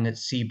happened at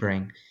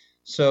Sebring.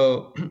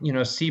 So,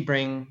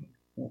 Sebring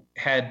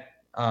had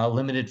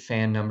limited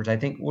fan numbers. I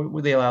think,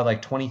 were they allowed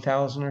like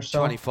 20,000 or so?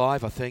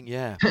 25, I think,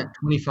 yeah.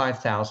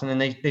 25,000.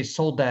 And they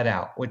sold that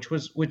out, which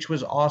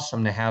was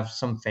awesome to have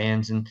some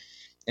fans and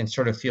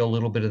sort of feel a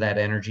little bit of that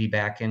energy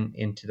back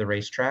into the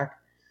racetrack.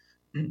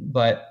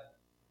 But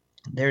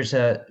there's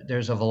a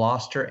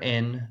Veloster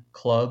N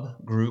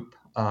club group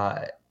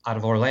out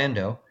of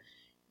Orlando,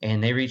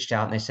 and they reached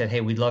out and they said,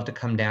 "Hey, we'd love to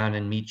come down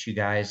and meet you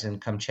guys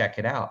and come check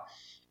it out."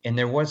 And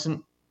there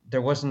wasn't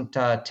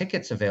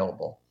tickets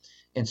available,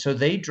 and so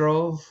they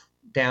drove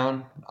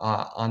down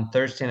on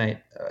Thursday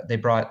night. They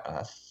brought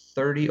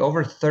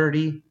over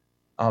 30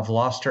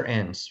 Veloster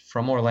N's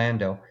from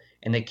Orlando,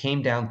 and they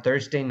came down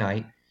Thursday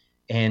night,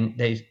 and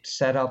they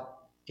set up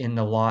in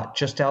the lot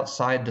just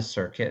outside the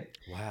circuit.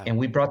 Wow. And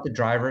we brought the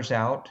drivers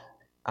out,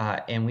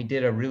 and we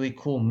did a really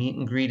cool meet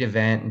and greet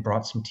event and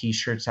brought some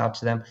T-shirts out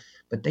to them.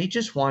 But they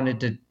just wanted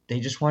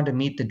to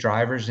meet the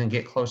drivers and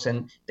get close,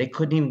 and they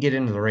couldn't even get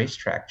into the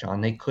racetrack,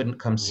 John. They couldn't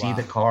come see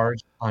the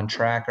cars on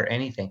track or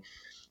anything.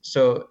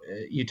 So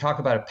you talk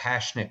about a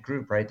passionate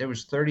group, right? There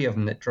was 30 of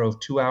them that drove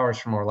 2 hours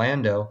from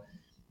Orlando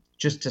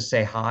just to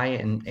say hi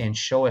and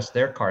show us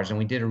their cars. And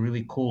we did a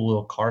really cool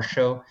little car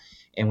show,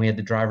 and we had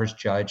the drivers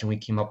judge, and we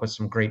came up with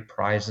some great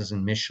prizes,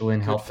 and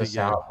Michelin helped us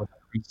out with a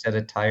free set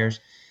of tires.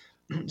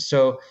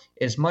 So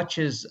as much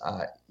as,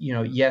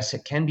 yes,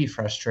 it can be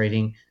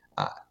frustrating,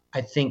 I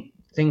think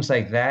things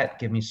like that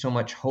give me so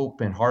much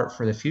hope and heart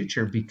for the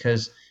future,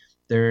 because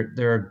there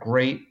are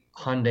great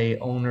Hyundai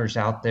owners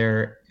out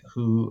there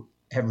who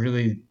have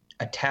really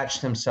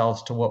attached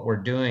themselves to what we're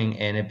doing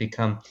and have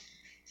become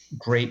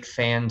great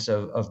fans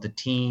of the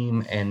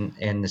team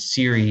and the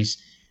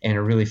series, and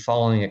are really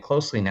following it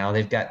closely now.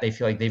 They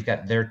feel like they've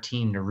got their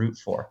team to root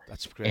for.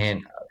 That's great. And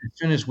as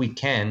soon as we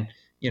can,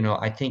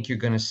 I think you're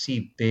going to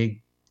see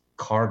big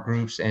car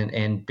groups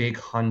and big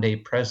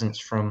Hyundai presence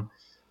from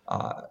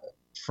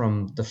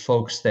the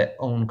folks that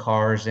own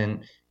cars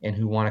and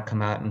who want to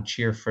come out and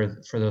cheer for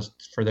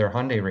their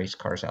Hyundai race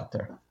cars out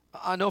there.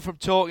 I know from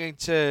talking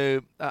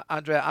to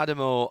Andrea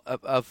Adamo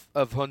of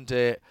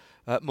Hyundai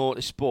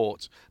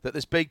Motorsport that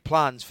there's big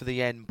plans for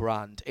the N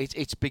brand.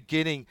 It's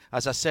beginning,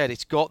 as I said,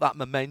 it's got that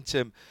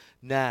momentum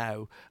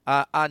now.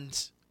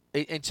 And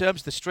in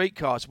terms of the street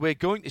cars, we're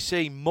going to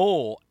see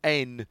more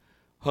N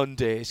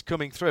Hyundais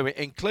coming through,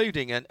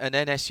 including an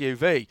N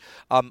SUV,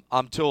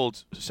 I'm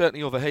told,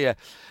 certainly over here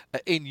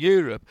in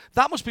Europe.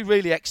 That must be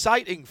really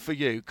exciting for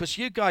you, because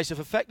you guys have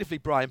effectively,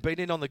 Brian, been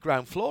in on the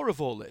ground floor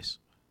of all this.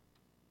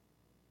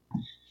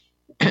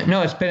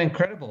 No, it's been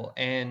incredible.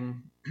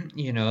 And,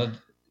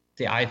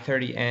 the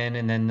i30N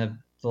and then the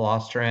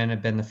Veloster N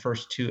have been the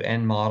first two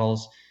N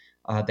models.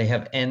 They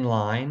have N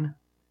line,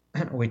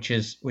 which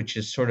is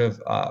sort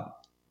of a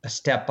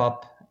step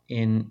up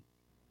in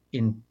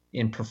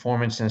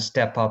performance and a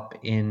step up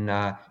in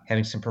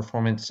having some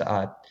performance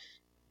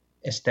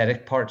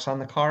aesthetic parts on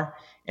the car.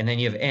 And then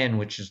you have N,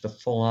 which is the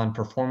full-on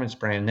performance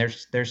brand.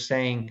 They're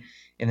saying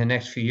in the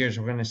next few years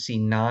we're going to see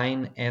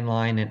 9 N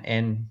line and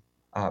N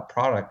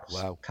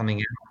products coming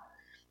out,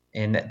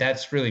 and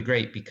that's really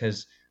great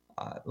because,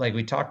 like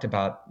we talked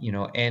about,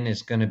 N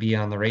is going to be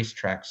on the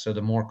racetrack. So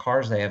the more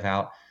cars they have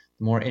out,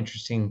 the more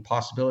interesting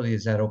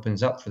possibilities that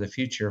opens up for the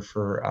future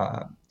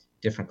for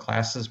different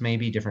classes,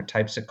 maybe different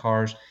types of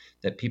cars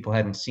that people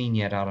hadn't seen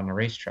yet out on a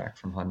racetrack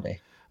from Hyundai.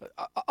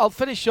 I'll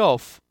finish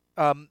off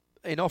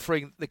in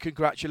offering the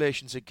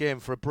congratulations again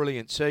for a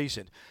brilliant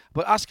season,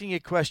 but asking a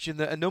question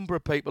that a number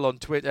of people on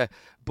Twitter,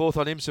 both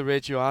on IMSA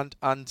Radio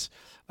and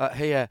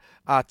here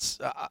at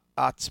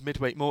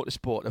Midweek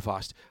Motorsport, have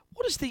asked.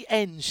 What does the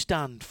N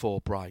stand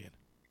for, Brian?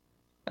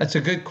 That's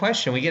a good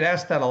question. We get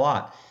asked that a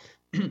lot.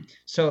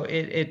 So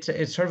it's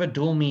sort of a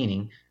dual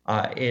meaning.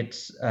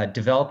 It's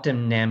developed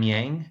in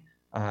Namyang,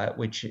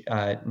 which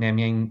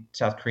Namyang,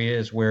 South Korea,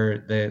 is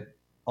where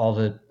all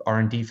the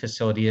R&D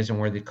facility is and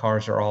where the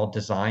cars are all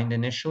designed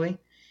initially,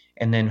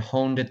 and then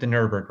honed at the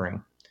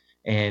Nürburgring.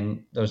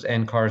 And those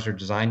N cars are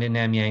designed in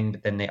Namyang,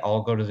 but then they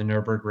all go to the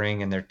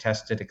Nürburgring and they're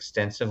tested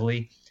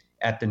extensively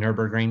at the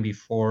Nürburgring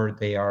before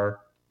they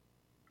are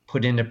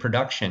put into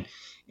production.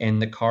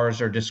 And the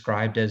cars are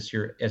described as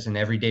an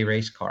everyday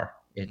race car.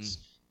 It's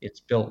It's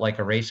built like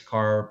a race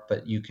car,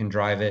 but you can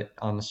drive it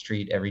on the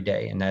street every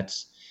day, and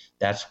that's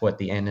what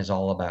the N is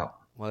all about.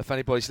 Well, if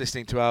anybody's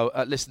listening to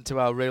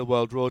our real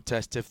world road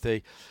test of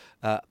the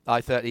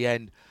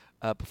i30N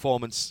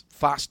performance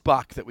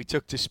fastback that we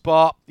took to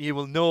Spa, you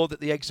will know that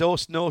the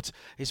exhaust note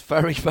is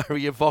very,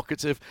 very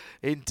evocative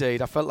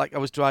indeed. I felt like I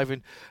was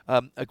driving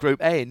a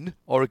Group N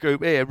or a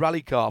Group A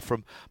rally car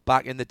from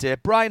back in the day.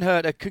 Brian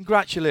Herter,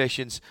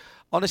 congratulations.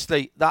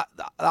 Honestly, that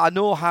I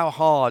know how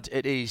hard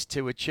it is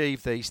to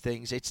achieve these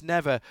things. It's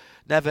never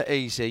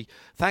easy.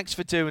 Thanks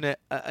for doing it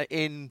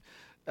in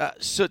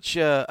such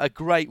a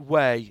great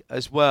way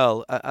as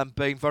well, and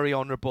being very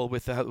honourable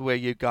with the way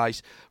you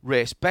guys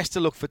race. Best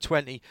of luck for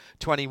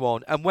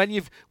 2021. And when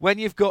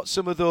you've got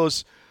some of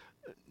those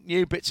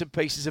new bits and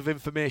pieces of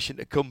information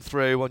to come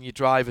through on your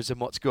drivers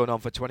and what's going on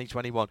for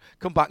 2021,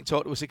 come back and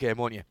talk to us again,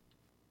 won't you?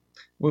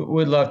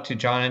 We'd love to,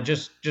 John. And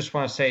just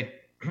want to say,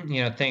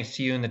 thanks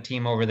to you and the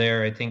team over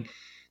there. I think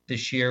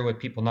this year, with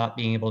people not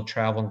being able to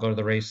travel and go to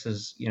the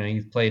races,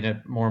 you've played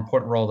a more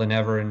important role than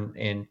ever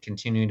in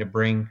continuing to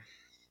bring,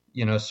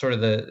 sort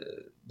of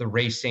the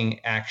racing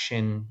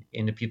action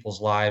into people's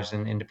lives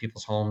and into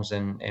people's homes.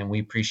 And we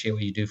appreciate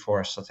what you do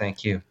for us. So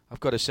thank you. I've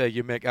got to say,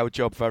 you make our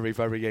job very,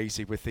 very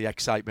easy with the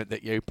excitement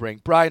that you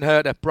bring. Brian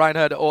Herter,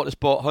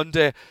 Autosport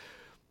Hyundai.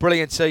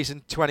 Brilliant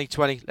season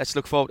 2020. Let's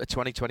look forward to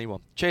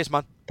 2021. Cheers,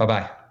 man.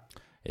 Bye-bye.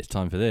 It's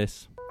time for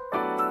this.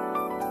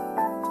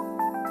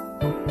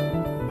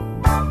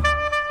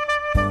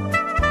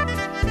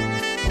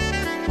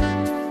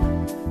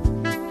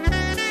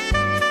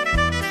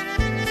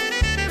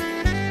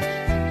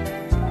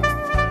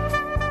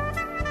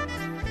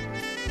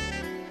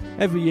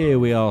 Every year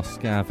we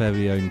ask our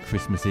very own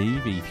Christmas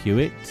Eve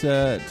Hewitt,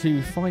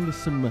 to find us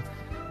some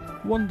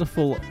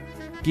wonderful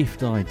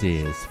gift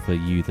ideas for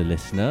you, the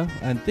listener.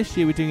 And this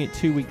year we're doing it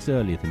 2 weeks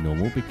earlier than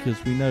normal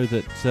because we know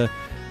that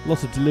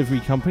lots of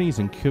delivery companies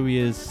and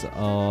couriers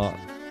are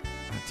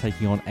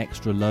taking on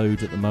extra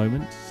load at the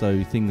moment,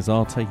 so things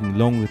are taking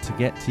longer to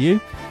get to you.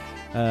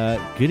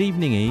 Good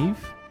evening,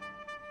 Eve.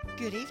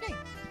 Good evening.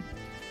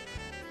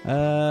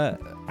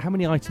 How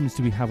many items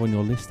do we have on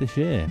your list this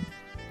year?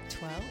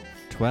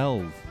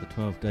 12. The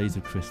 12 days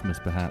of Christmas,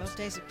 perhaps. 12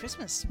 days of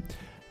Christmas.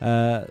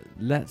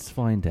 Let's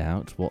find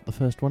out what the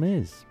first one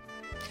is.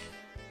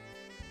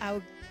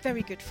 Our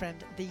very good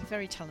friend, the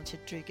very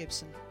talented Drew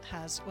Gibson,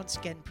 has once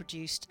again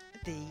produced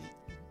the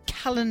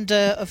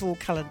calendar of all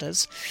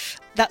calendars.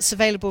 That's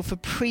available for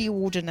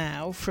pre-order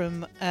now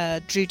from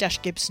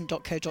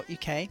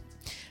drew-gibson.co.uk,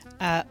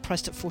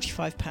 priced at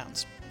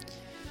 £45.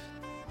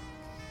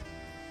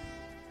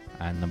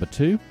 And number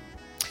two?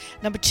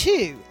 Number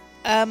two,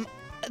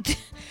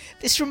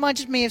 this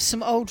reminded me of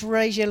some old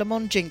Radio Le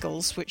Mans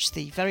jingles, which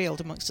the very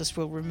old amongst us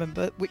will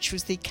remember, which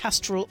was the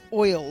Castrol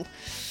Oil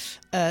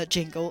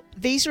jingle.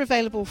 These are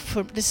available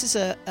from... This is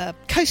a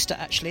coaster,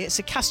 actually. It's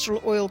a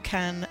Castrol Oil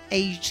can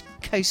aged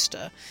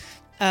coaster,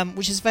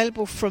 which is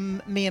available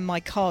from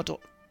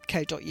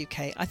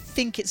meandmycar.co.uk. I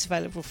think it's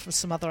available from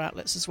some other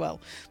outlets as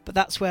well, but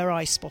that's where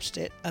I spotted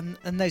it, and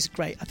those are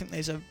great. I think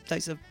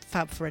those are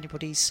fab for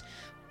anybody's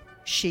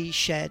she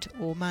shed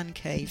or man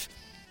cave.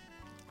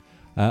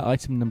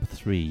 Item number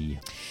three.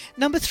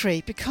 Number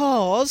three,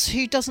 because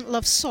who doesn't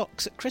love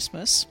socks at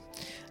Christmas?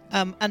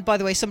 And by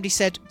the way, somebody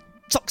said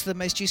socks are the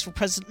most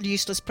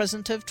useless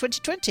present of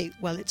 2020.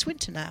 Well, it's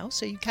winter now,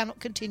 so you cannot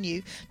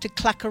continue to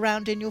clack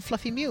around in your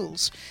fluffy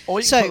mules. Or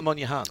you can put them on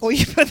your hands. Or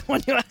you put them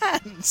on your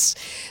hands.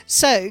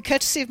 So,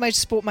 courtesy of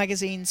Motorsport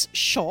Magazine's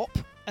shop,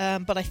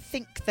 but I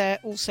think they're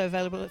also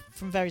available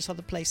from various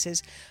other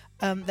places.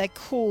 They're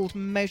called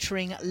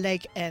Motoring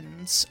Leg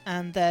Ends,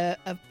 and they're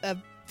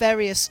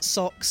various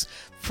socks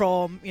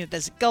from,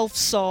 there's a golf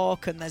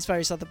sock and there's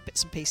various other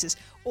bits and pieces.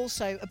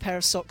 Also a pair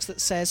of socks that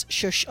says,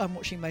 shush, I'm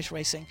watching motor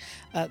racing.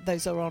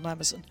 Those are on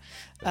Amazon.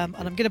 And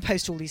I'm going to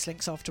post all these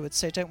links afterwards,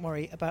 so don't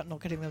worry about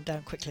not getting them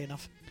down quickly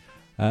enough.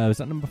 Was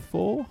that number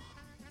four?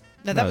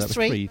 No, that was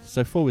three.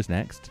 So 4 is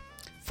next.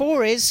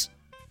 4 is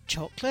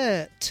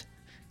chocolate.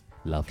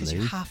 Lovely. Because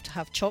you have to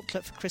have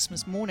chocolate for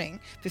Christmas morning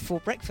before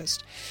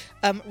breakfast.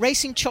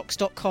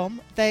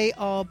 RacingChocks.com. They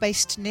are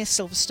based near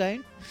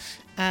Silverstone,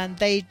 and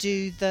they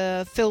do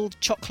the filled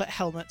chocolate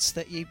helmets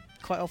that you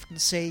quite often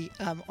see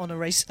on a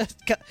race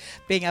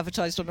being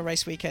advertised on a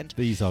race weekend.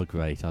 These are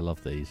great. I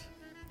love these.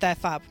 They're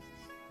fab.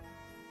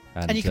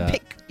 And you can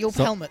pick your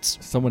helmets.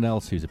 Someone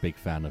else who's a big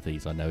fan of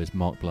these, I know, is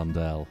Mark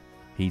Blundell.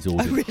 He's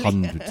ordered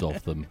hundreds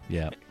of them.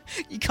 Yeah.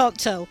 You can't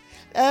tell.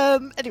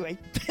 Anyway,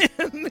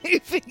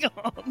 moving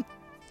on.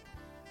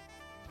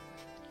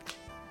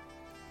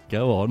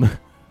 Go on.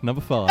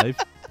 Number 5.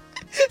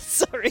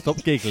 Sorry.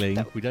 Stop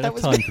giggling. We don't have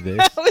time me. for this.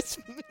 That was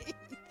me.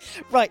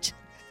 Right.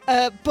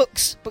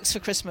 Books for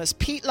Christmas.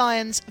 Pete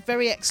Lyon's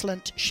very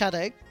excellent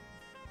Shadow.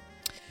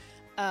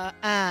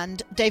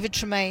 And David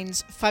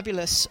Tremaine's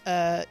fabulous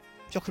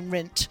Jock and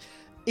Rint.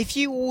 If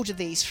you order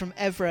these from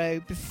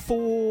Evro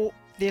before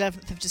the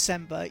 11th of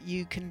December,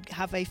 you can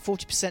have a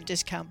 40%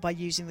 discount by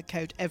using the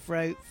code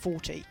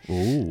EVRO40.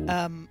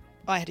 Ooh.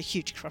 I had a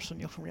huge crush on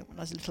Jochen Rindt when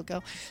I was a little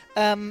girl.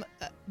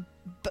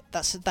 But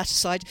that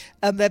aside,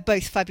 they're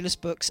both fabulous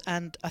books,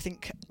 and I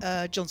think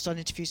John's done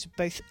interviews with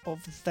both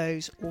of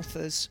those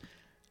authors.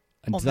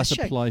 And on does that this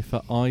show. apply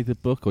for either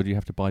book, or do you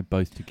have to buy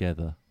both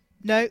together?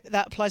 No,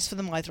 that applies for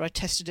them either. I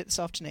tested it this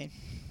afternoon.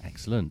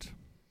 Excellent.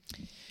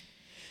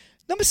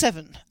 Number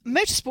 7,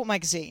 Motorsport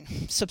Magazine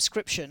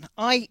subscription.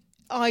 I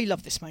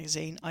love this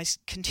magazine. I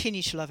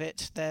continue to love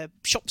it. Their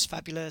shop's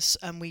fabulous,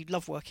 and we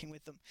love working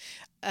with them.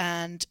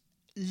 And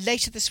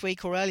later this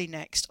week or early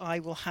next, I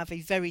will have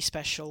a very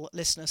special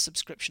listener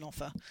subscription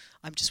offer.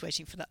 I'm just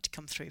waiting for that to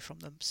come through from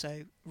them.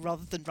 So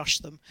rather than rush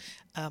them,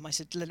 I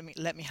said,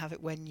 let me have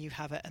it when you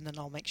have it, and then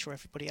I'll make sure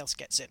everybody else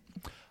gets it.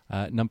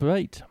 Number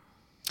 8.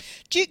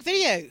 Duke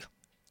Video.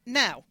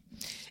 Now,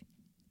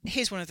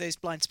 here's one of those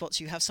blind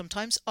spots you have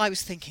sometimes. I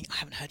was thinking, I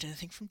haven't heard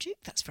anything from Duke.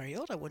 That's very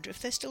odd. I wonder if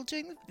they're still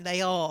doing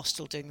They are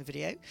still doing the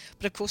video.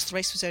 But of course, the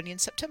race was only in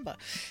September.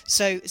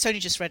 So it's only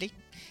just ready.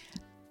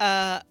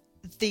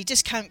 The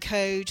discount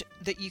code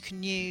that you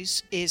can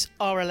use is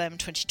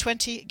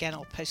RLM2020. Again,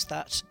 I'll post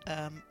that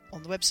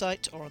on the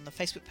website, or on the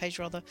Facebook page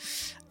rather.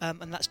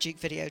 And that's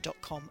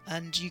dukevideo.com.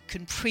 And you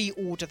can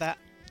pre-order that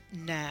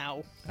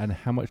now. And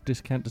how much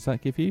discount does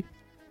that give you?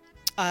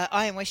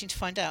 I am waiting to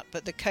find out,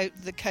 but the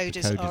code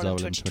is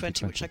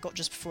RLM2020, which I got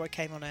just before I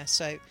came on air,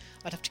 so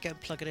I'd have to go and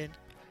plug it in.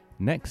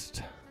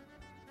 Next,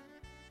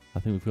 I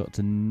think we've got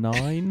to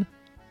 9.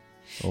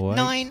 Or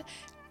 9.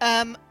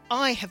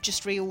 I have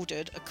just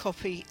reordered a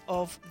copy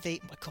of I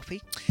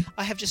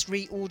have just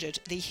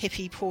reordered the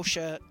hippie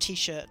Porsche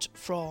T-shirt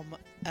from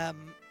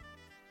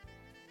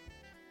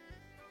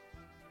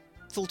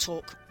Full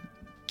Talk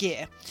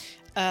Gear,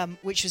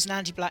 which was an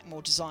Andy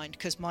Blackmore design,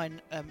 because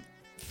mine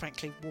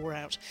frankly wore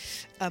out.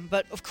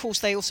 But of course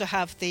they also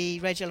have the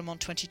Radio Le Mans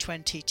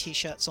 2020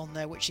 T-shirts on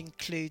there, which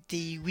include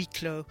the huis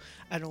clos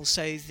and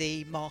also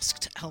the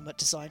masked helmet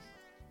design.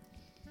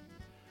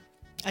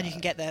 And you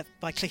can get there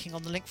by clicking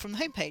on the link from the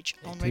homepage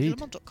on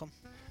radiolemans.com.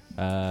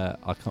 I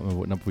can't remember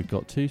what number we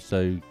got to,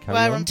 so carry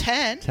on. We're on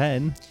 10.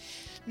 10.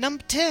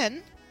 Number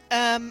 10,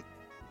 I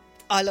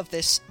love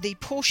this. The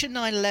Porsche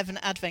 911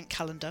 Advent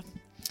Calendar,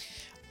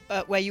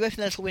 where you open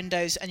the little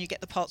windows and you get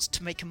the parts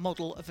to make a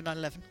model of a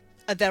 911.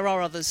 There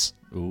are others.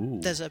 Ooh.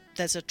 There's a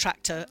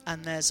tractor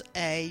and there's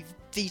a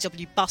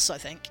VW bus, I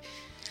think.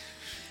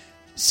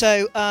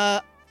 So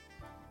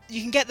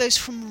you can get those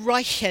from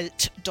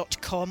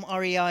reichelt.com,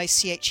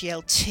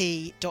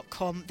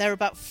 REICHELT.com. They're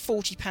about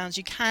 £40.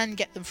 You can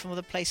get them from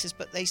other places,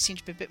 but they seem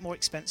to be a bit more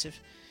expensive.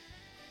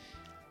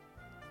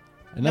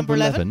 And number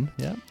 11,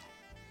 yeah.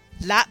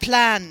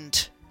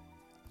 Lapland.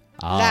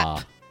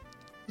 Ah.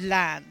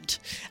 Lapland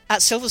at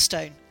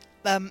Silverstone.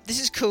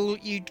 This is cool.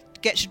 You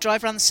get to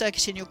drive around the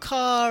circuit in your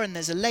car, and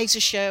there's a laser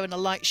show and a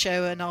light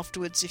show, and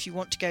afterwards, if you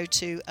want to go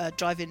to a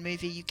drive-in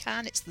movie, you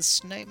can. It's the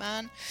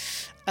Snowman.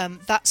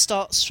 That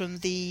starts from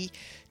the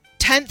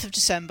 10th of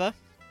December.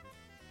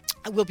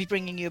 We'll be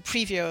bringing you a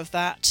preview of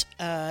that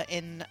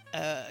in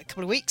a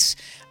couple of weeks.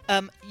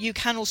 You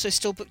can also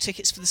still book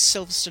tickets for the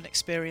Silverstone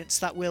experience.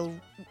 That will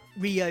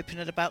reopen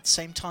at about the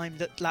same time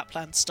that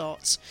Lapland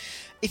starts.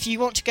 If you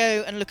want to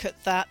go and look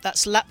at that,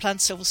 that's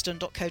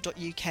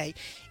laplandsilverstone.co.uk.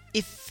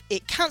 If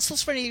it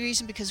cancels for any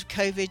reason because of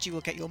COVID, you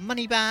will get your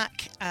money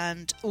back,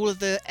 and all of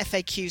the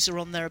FAQs are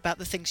on there about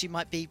the things you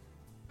might be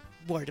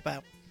worried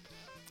about.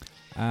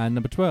 And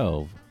number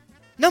 12.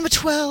 Number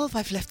 12,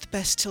 I've left the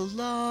best till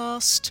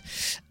last.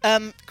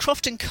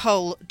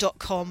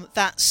 CroftandCole.com.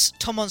 That's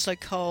Tom Onslow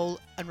Cole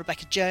and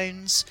Rebecca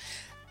Jones.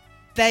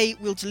 They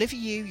will deliver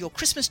you your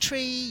Christmas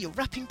tree, your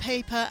wrapping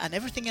paper, and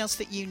everything else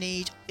that you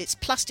need. It's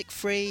plastic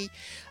free.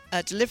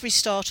 Delivery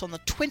start on the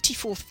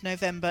 24th of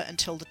November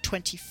until the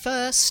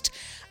 21st.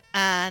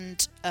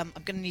 And I'm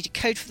going to need a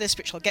code for this,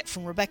 which I'll get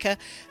from Rebecca.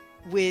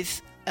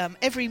 With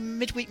every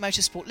Midweek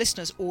Motorsport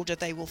listener's order,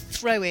 they will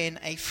throw in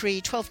a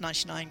free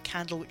 $12.99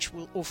 candle, which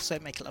will also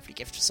make a lovely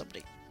gift for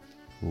somebody.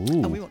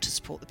 Ooh. And we want to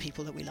support the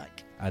people that we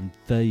like. And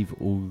they've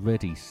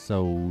already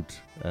sold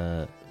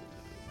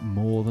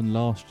more than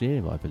last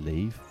year, I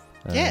believe.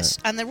 Yes,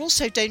 and they're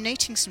also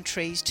donating some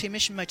trees to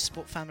Mission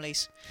Motorsport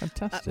families.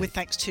 Fantastic. With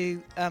thanks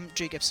to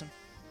Drew Gibson.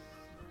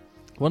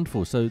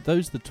 Wonderful. So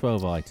those are the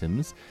 12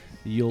 items.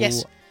 You'll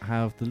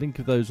have the link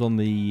of those on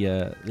the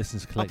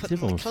Listeners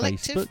Collective on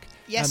Facebook.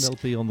 Yes. And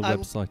they'll be on the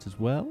website as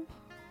well.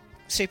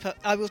 Super.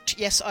 I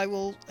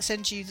will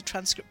send you the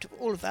transcript of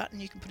all of that,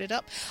 and you can put it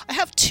up. I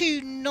have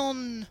 2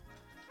 non-present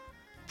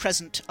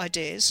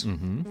ideas.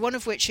 Mm-hmm. One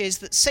of which is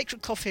that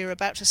Sacred Coffee are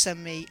about to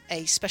send me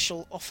a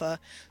special offer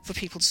for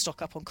people to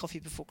stock up on coffee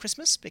before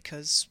Christmas,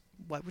 because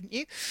why wouldn't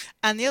you?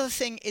 And the other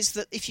thing is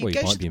that if you you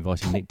go might to be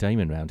inviting Nick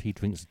Damon round. He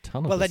drinks a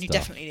ton of well, then the you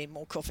stuff. definitely need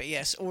more coffee,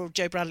 yes. Or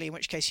Joe Bradley, in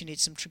which case you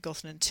need some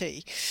Tregothan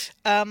tea.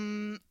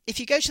 If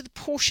you go to the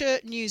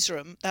Porsche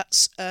newsroom,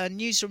 that's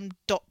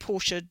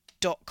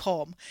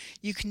newsroom.porsche.com,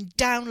 you can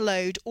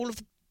download all of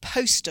the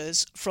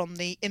posters from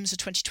the IMSA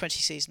 2020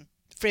 season,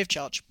 free of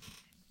charge.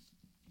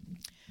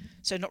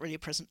 So not really a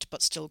present,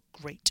 but still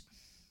great.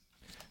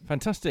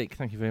 Fantastic.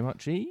 Thank you very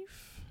much,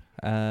 Eve.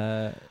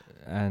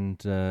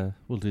 and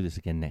we'll do this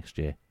again next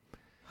year.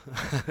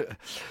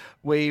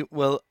 We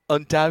will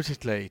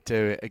undoubtedly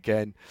do it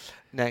again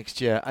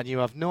next year, and you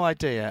have no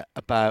idea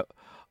about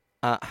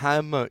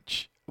how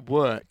much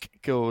work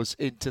goes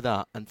into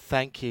that. And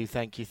thank you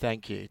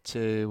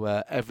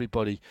to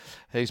everybody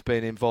who's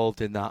been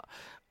involved in that.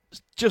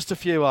 Just a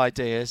few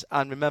ideas,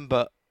 and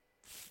remember,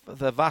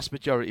 the vast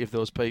majority of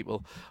those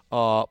people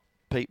are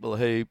people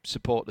who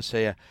support us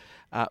here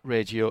at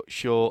Radio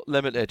Show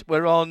Limited.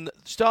 We're on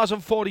Stars on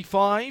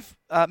 45,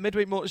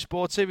 Midweek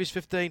Motorsport Series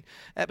 15,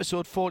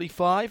 Episode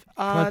 45.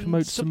 Can I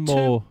promote some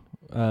more?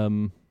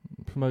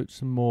 Promote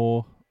some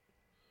more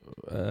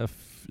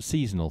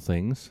seasonal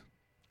things.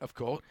 Of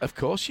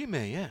course, you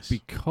may. Yes,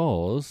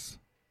 because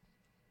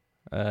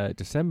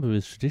December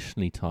is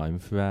traditionally time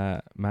for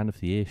our Man of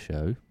the Year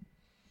show.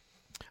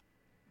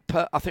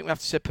 I think we have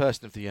to say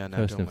Person of the Year now.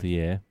 Person of the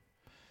Year,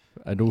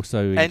 and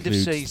also End of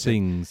includes season.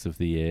 Things of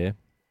the Year.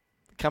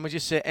 Can we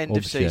just say End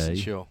of season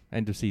show?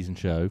 End of season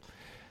show.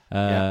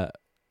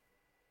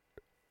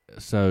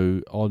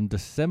 So on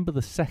December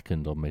the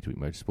 2nd on Midweek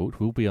Motorsport,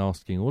 we'll be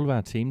asking all of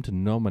our team to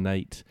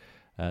nominate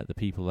the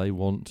people they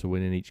want to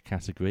win in each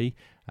category.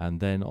 And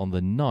then on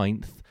the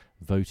 9th,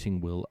 voting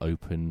will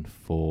open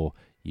for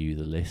you,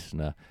 the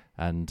listener.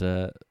 And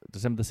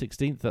December the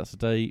 16th, that's the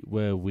day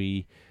where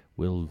we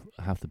will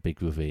have the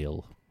big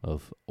reveal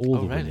of all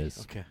the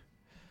winners. Okay.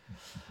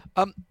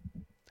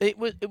 It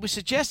was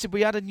suggested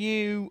we had a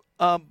new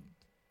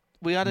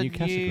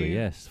category,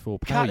 yes, for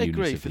power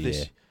category units for of the this.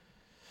 year.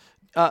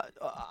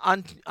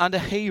 And a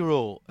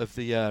hero of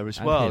the year as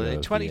well.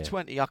 In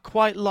 2020, I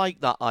quite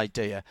like that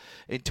idea.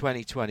 In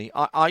 2020,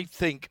 I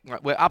think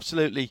we're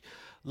absolutely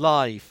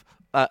live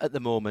at the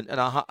moment, and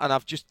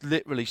I've just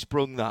literally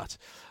sprung that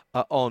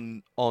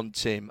on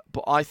Tim.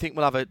 But I think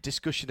we'll have a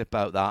discussion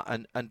about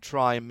that and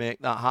try and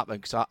make that happen,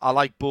 because I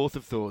like both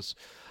of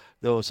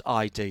those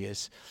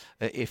ideas,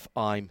 if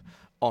I'm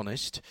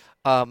honest.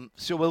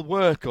 So we'll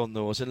work on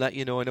those and let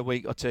you know in a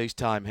week or two's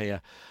time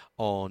here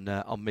on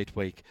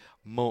Midweek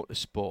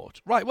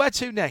Motorsport. Right, where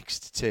to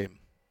next, Tim?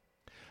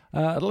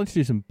 I'd like to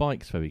do some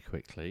bikes very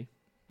quickly.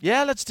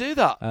 Yeah, let's do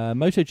that.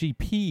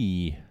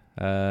 MotoGP.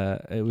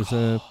 It was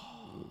a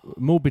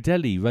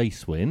Morbidelli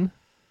race win.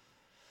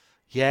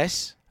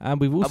 Yes. And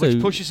we've also...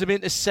 which pushes him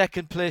into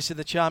second place in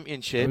the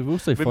championship. We've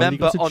also finally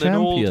got a on champion,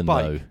 an old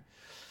bike. though.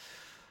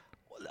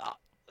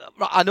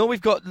 I know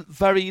we've got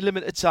very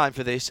limited time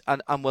for this,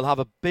 and we'll have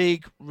a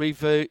big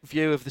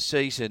review of the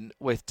season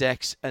with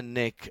Dex and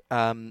Nick.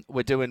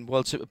 We're doing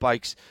World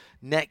Superbikes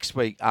next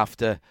week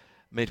after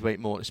Midweek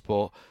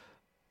Motorsport.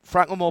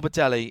 Franco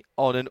Morbidelli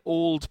on an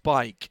old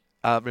bike,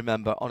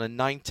 remember, on a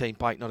 19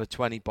 bike, not a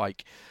 20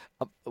 bike,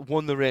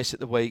 won the race at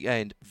the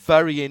weekend.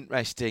 Very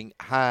interesting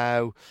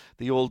how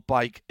the old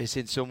bike is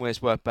in some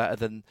ways worked better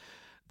than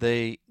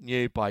the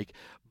new bike.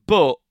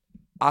 But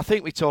I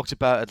think we talked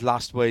about it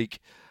last week.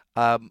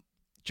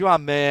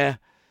 Joan Mir,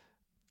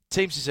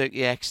 Team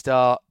Suzuki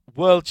X-Star,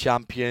 world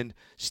champion,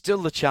 still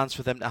the chance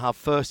for them to have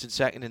first and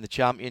second in the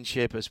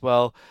championship as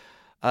well.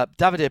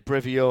 Davide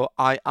Brivio,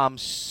 I am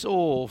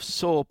so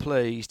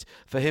pleased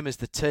for him as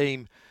the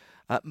team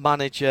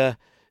manager.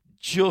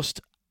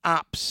 Just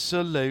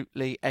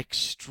absolutely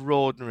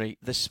extraordinary.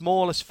 The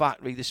smallest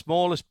factory, the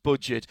smallest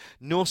budget,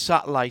 no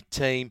satellite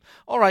team.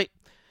 All right,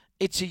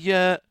 it's a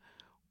year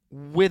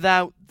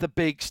without the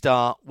big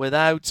star,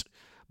 without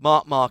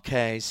Marc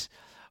Marquez.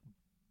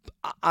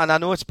 And I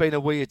know it's been a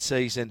weird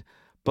season,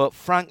 but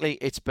frankly,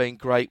 it's been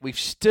great. We've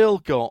still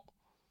got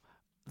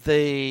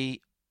the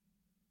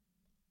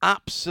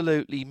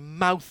absolutely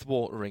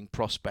mouth-watering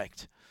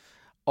prospect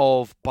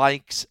of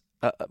bikes,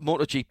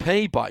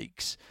 MotoGP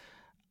bikes,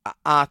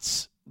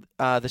 at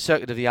the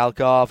circuit of the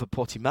Algarve at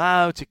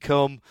Portimao to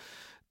come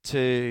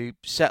to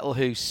settle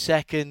who's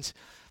second.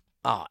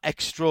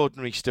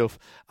 Extraordinary stuff.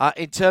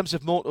 In terms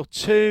of Moto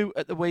 2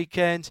 at the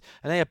weekend,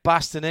 Enea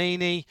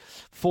Bastianini,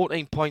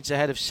 14 points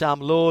ahead of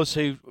Sam Lowes,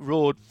 who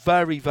rode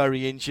very,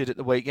 very injured at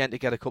the weekend to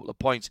get a couple of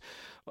points.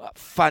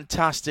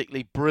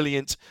 Fantastically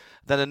brilliant.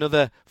 Then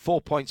another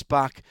 4 points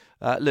back,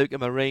 Luca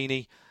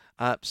Marini.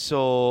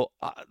 So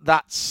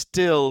that's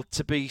still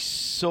to be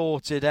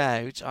sorted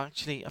out.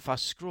 Actually, if I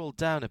scroll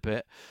down a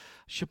bit,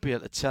 I should be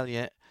able to tell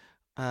you.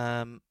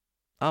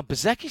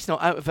 Bezecchi's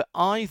not out of it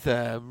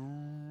either.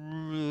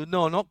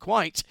 No, not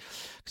quite,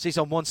 because he's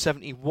on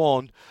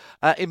 171.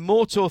 In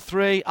Moto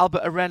 3,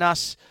 Albert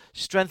Arenas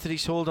strengthened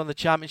his hold on the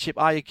championship.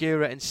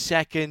 Ayagura in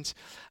second.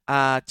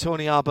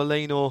 Tony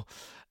Arbolino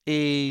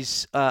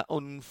is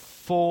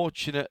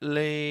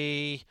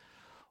unfortunately...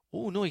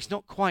 Oh, no, he's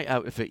not quite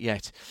out of it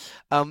yet.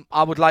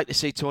 I would like to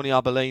see Tony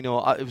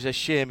Arbolino. It was a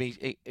shame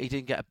he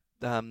didn't get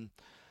the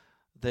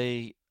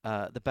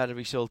better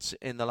results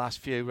in the last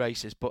few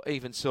races, but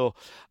even so.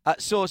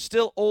 So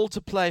still all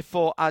to play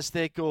for as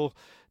they go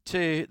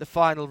to the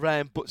final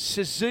round, but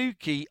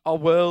Suzuki are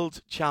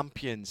world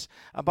champions.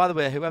 And by the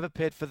way, whoever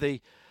paid for the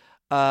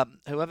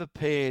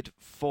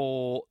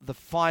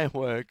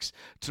fireworks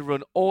to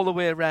run all the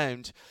way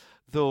around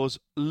those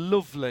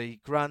lovely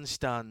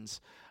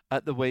grandstands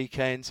at the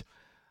weekend,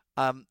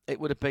 It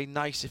would have been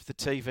nice if the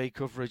TV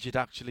coverage had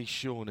actually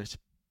shown it,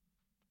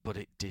 but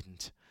it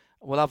didn't.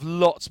 We'll have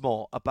lots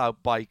more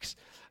about bikes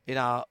in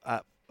our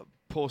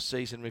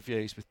post-season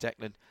reviews with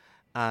Declan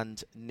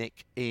and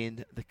Nick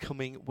in the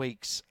coming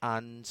weeks.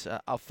 And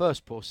our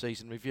first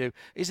post-season review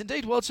is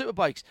indeed World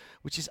Superbikes,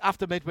 which is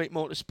after Midweek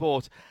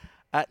Motorsport.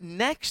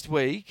 Next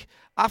week,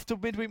 after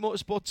Midweek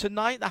Motorsport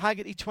tonight, the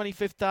Haggerty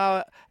 25th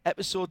Hour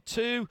Episode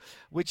 2,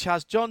 which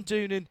has John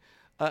Doonan,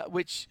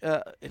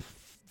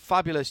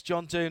 fabulous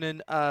John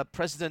Doonan,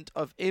 president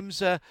of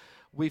IMSA.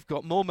 We've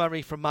got Mo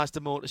Murray from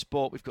Mazda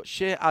Motorsport. We've got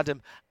Shea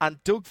Adam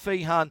and Doug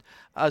Feehan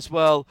as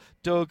well.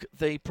 Doug,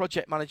 the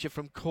project manager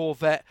from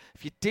Corvette.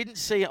 If you didn't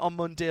see it on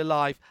Monday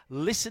Live,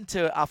 listen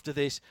to it after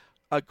this.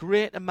 A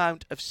great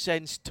amount of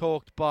sense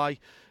talked by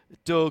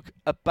Doug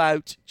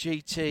about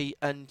GT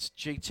and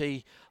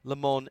GT Le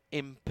Mans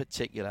in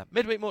particular.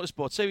 Midweek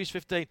Motorsport, Series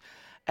 15,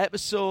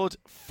 Episode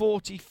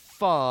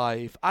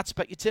 45. At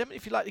Specutainment,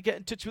 if you'd like to get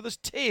in touch with us,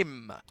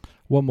 Tim.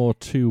 One more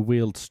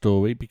two-wheeled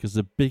story, because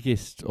the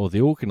biggest, or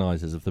the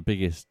organisers of the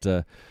biggest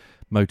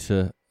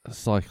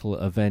motorcycle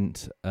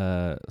event,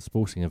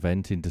 sporting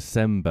event in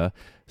December,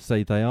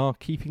 say they are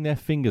keeping their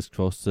fingers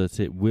crossed that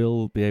it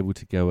will be able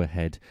to go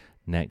ahead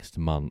next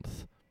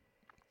month.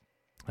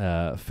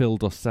 Phil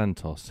Dos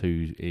Santos,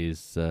 who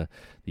is the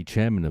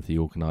chairman of the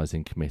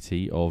organising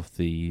committee of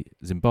the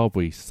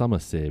Zimbabwe Summer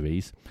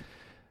Series,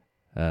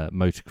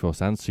 motocross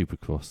and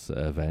supercross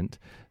event,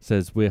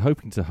 says we're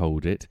hoping to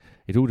hold it.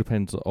 It all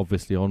depends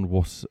obviously on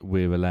what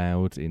we're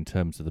allowed in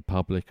terms of the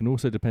public, and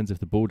also depends if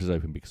the borders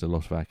open, because a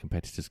lot of our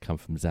competitors come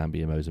from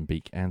Zambia,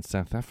 Mozambique and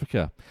South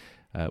Africa.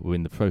 We're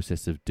in the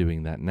process of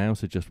doing that now,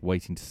 so just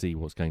waiting to see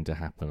what's going to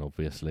happen.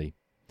 Obviously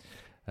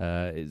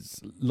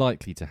it's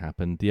likely to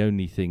happen. The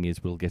only thing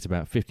is we'll get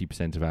about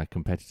 50% of our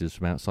competitors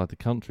from outside the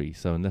country,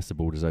 so unless the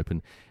borders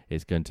open,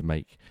 it's going to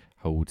make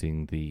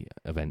holding the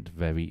event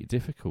very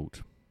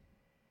difficult.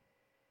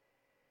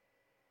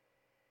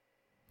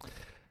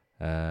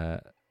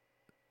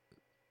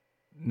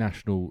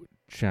 National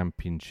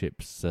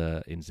championships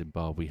in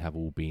Zimbabwe have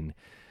all been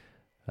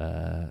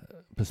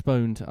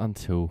postponed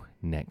until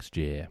next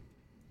year.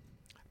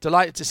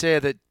 Delighted to say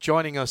that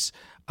joining us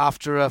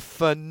after a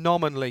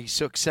phenomenally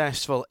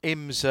successful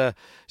IMSA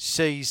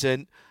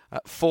season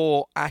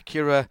for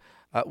Acura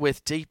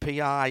with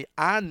DPI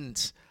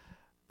and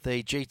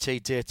the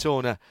GT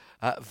Daytona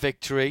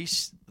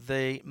victories,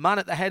 the man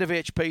at the head of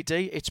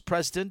HPD, its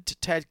president,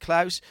 Ted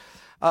Klaus.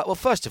 Well,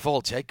 first of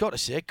all, Ted, got to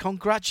say,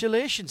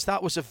 congratulations.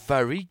 That was a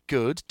very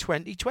good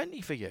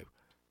 2020 for you.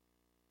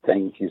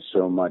 Thank you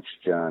so much,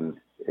 John.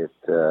 It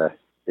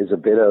is a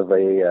bit of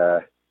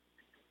a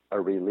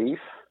relief,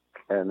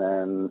 and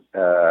then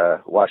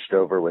washed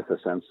over with a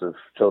sense of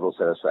total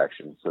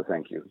satisfaction. So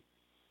thank you.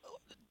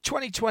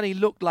 2020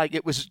 looked like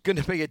it was going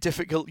to be a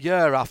difficult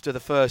year after the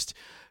first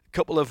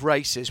couple of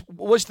races.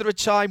 Was there a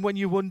time when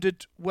you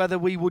wondered whether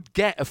we would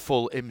get a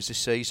full IMSA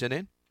season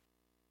in?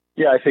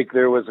 Yeah, I think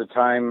there was a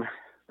time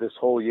this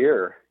whole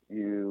year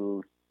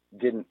you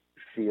didn't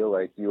feel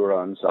like you were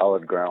on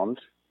solid ground.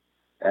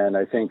 And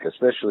I think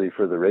especially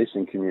for the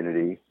racing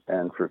community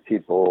and for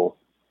people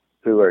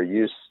who are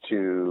used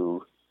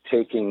to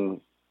taking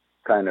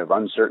kind of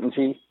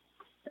uncertainty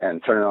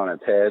and turn it on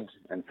its head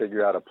and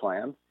figure out a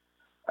plan,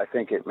 I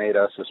think it made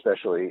us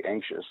especially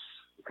anxious,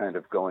 kind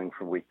of going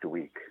from week to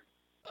week.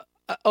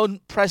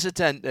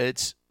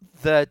 Unprecedented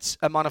that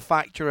a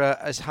manufacturer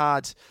has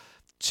had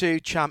 2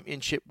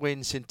 championship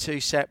wins in 2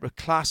 separate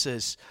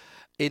classes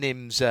in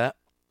IMSA,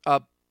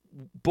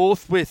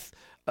 both with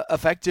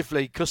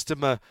effectively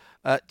customer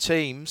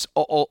teams,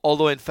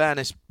 although in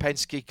fairness,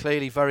 Penske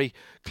clearly very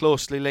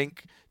closely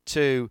linked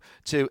to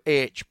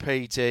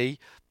HPD.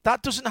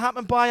 That doesn't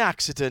happen by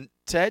accident,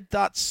 Ted.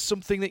 That's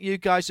something that you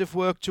guys have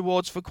worked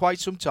towards for quite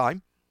some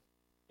time.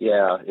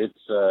 Yeah,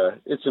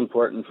 it's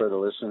important for the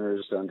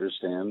listeners to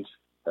understand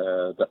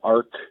the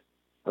arc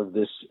of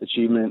this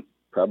achievement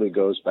probably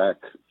goes back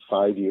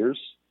 5 years.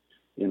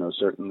 You know,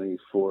 certainly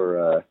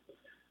for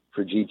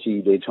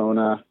GT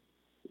Daytona,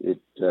 it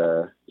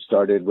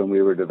started when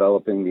we were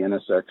developing the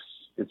NSX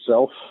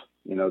itself.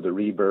 You know, the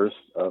rebirth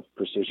of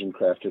precision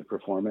crafted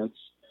performance,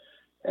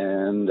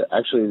 and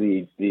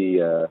actually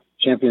the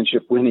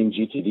championship winning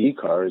GTD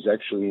car is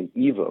actually an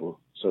Evo.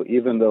 So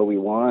even though we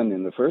won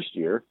in the first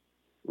year,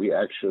 we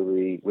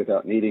actually,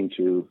 without needing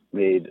to,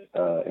 made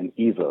an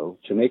Evo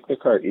to make the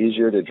car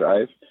easier to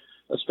drive,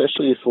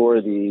 especially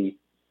for the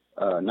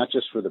not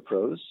just for the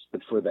pros,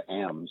 but for the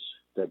AMs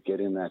that get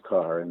in that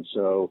car. And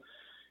so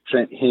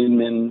Trent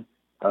Hinman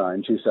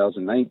in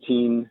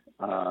 2019,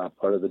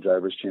 part of the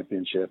Drivers'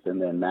 Championship,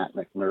 and then Matt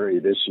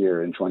McMurray this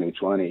year in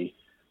 2020,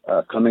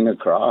 coming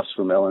across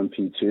from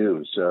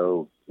LMP2.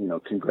 So, you know,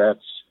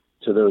 congrats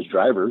to those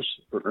drivers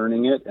for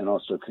earning it, and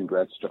also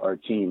congrats to our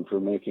team for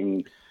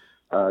making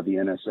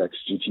the NSX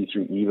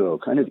GT3 Evo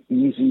kind of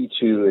easy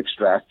to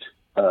extract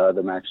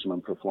the maximum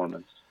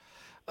performance.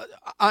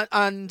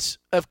 And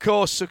of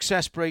course,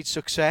 success breeds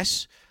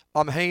success.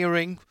 I'm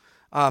hearing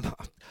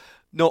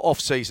No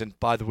off-season,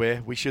 by the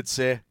way, we should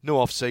say. No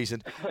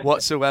off-season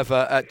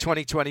whatsoever.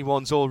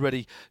 2021's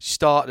already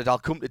started. I'll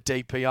come to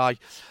DPI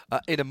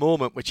in a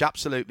moment, which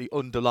absolutely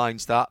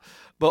underlines that.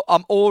 But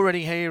I'm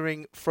already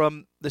hearing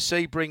from the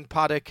Sebring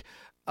paddock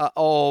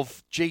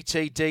of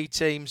GTD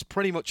teams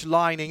pretty much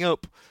lining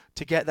up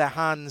to get their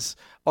hands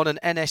on an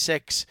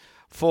NSX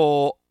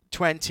for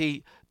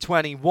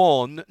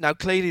 2021. Now,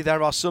 clearly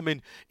there are some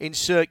in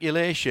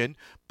circulation,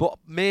 but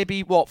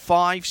maybe,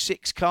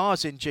 5-6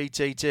 cars in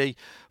GTD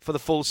for the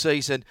full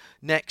season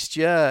next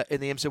year in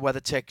the IMSA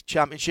WeatherTech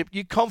Championship.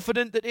 You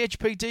confident that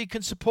HPD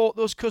can support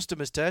those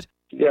customers, Ted?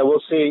 Yeah,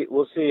 we'll see.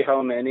 We'll see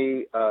how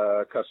many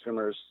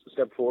customers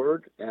step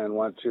forward and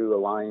want to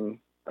align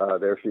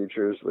their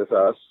futures with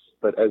us.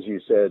 But as you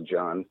said,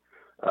 John,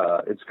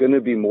 it's going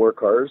to be more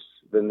cars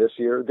than this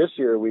year. This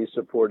year we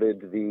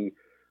supported the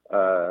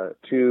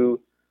 2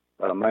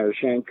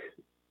 Meyer-Shank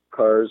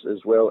cars as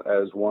well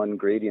as 1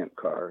 Gradient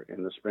car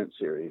in the Sprint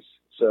Series.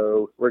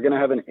 So we're going to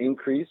have an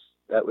increase.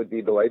 That would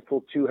be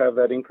delightful to have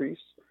that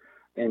increase.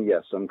 And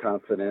yes, I'm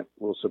confident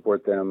we'll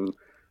support them.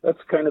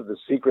 That's kind of the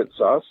secret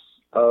sauce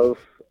of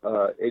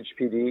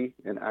HPD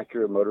and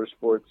Acura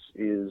Motorsports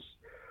is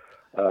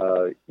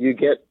you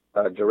get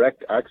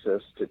direct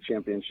access to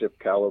championship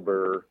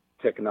caliber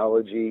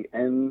technology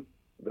and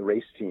the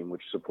race team,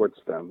 which supports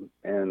them.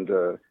 And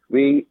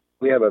we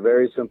have a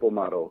very simple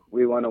model.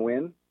 We want to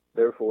win.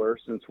 Therefore,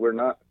 since we're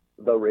not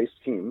the race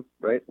team,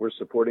 right, we're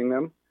supporting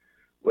them,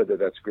 whether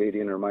that's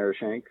Gradient or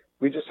Meyer-Shank.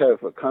 We just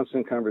have a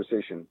constant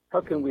conversation. How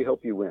can we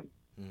help you win?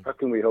 How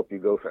can we help you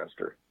go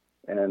faster?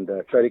 And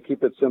try to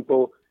keep it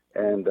simple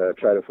and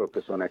try to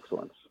focus on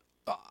excellence.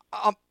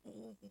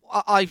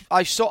 I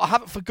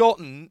haven't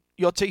forgotten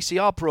your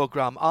TCR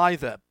program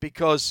either,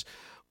 because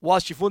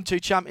whilst you've won 2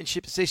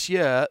 championships this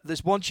year,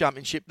 there's one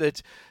championship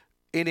that,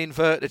 in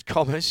inverted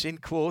commas, in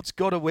quotes,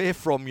 got away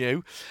from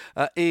you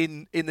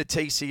in the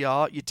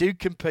TCR. You do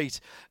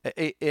compete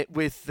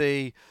with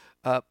the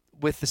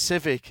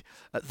Civic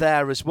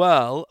there as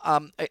well.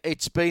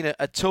 It's been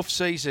a tough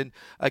season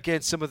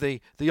against some of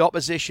the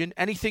opposition.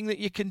 Anything that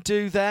you can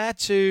do there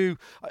to...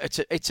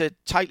 It's a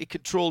tightly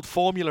controlled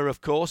formula,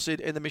 of course,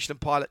 in the Michelin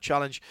Pilot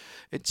Challenge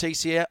in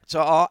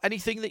TCR.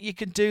 Anything that you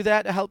can do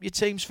there to help your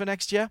teams for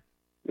next year?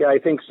 Yeah, I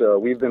think so.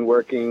 We've been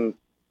working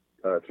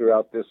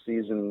throughout this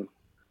season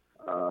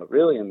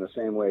really in the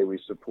same way we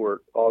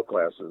support all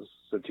classes.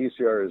 So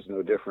TCR is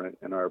no different,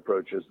 and our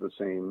approach is the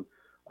same.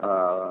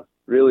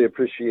 Really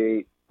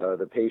appreciate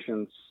the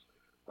patience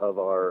of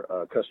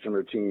our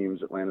customer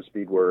teams, Atlanta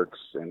Speedworks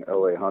and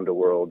LA Honda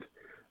World.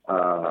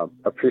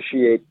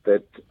 Appreciate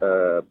that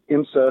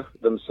IMSA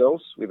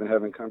themselves, we've been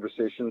having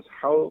conversations.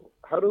 How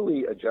do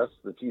we adjust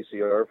the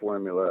TCR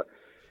formula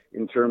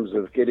in terms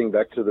of getting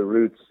back to the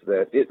roots,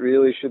 that it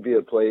really should be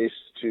a place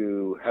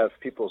to have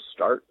people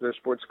start their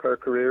sports car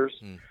careers?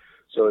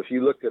 So if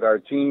you looked at our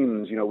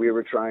teams, we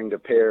were trying to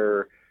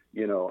pair,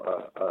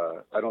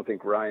 I don't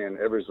think Ryan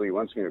Eversley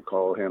wants me to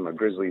call him a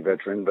Grizzly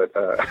veteran, but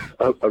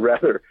a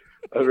rather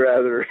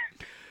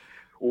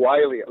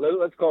wily,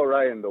 let's call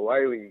Ryan the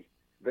wily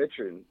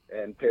veteran,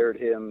 and paired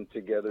him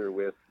together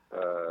with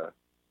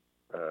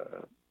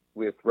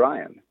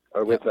Ryan,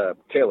 or with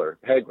Taylor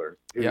Hagler,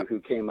 who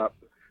came up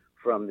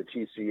from the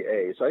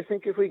TCA. So I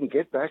think if we can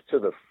get back to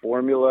the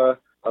formula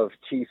of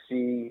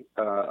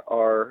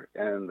TCR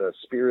and the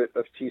spirit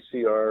of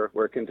TCR,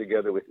 working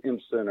together with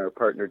IMSA and our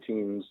partner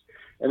teams.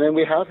 And then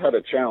we have had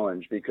a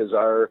challenge because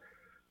our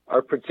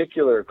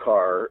particular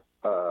car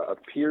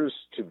appears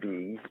to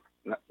be,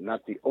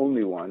 not the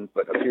only one,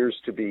 but appears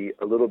to be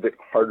a little bit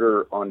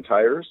harder on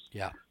tires.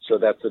 Yeah. So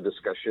that's a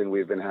discussion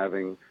we've been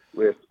having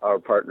with our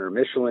partner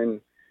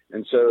Michelin.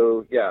 And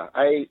so, yeah,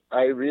 I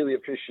really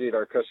appreciate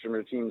our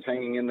customer teams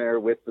hanging in there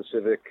with the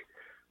Civic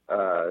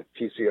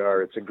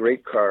TCR. It's a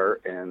great car,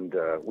 and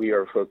we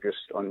are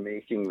focused on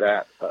making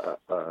that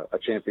a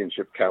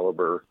championship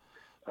caliber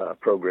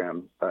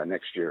program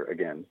next year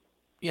again.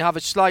 You have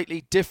a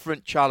slightly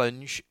different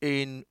challenge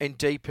in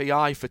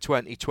DPI for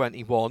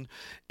 2021,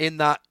 in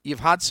that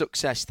you've had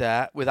success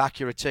there with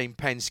Acura Team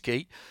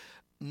Penske.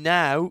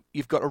 Now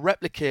you've got to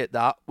replicate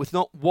that with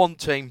not one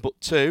team but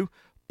 2,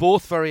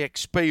 both very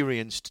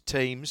experienced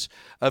teams,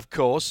 of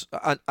course,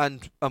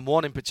 and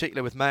one in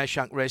particular with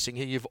Meyer-Shank Racing,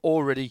 who you've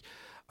already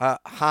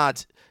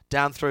had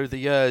down through the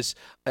years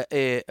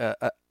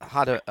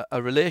had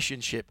a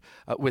relationship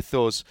with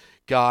those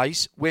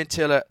guys. Wayne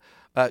Taylor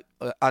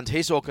and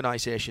his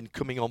organisation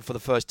coming on for the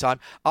first time.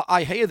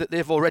 I hear that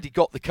they've already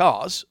got the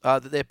cars,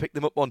 that they picked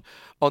them up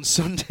on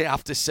Sunday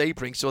after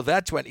Sebring, so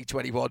their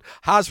 2021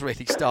 has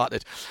really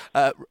started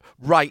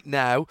right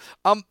now.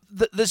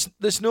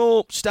 There's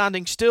no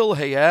standing still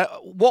here.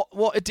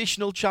 What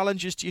additional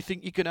challenges do you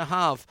think you're going to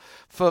have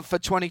for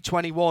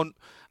 2021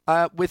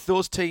 with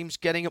those teams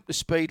getting up to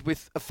speed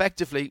with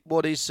effectively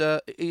what is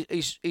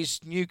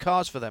new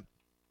cars for them?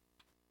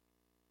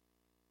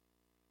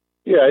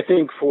 Yeah, I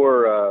think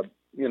for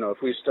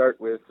if we start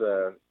with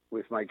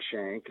Mike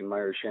Shank and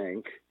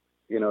Meyer-Shank,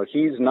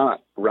 he's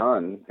not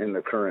run in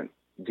the current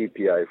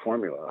DPI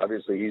formula.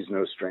 Obviously, he's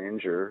no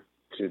stranger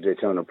to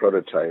Daytona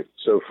prototype.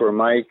 So for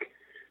Mike,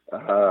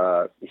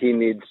 he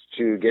needs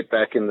to get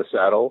back in the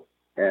saddle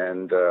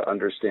and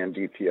understand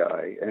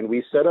DPI. And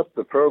we set up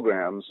the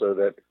program so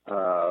that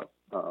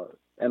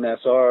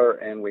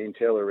MSR and Wayne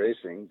Taylor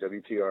Racing,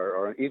 WTR,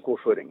 are on equal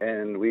footing.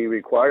 And we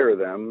require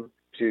them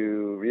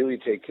to really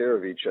take care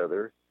of each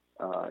other,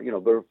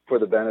 for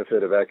the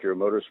benefit of Acura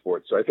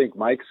Motorsport. So I think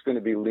Mike's going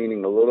to be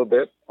leaning a little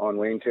bit on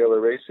Wayne Taylor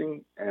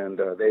Racing, and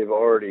they've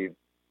already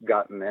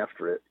gotten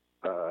after it.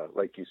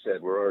 Like you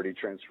said, we're already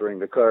transferring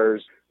the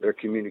cars. They're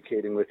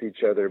communicating with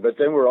each other. But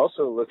then we're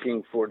also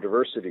looking for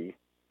diversity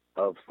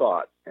of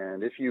thought.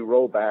 And if you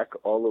roll back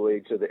all the way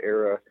to the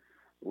era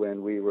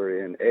when we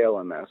were in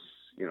ALMS,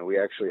 we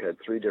actually had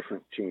 3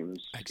 different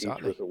teams, each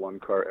with a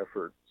one-car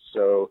effort.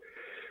 So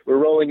we're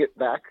rolling it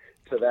back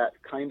to that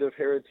kind of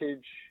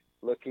heritage,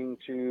 looking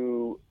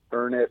to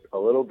earn it a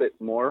little bit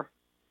more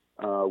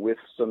with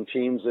some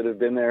teams that have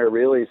been there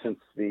really since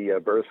the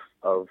birth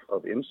of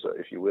IMSA,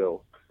 if you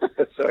will.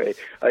 Sorry,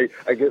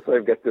 I guess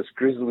I've got this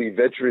grizzly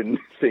veteran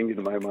thing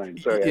in my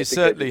mind. Sorry, you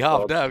certainly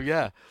have now,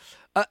 yeah.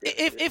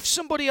 If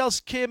somebody else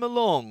came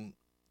along,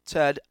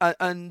 Ted,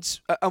 and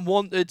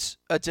wanted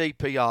a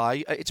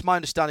DPI, it's my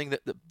understanding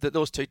that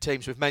those 2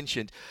 teams we've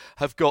mentioned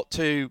have got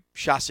 2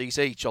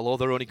 chassis each, although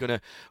they're only going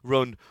to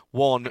run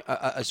one,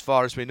 as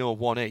far as we know,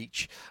 one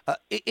each.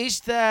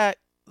 Is there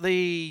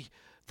the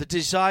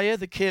desire,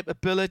 the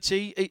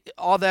capability?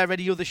 Are there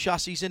any other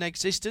chassis in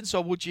existence,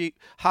 or would you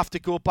have to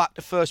go back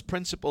to first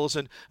principles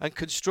and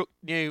construct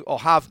new,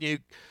 or have new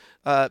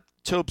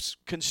tubs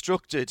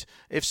constructed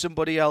if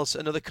somebody else,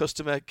 another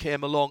customer,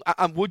 came along?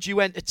 And would you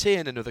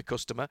entertain another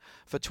customer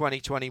for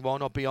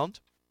 2021 or beyond?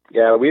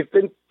 Yeah, we've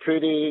been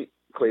pretty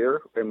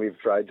clear, and we've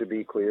tried to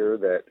be clear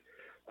that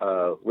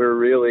we're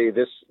really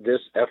this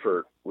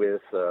effort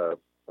with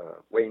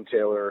Wayne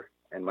Taylor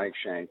and Mike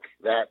Shank,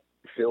 that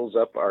fills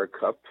up our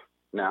cup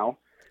now.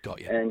 Got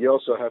you. And you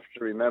also have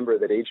to remember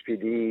that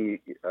HPD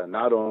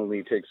not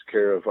only takes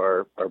care of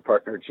our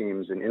partner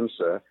teams in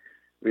IMSA,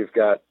 we've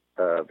got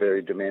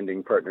very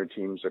demanding partner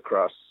teams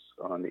across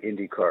on the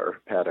IndyCar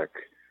paddock.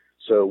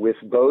 So with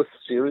both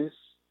series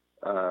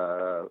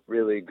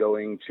really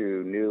going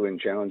to new and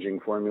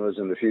challenging formulas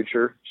in the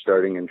future,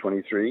 starting in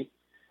 23,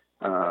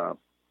 we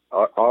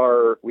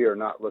are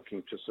not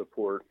looking to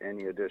support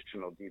any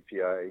additional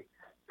DPI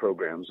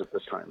programs at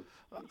this time.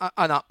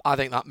 And I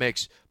think that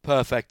makes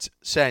perfect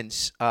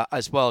sense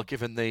as well,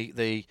 given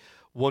the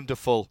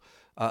wonderful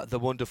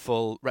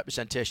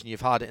representation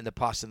you've had in the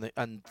past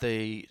and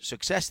the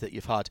success that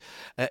you've had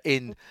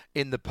in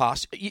the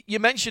past. You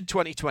mentioned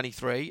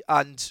 2023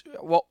 and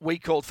what we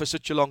called for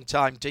such a long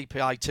time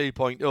DPI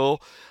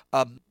 2.0,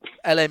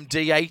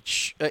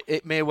 LMDH,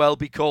 it may well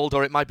be called,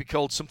 or it might be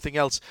called something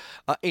else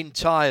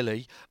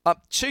entirely.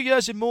 2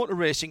 years in motor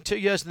racing, 2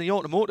 years in the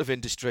automotive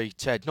industry,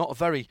 Ted, not a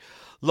very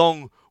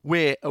long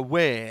way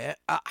away.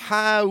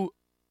 How,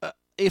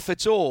 if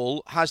at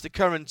all, has the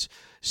current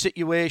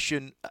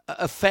situation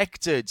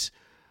affected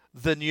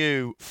the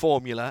new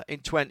formula in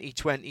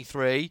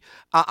 2023?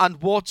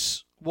 And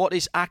what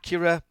is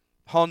Acura,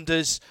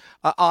 Honda's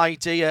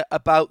idea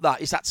about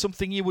that? Is that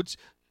something you would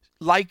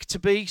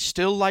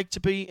still like to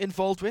be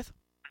involved with?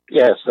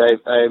 Yes,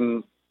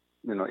 I'm.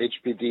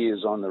 HPD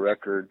is on the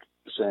record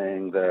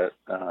saying that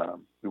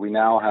we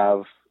now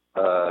have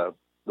the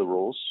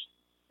rules,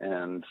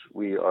 and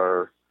we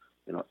are,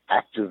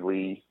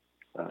 actively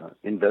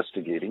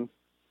investigating.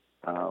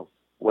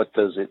 What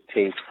does it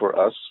take for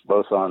us,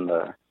 both on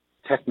the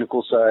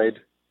technical side,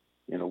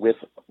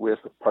 with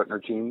partner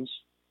teams,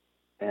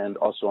 and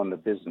also on the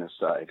business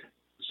side?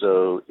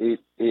 So we've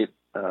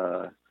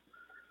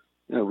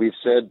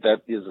said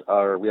that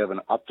we have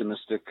an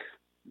optimistic,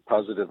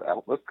 positive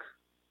outlook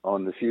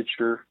on the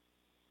future,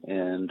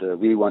 and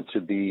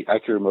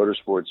Acura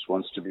Motorsports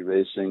wants to be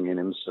racing in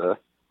IMSA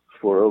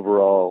for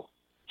overall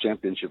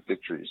championship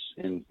victories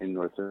in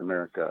North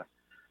America.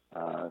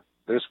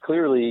 There's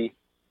clearly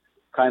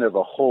kind of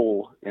a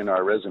hole in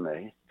our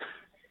resume,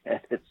 and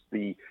it's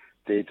the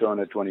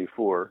Daytona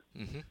 24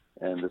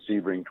 and the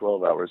Sebring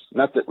 12 hours.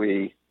 Not that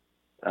we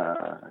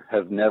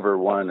have never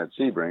won at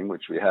Sebring,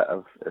 which we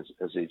have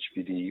as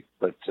HPD,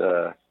 but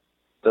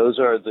those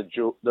are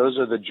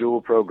the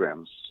jewel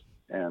programs,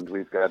 and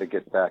we've got to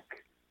get back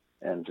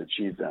and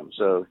achieve them.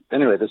 So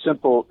anyway, the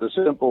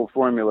simple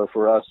formula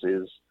for us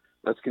is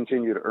let's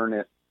continue to earn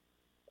it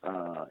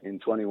in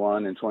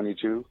 21 and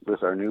 22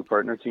 with our new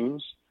partner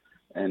teams.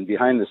 And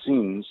behind the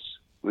scenes,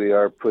 we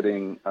are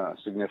putting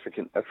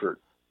significant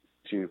effort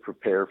to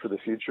prepare for the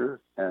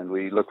future, and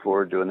we look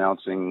forward to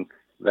announcing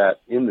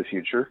that in the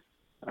future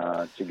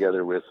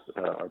together with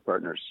our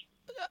partners.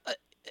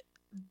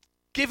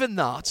 Given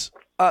that,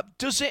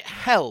 does it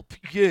help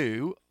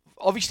you,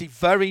 obviously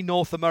very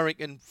North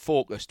American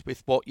focused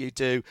with what you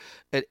do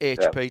at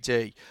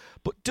HPD,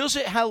 but does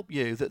it help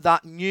you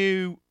that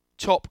new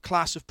top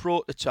class of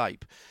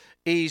prototype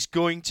is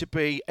going to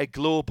be a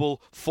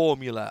global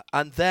formula,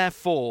 and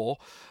therefore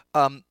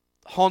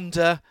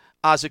Honda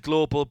as a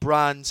global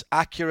brand,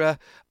 Acura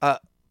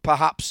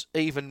perhaps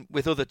even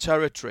with other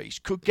territories,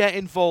 could get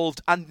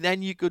involved, and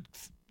then you could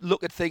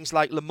look at things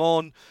like Le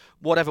Mans,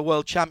 whatever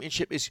World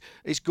Championship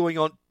is going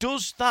on.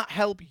 Does that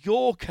help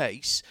your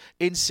case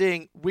in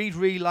saying we'd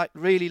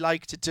really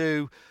like to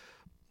do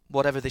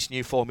whatever this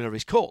new formula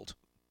is called?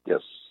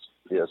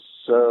 Yes.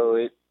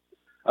 So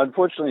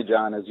unfortunately,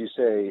 John, as you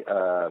say,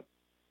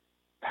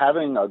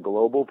 having a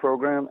global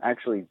program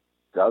actually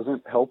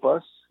doesn't help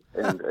us,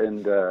 and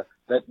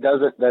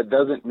that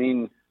doesn't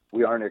mean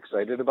we aren't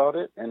excited about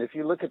it. And if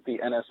you look at the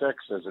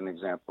NSX as an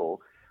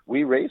example,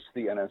 we race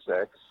the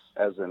NSX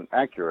as an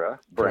Acura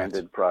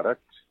branded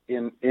product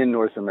in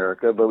North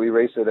America, but we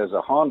race it as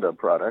a Honda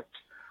product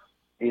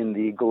in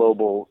the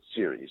global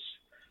series.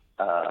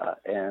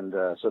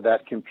 So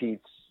that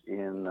competes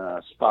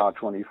in Spa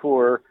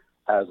 24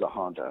 as a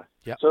Honda.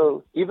 Yep.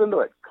 So even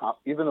though it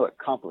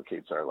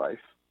complicates our life,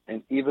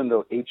 and even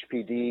though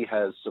HPD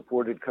has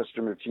supported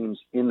customer teams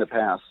in the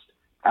past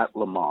at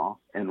Le Mans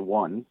and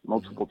won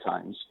multiple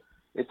times,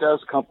 it does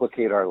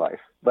complicate our life.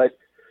 But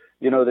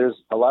there's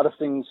a lot of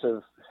things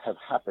have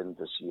happened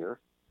this year,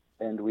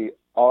 and we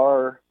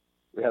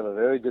have a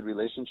very good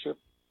relationship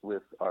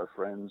with our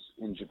friends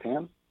in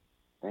Japan,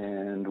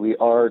 and we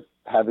are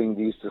having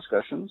these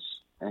discussions,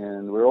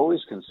 and we're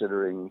always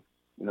considering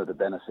the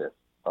benefit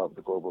of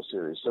the global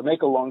series. So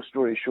make a long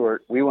story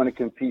short, we want to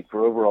compete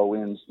for overall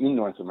wins in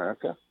North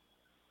America,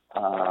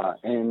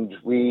 and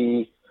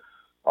we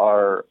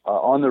are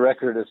on the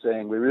record as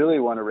saying we really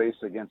want to race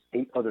against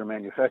 8 other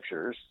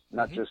manufacturers,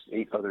 not just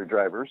 8 other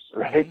drivers,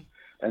 right?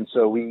 Mm-hmm. And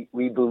so we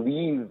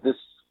believe this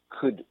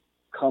could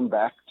come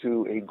back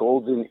to a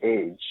golden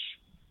age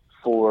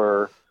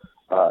for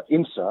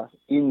IMSA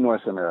in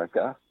North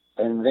America.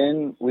 And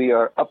then we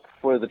are up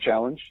for the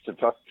challenge to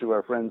talk to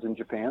our friends in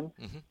Japan,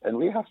 and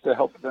we have to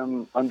help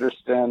them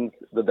understand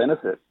the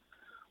benefit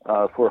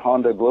for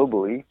Honda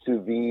globally to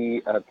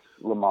be at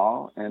Le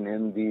Mans and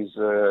in these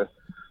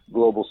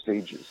global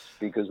stages,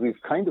 because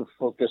we've kind of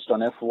focused on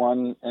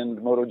F1 and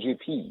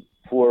MotoGP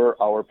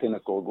for our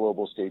pinnacle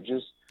global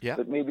stages,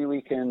 but maybe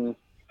we can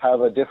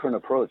have a different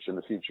approach in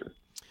the future.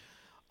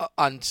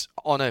 And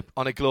on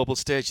a global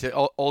stage that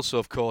also,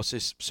 of course,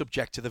 is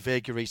subject to the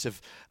vagaries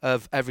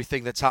of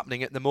everything that's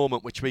happening at the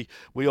moment, which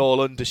we all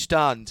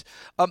understand.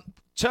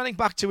 Turning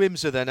back to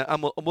IMSA then,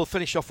 and we'll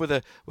finish off with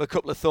a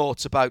couple of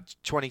thoughts about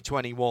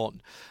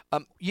 2021.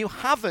 You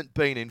haven't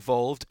been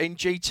involved in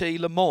GT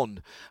Le Mans.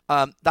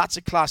 That's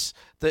a class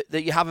that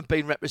you haven't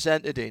been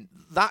represented in.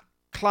 That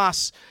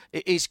class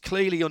is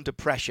clearly under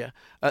pressure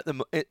at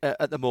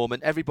the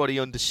moment. Everybody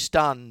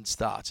understands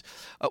that.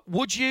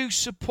 Would you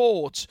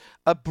support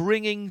a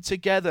bringing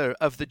together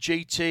of the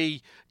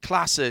GT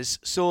classes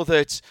so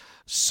that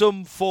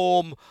some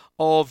form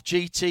of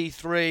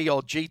GT3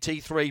 or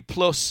GT3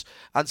 Plus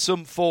and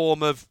some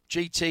form of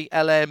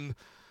GTLM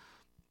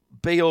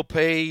BOP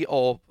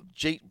or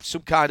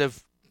some kind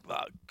of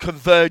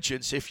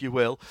convergence, if you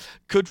will,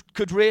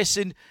 could race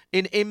in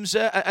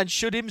IMSA, and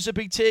should IMSA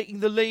be taking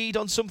the lead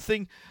on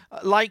something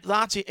like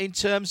that in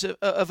terms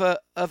of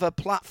a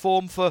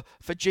platform for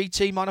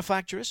GT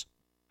manufacturers?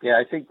 Yeah,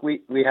 I think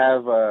we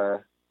have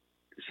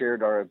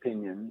shared our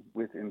opinion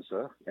with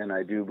IMSA, and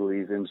I do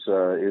believe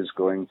IMSA is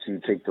going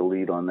to take the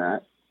lead on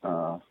that.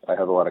 I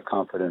have a lot of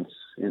confidence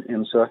in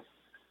IMSA.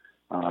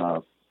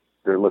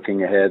 They're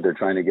looking ahead. They're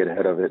trying to get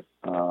ahead of it.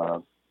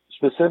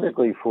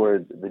 Specifically for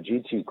the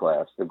GT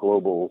class, the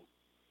global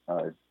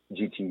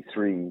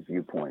GT3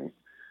 viewpoint,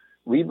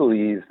 we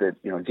believe that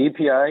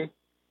DPI,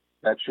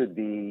 that should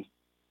be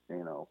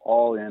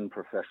all-in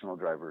professional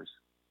drivers.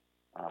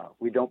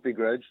 We don't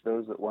begrudge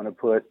those that want to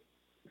put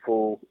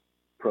full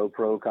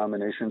pro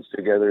combinations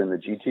together in the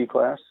GT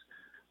class,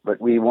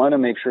 but we want to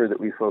make sure that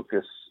we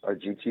focus our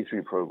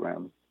GT3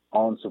 program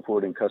on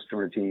supporting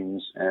customer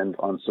teams and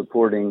on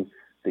supporting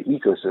the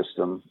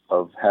ecosystem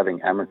of having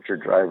amateur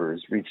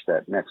drivers reach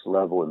that next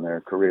level in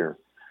their career.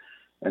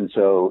 And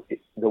so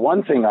the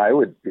one thing I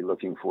would be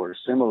looking for,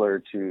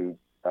 similar to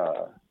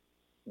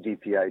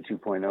DPI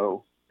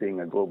 2.0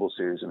 being a global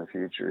series in the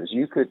future, is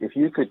if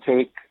you could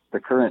take the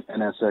current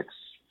NSX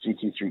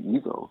GT3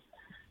 Evo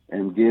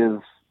and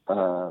give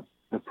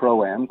the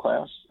Pro-Am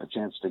class a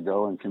chance to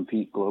go and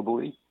compete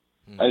globally,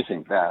 I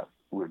think that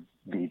would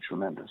be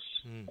tremendous.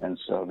 And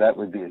so that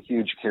would be a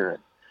huge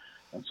carrot.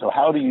 And so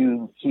how do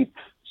you keep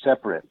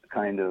separate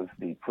kind of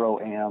the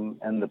Pro-Am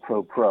and the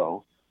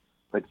Pro-Pro,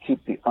 but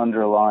keep the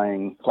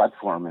underlying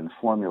platform and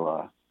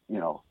formula,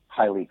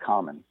 highly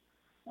common?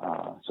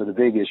 So the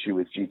big issue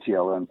with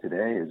GTLM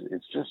today is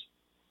it's just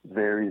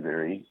very,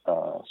 very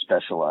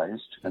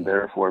specialized and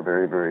therefore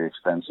very, very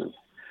expensive.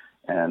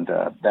 And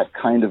that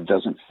kind of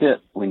doesn't fit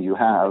when you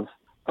have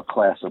a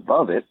class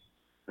above it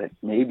that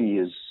maybe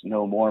is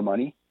no more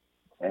money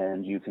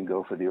and you can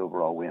go for the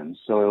overall wins.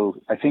 So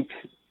I think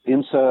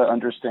IMSA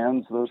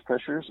understands those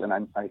pressures,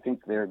 and I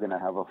think they're going to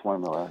have a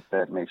formula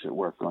that makes it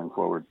work going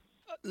forward.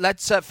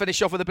 Let's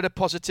finish off with a bit of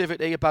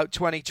positivity about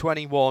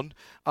 2021.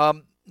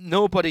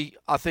 Nobody,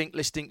 I think,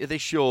 listening to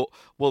this show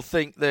will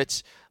think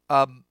that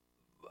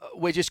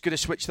we're just going to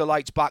switch the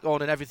lights back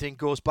on and everything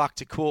goes back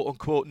to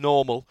quote-unquote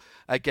normal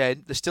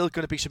again. There's still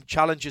going to be some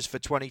challenges for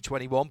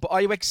 2021, but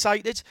are you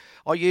excited?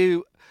 Are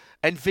you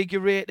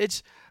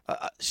invigorated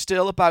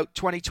still about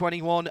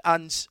 2021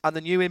 and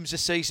the new IMSA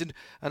season?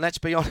 And let's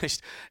be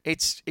honest,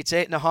 it's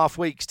 8.5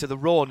 weeks to the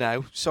Raw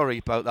now. Sorry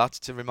about that,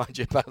 to remind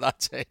you about that,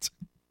 Ted.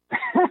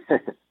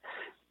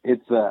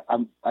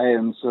 I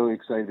am so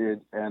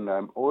excited, and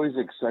I'm always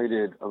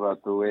excited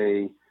about the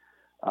way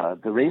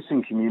the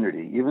racing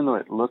community, even though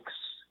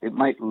it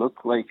might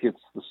look like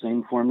it's the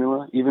same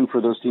formula, even for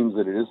those teams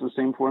that it is the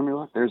same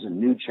formula, there's a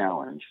new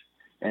challenge.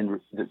 And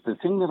the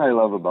thing that I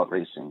love about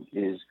racing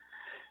is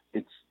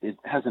it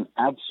has an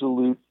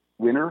absolute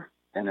winner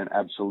and an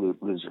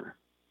absolute loser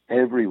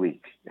every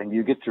week, and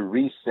you get to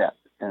reset.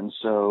 And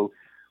so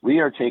we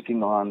are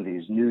taking on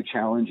these new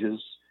challenges,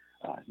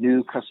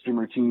 new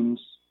customer teams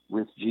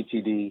with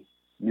GTD,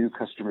 new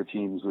customer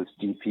teams with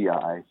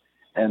DPI,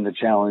 and the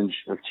challenge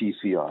of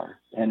TCR.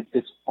 And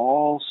it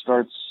all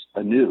starts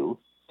anew,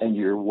 and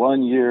you're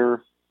 1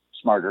 year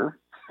smarter,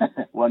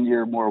 1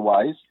 year more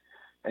wise,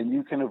 and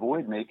you can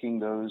avoid making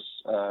those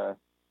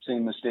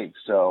same mistakes.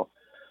 So,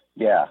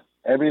 yeah,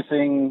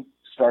 everything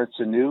starts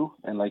anew,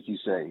 and like you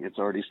say, it's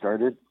already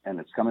started, and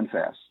it's coming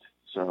fast.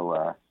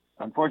 So,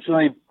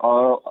 unfortunately,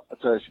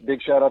 it's a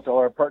big shout-out to all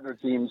our partner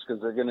teams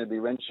because they're going to be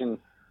wrenching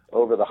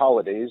over the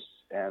holidays,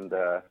 and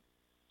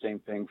same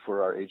thing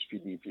for our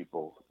HPD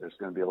people. There's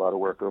going to be a lot of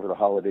work over the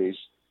holidays,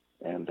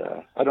 and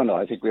I don't know.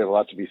 I think we have a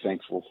lot to be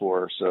thankful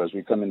for. So as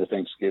we come into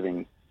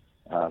Thanksgiving,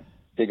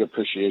 big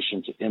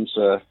appreciation to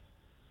IMSA,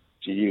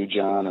 to you,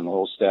 John, and the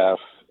whole staff.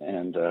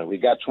 And we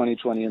got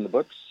 2020 in the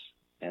books,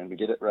 and we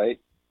did it right,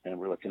 and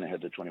we're looking ahead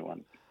to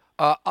 21.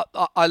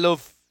 I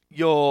love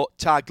your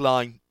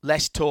tagline,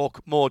 less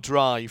talk, more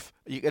drive.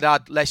 You could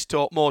add less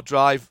talk, more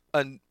drive,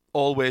 and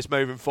always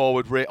moving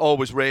forward,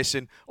 always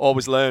racing,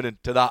 always learning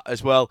to that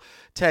as well.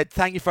 Ted,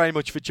 thank you very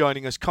much for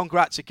joining us.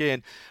 Congrats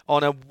again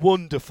on a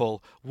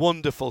wonderful,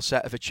 wonderful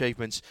set of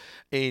achievements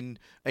in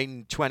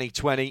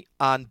 2020,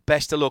 and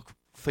best of luck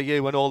for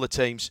you and all the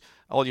teams,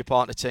 all your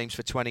partner teams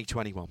for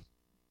 2021.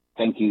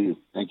 Thank you.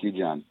 Thank you,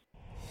 John.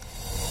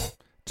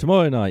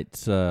 Tomorrow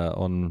night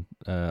on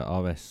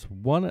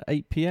RS1 at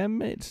 8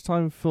 p.m, it's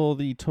time for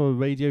the Toro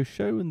Radio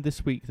Show, and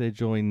this week they're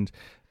joined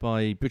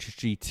by British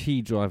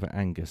GT driver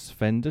Angus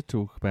Fender to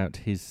talk about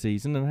his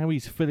season and how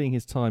he's filling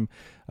his time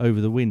over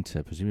the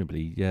winter,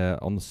 presumably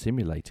on the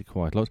simulator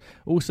quite a lot.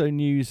 Also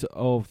news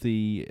of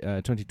the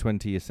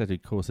 2020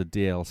 Assetto Corsa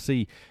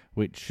DLC,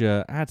 which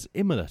adds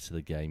Imola to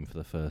the game for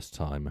the first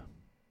time.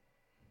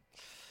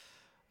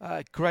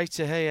 Great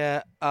to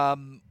hear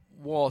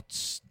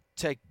what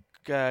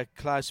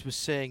Klaus was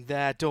saying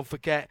there. Don't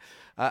forget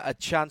a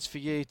chance for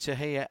you to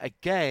hear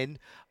again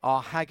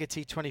our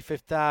Haggerty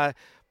 25th Hour.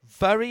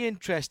 Very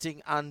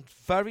interesting and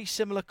very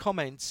similar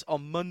comments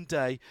on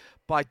Monday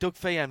by Doug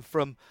Feehan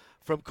from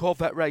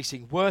Corvette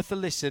Racing. Worth a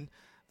listen.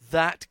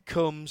 That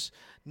comes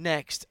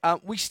next.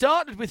 We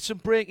started with some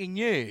breaking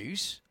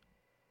news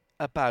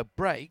about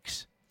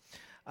brakes.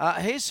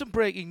 Here's some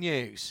breaking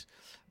news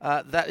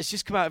that has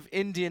just come out of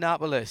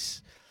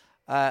Indianapolis.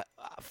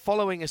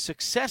 Following a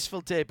successful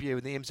debut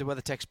in the IMSA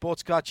WeatherTech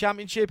Sports Car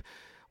Championship,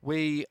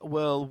 we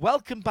will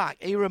welcome back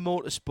Era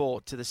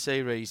Motorsport to the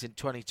series in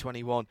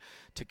 2021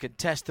 to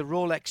contest the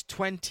Rolex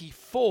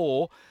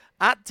 24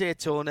 at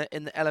Daytona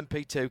in the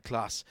LMP2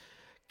 class.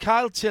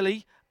 Kyle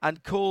Tilley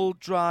and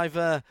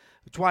co-driver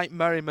Dwight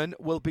Merriman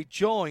will be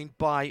joined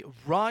by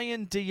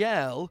Ryan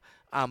Dalziel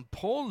and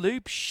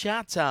Paul-Loup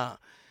Chatin.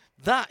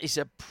 That is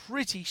a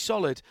pretty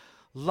solid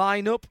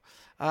lineup,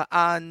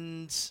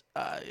 and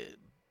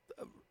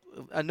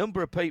a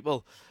number of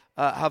people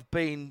have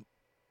been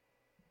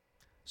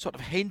sort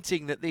of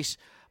hinting that this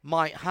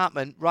might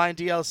happen. Ryan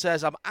Dalziel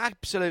says, I'm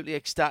absolutely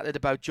ecstatic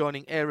about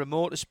joining Era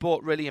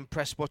Motorsport. Really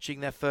impressed watching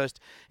their first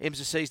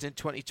IMSA season in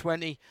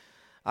 2020.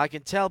 I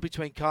can tell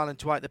between Kyle and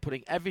Dwight they're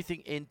putting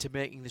everything into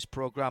making this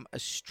program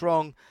as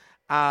strong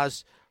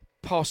as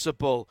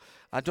possible.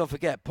 And don't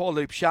forget,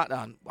 Paul-Loup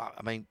Chatin, well,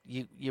 I mean,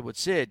 you would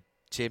say,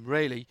 Tim,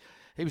 really,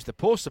 he was the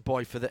poster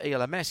boy for the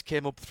ELMS,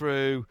 came up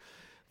through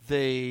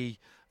the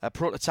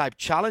prototype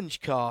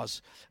challenge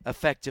cars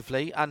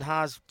effectively and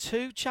has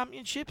 2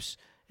 championships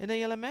in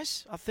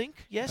ELMS, I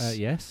think. Yes.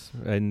 Yes,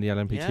 in the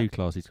LMP2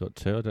 class he's got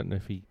 2. I don't know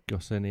if he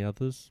got any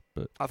others,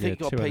 but I think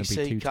he got 2 PC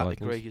LMP2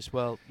 category titles as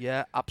well.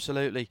 Yeah,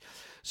 absolutely.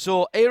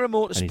 So Era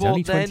Motorsport, and he's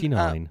only then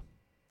 29.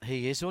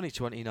 He is only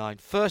 29.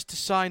 First to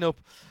sign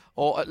up,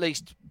 or at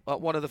least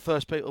one of the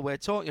first people we're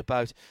talking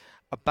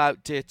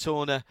about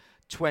Daytona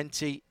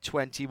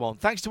 2021.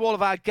 Thanks to all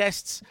of our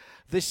guests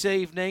this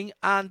evening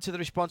and to the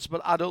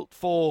responsible adult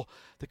for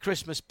the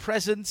Christmas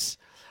presents,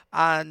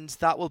 and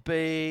that will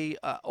be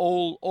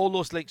all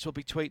those links will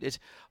be tweeted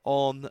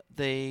on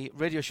the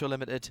Radio Show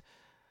Limited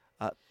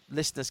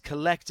Listeners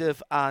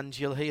Collective, and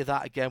you'll hear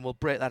that again. We'll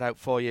break that out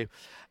for you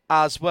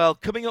as well.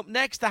 Coming up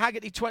next, the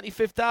Haggerty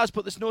 25th Hours,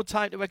 but there's no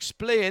time to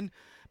explain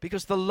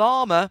because the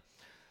llama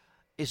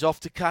is off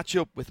to catch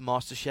up with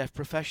MasterChef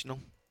Professional.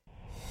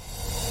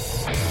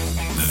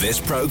 This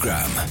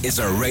program is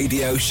a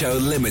Radio Show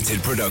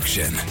Limited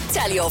production.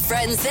 Tell your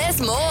friends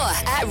there's more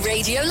at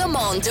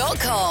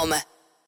radiolemans.com.